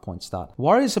 14.5 point start.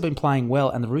 Warriors have been playing well,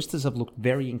 and the Roosters have looked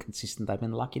very inconsistent. They've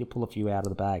been lucky to pull a few out of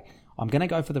the bag. I'm going to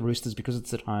go for the Roosters because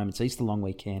it's at home. It's Easter long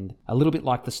weekend. A little bit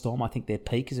like the Storm, I think their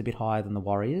peak is a bit higher than the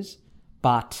Warriors.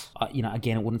 But,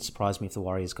 again, it wouldn't surprise me if the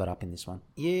Warriors got up in this one.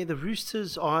 Yeah, the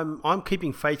Roosters, I'm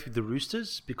keeping faith with the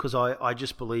Roosters because I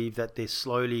just believe that they're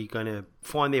slowly going to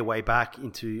find their way back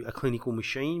into a clinical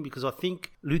machine because I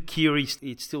think Luke Keary,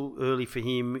 it's still early for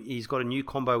him. He's got a new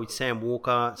combo with Sam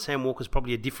Walker. Sam Walker's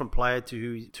probably a different player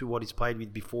to what he's played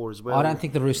with before as well. I don't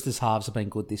think the Roosters' halves have been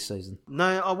good this season.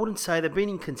 No, I wouldn't say. They've been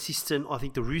inconsistent. I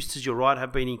think the Roosters, you're right,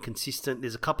 have been inconsistent.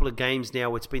 There's a couple of games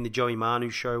now where it's been the Joey Manu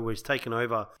show where he's taken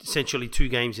over essentially 2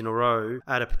 games in a row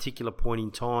at a particular point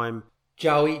in time.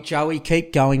 Joey,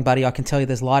 keep going, buddy. I can tell you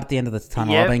there's light at the end of the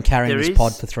tunnel. Yep, I've been carrying this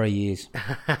pod for 3 years.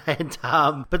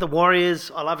 But the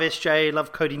Warriors, I love SJ,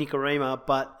 love Cody Nikorima,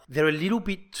 but they're a little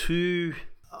bit too,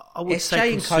 I would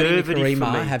say, conservative and Cody for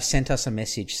me. Nikorima have sent us a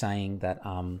message saying that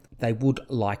they would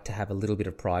like to have a little bit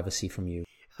of privacy from you.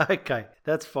 Okay,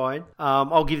 that's fine.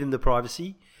 I'll give them the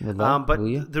privacy. But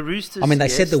the Roosters... I mean, they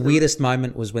said the weirdest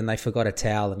moment was when they forgot a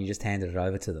towel and you just handed it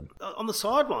over to them. On the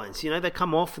sidelines, they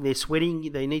come off and they're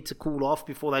sweating. They need to cool off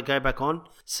before they go back on.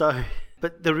 So,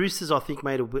 but the Roosters, I think,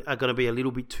 are going to be a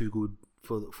little bit too good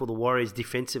for the Warriors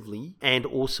defensively. And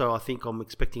also, I think I'm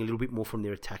expecting a little bit more from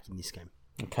their attack in this game.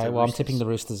 Okay, well, I'm tipping the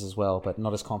Roosters as well, but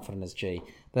not as confident as G.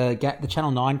 The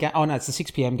Channel 9 game, it's the 6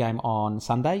 p.m. game on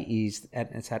Sunday, it's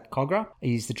at Cogra,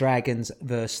 is the Dragons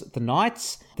versus the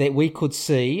Knights. That we could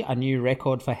see a new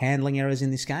record for handling errors in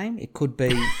this game. It could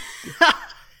be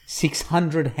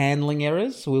 600 handling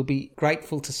errors. We'll be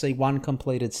grateful to see one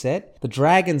completed set. The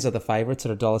Dragons are the favourites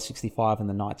at $1.65 and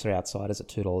the Knights are outsiders at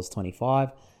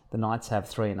 $2.25. The Knights have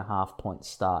 3.5 point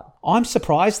start. I'm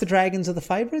surprised the Dragons are the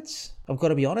favourites, I've got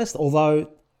to be honest, although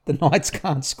the Knights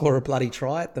can't score a bloody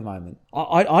try at the moment.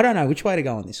 I don't know which way to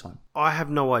go on this one. I have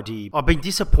no idea. I've been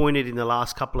disappointed in the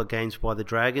last couple of games by the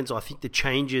Dragons. I think the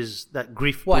changes that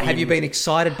Griff... What, have you been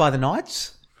excited by the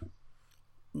Knights?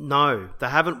 No, they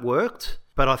haven't worked,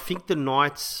 but I think the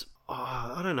Knights...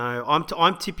 I don't know.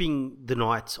 I'm tipping the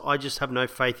Knights. I just have no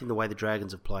faith in the way the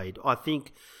Dragons have played. I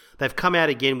think... They've come out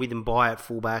again with Mbai at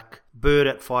fullback, Bird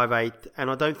at 5'8",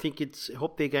 and I don't think it's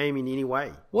helped their game in any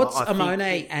way. What's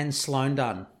Amone and Sloan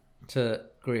done to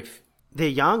Griff? They're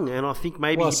young, and I think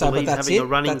maybe he believes having a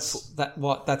running...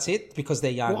 That's it? Because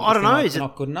they're young? Well, I don't know. Is it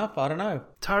not good enough? I don't know.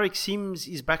 Tariq Sims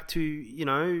is back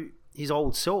to, his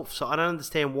old self, so I don't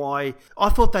understand why... I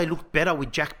thought they looked better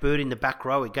with Jack Bird in the back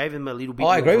row. It gave them a little bit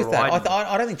more I agree with variety. that.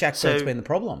 I don't think Jack Bird's been the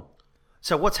problem.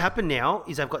 So what's happened now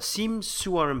is they've got Sims,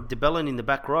 Sewer and DeBellin in the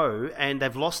back row, and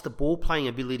they've lost the ball-playing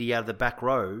ability out of the back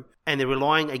row, and they're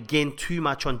relying again too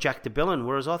much on Jack DeBellin,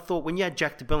 whereas I thought when you had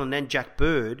Jack DeBellin and Jack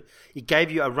Bird, it gave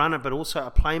you a runner but also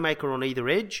a playmaker on either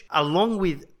edge, along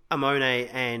with Amone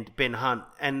and Ben Hunt,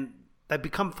 and they've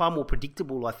become far more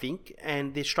predictable, I think,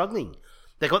 and they're struggling.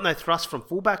 They got no thrust from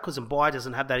fullback because Mbai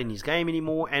doesn't have that in his game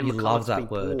anymore, and you love that been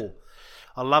word. Poor.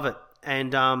 I love it.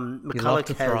 And McCulloch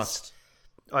has... Thrust.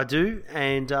 I do,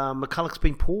 and McCulloch's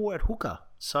been poor at hooker.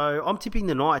 So I'm tipping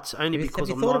the Knights only because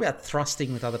I'm not... Have you thought about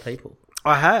thrusting with other people?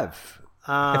 I have.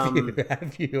 Have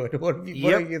you? And what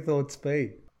have your thoughts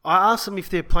been? I asked them if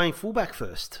they're playing fullback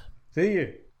first. Do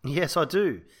you? Yes, I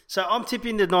do. So I'm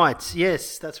tipping the Knights.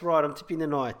 Yes, that's right. I'm tipping the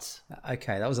Knights.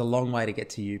 Okay, that was a long way to get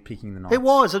to you picking the Knights. It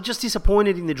was. I'm just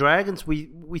disappointed in the Dragons. We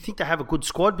think they have a good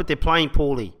squad, but they're playing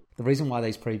poorly. The reason why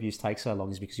these previews take so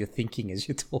long is because you're thinking as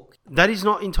you talk. That is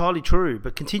not entirely true,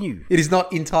 but continue. It is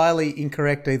not entirely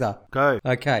incorrect either. Go.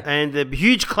 Okay. And the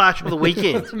huge clash of the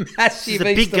weekend. Massive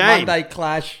big Easter game. Monday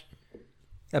clash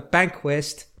at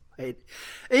Bankwest.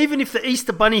 Even if the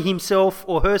Easter Bunny himself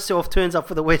or herself turns up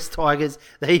for the West Tigers,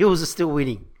 the Eels are still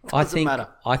winning. Doesn't matter.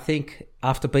 I think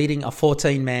after beating a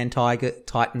 14-man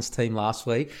Titans team last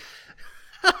week,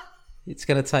 it's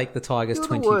going to take the Tigers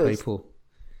 20 people.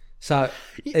 So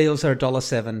Eels are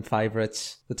 $1.07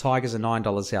 favourites. The Tigers are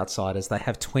 $9 outsiders. They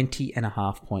have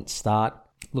 20.5 points start.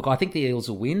 Look, I think the Eels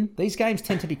will win. These games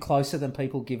tend to be closer than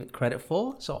people give it credit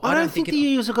for. So I don't think the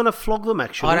Eels are going to flog them,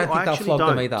 actually. I don't think they'll flog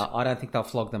them either. I don't think they'll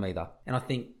flog them either.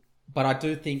 But I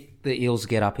do think the Eels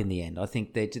get up in the end. I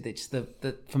think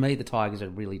for me, the Tigers are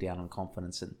really down on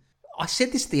confidence. And I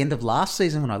said this at the end of last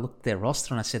season when I looked at their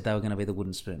roster and I said they were going to be the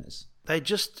wooden spooners. They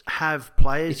just have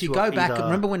players. If you go back,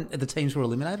 remember when the teams were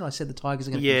eliminated? I said the Tigers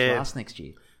are going to finish last next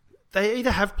year. They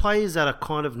either have players that are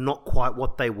kind of not quite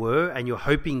what they were and you're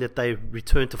hoping that they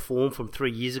return to form from 3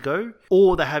 years ago,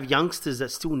 or they have youngsters that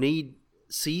still need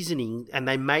seasoning and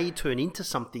they may turn into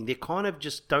something. They kind of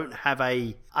just don't have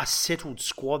a settled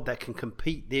squad that can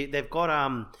compete. They've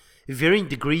got varying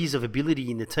degrees of ability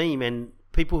in the team and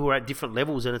people who are at different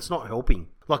levels, and it's not helping.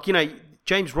 Like,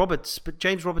 James Roberts, but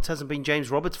James Roberts hasn't been James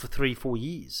Roberts for 3-4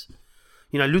 years.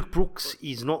 Luke Brooks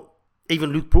is not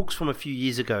even Luke Brooks from a few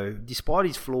years ago, despite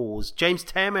his flaws. James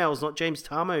Tamou is not James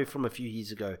Tamou from a few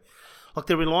years ago. Like,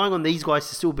 they're relying on these guys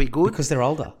to still be good. Because they're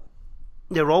older.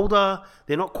 They're older.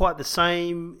 They're not quite the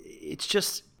same. It's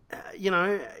just,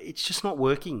 it's just not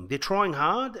working. They're trying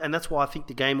hard, and that's why I think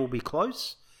the game will be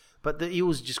close. But the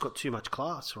Eels just got too much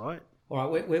class, right? All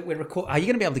right, we're are you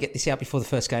going to be able to get this out before the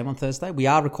first game on Thursday? We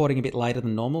are recording a bit later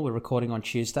than normal. We're recording on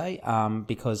Tuesday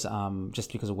because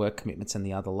of work commitments and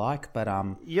the other like. But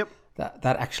yep.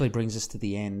 That actually brings us to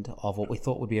the end of what we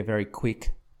thought would be a very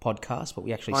quick podcast, but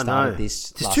we actually started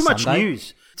this last There's too Sunday.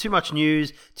 much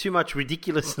news, too much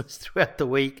ridiculousness throughout the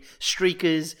week.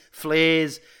 Streakers,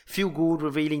 flares, Feel Good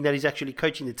revealing that he's actually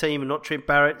coaching the team and not Trent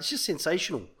Barrett. It's just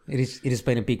sensational. It has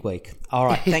been a big week. All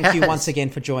right, thank you once again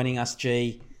for joining us,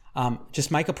 G.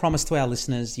 Just make a promise to our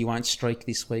listeners you won't streak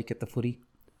this week at the footy.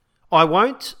 I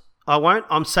won't.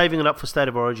 I'm saving it up for State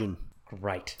of Origin.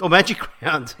 Great. Or Magic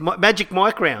Round. Magic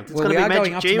Mike Round. It's going to be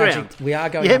Magic G Round. We are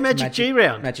going up to Magic G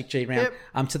Round. Magic G Round.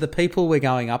 Yep. To the people we're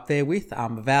going up there with,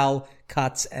 Val,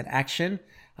 Cuts and Action,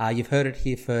 you've heard it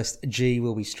here first. G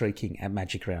will be streaking at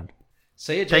Magic Round.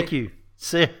 See you, G. Thank you.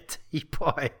 See you.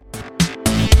 Bye.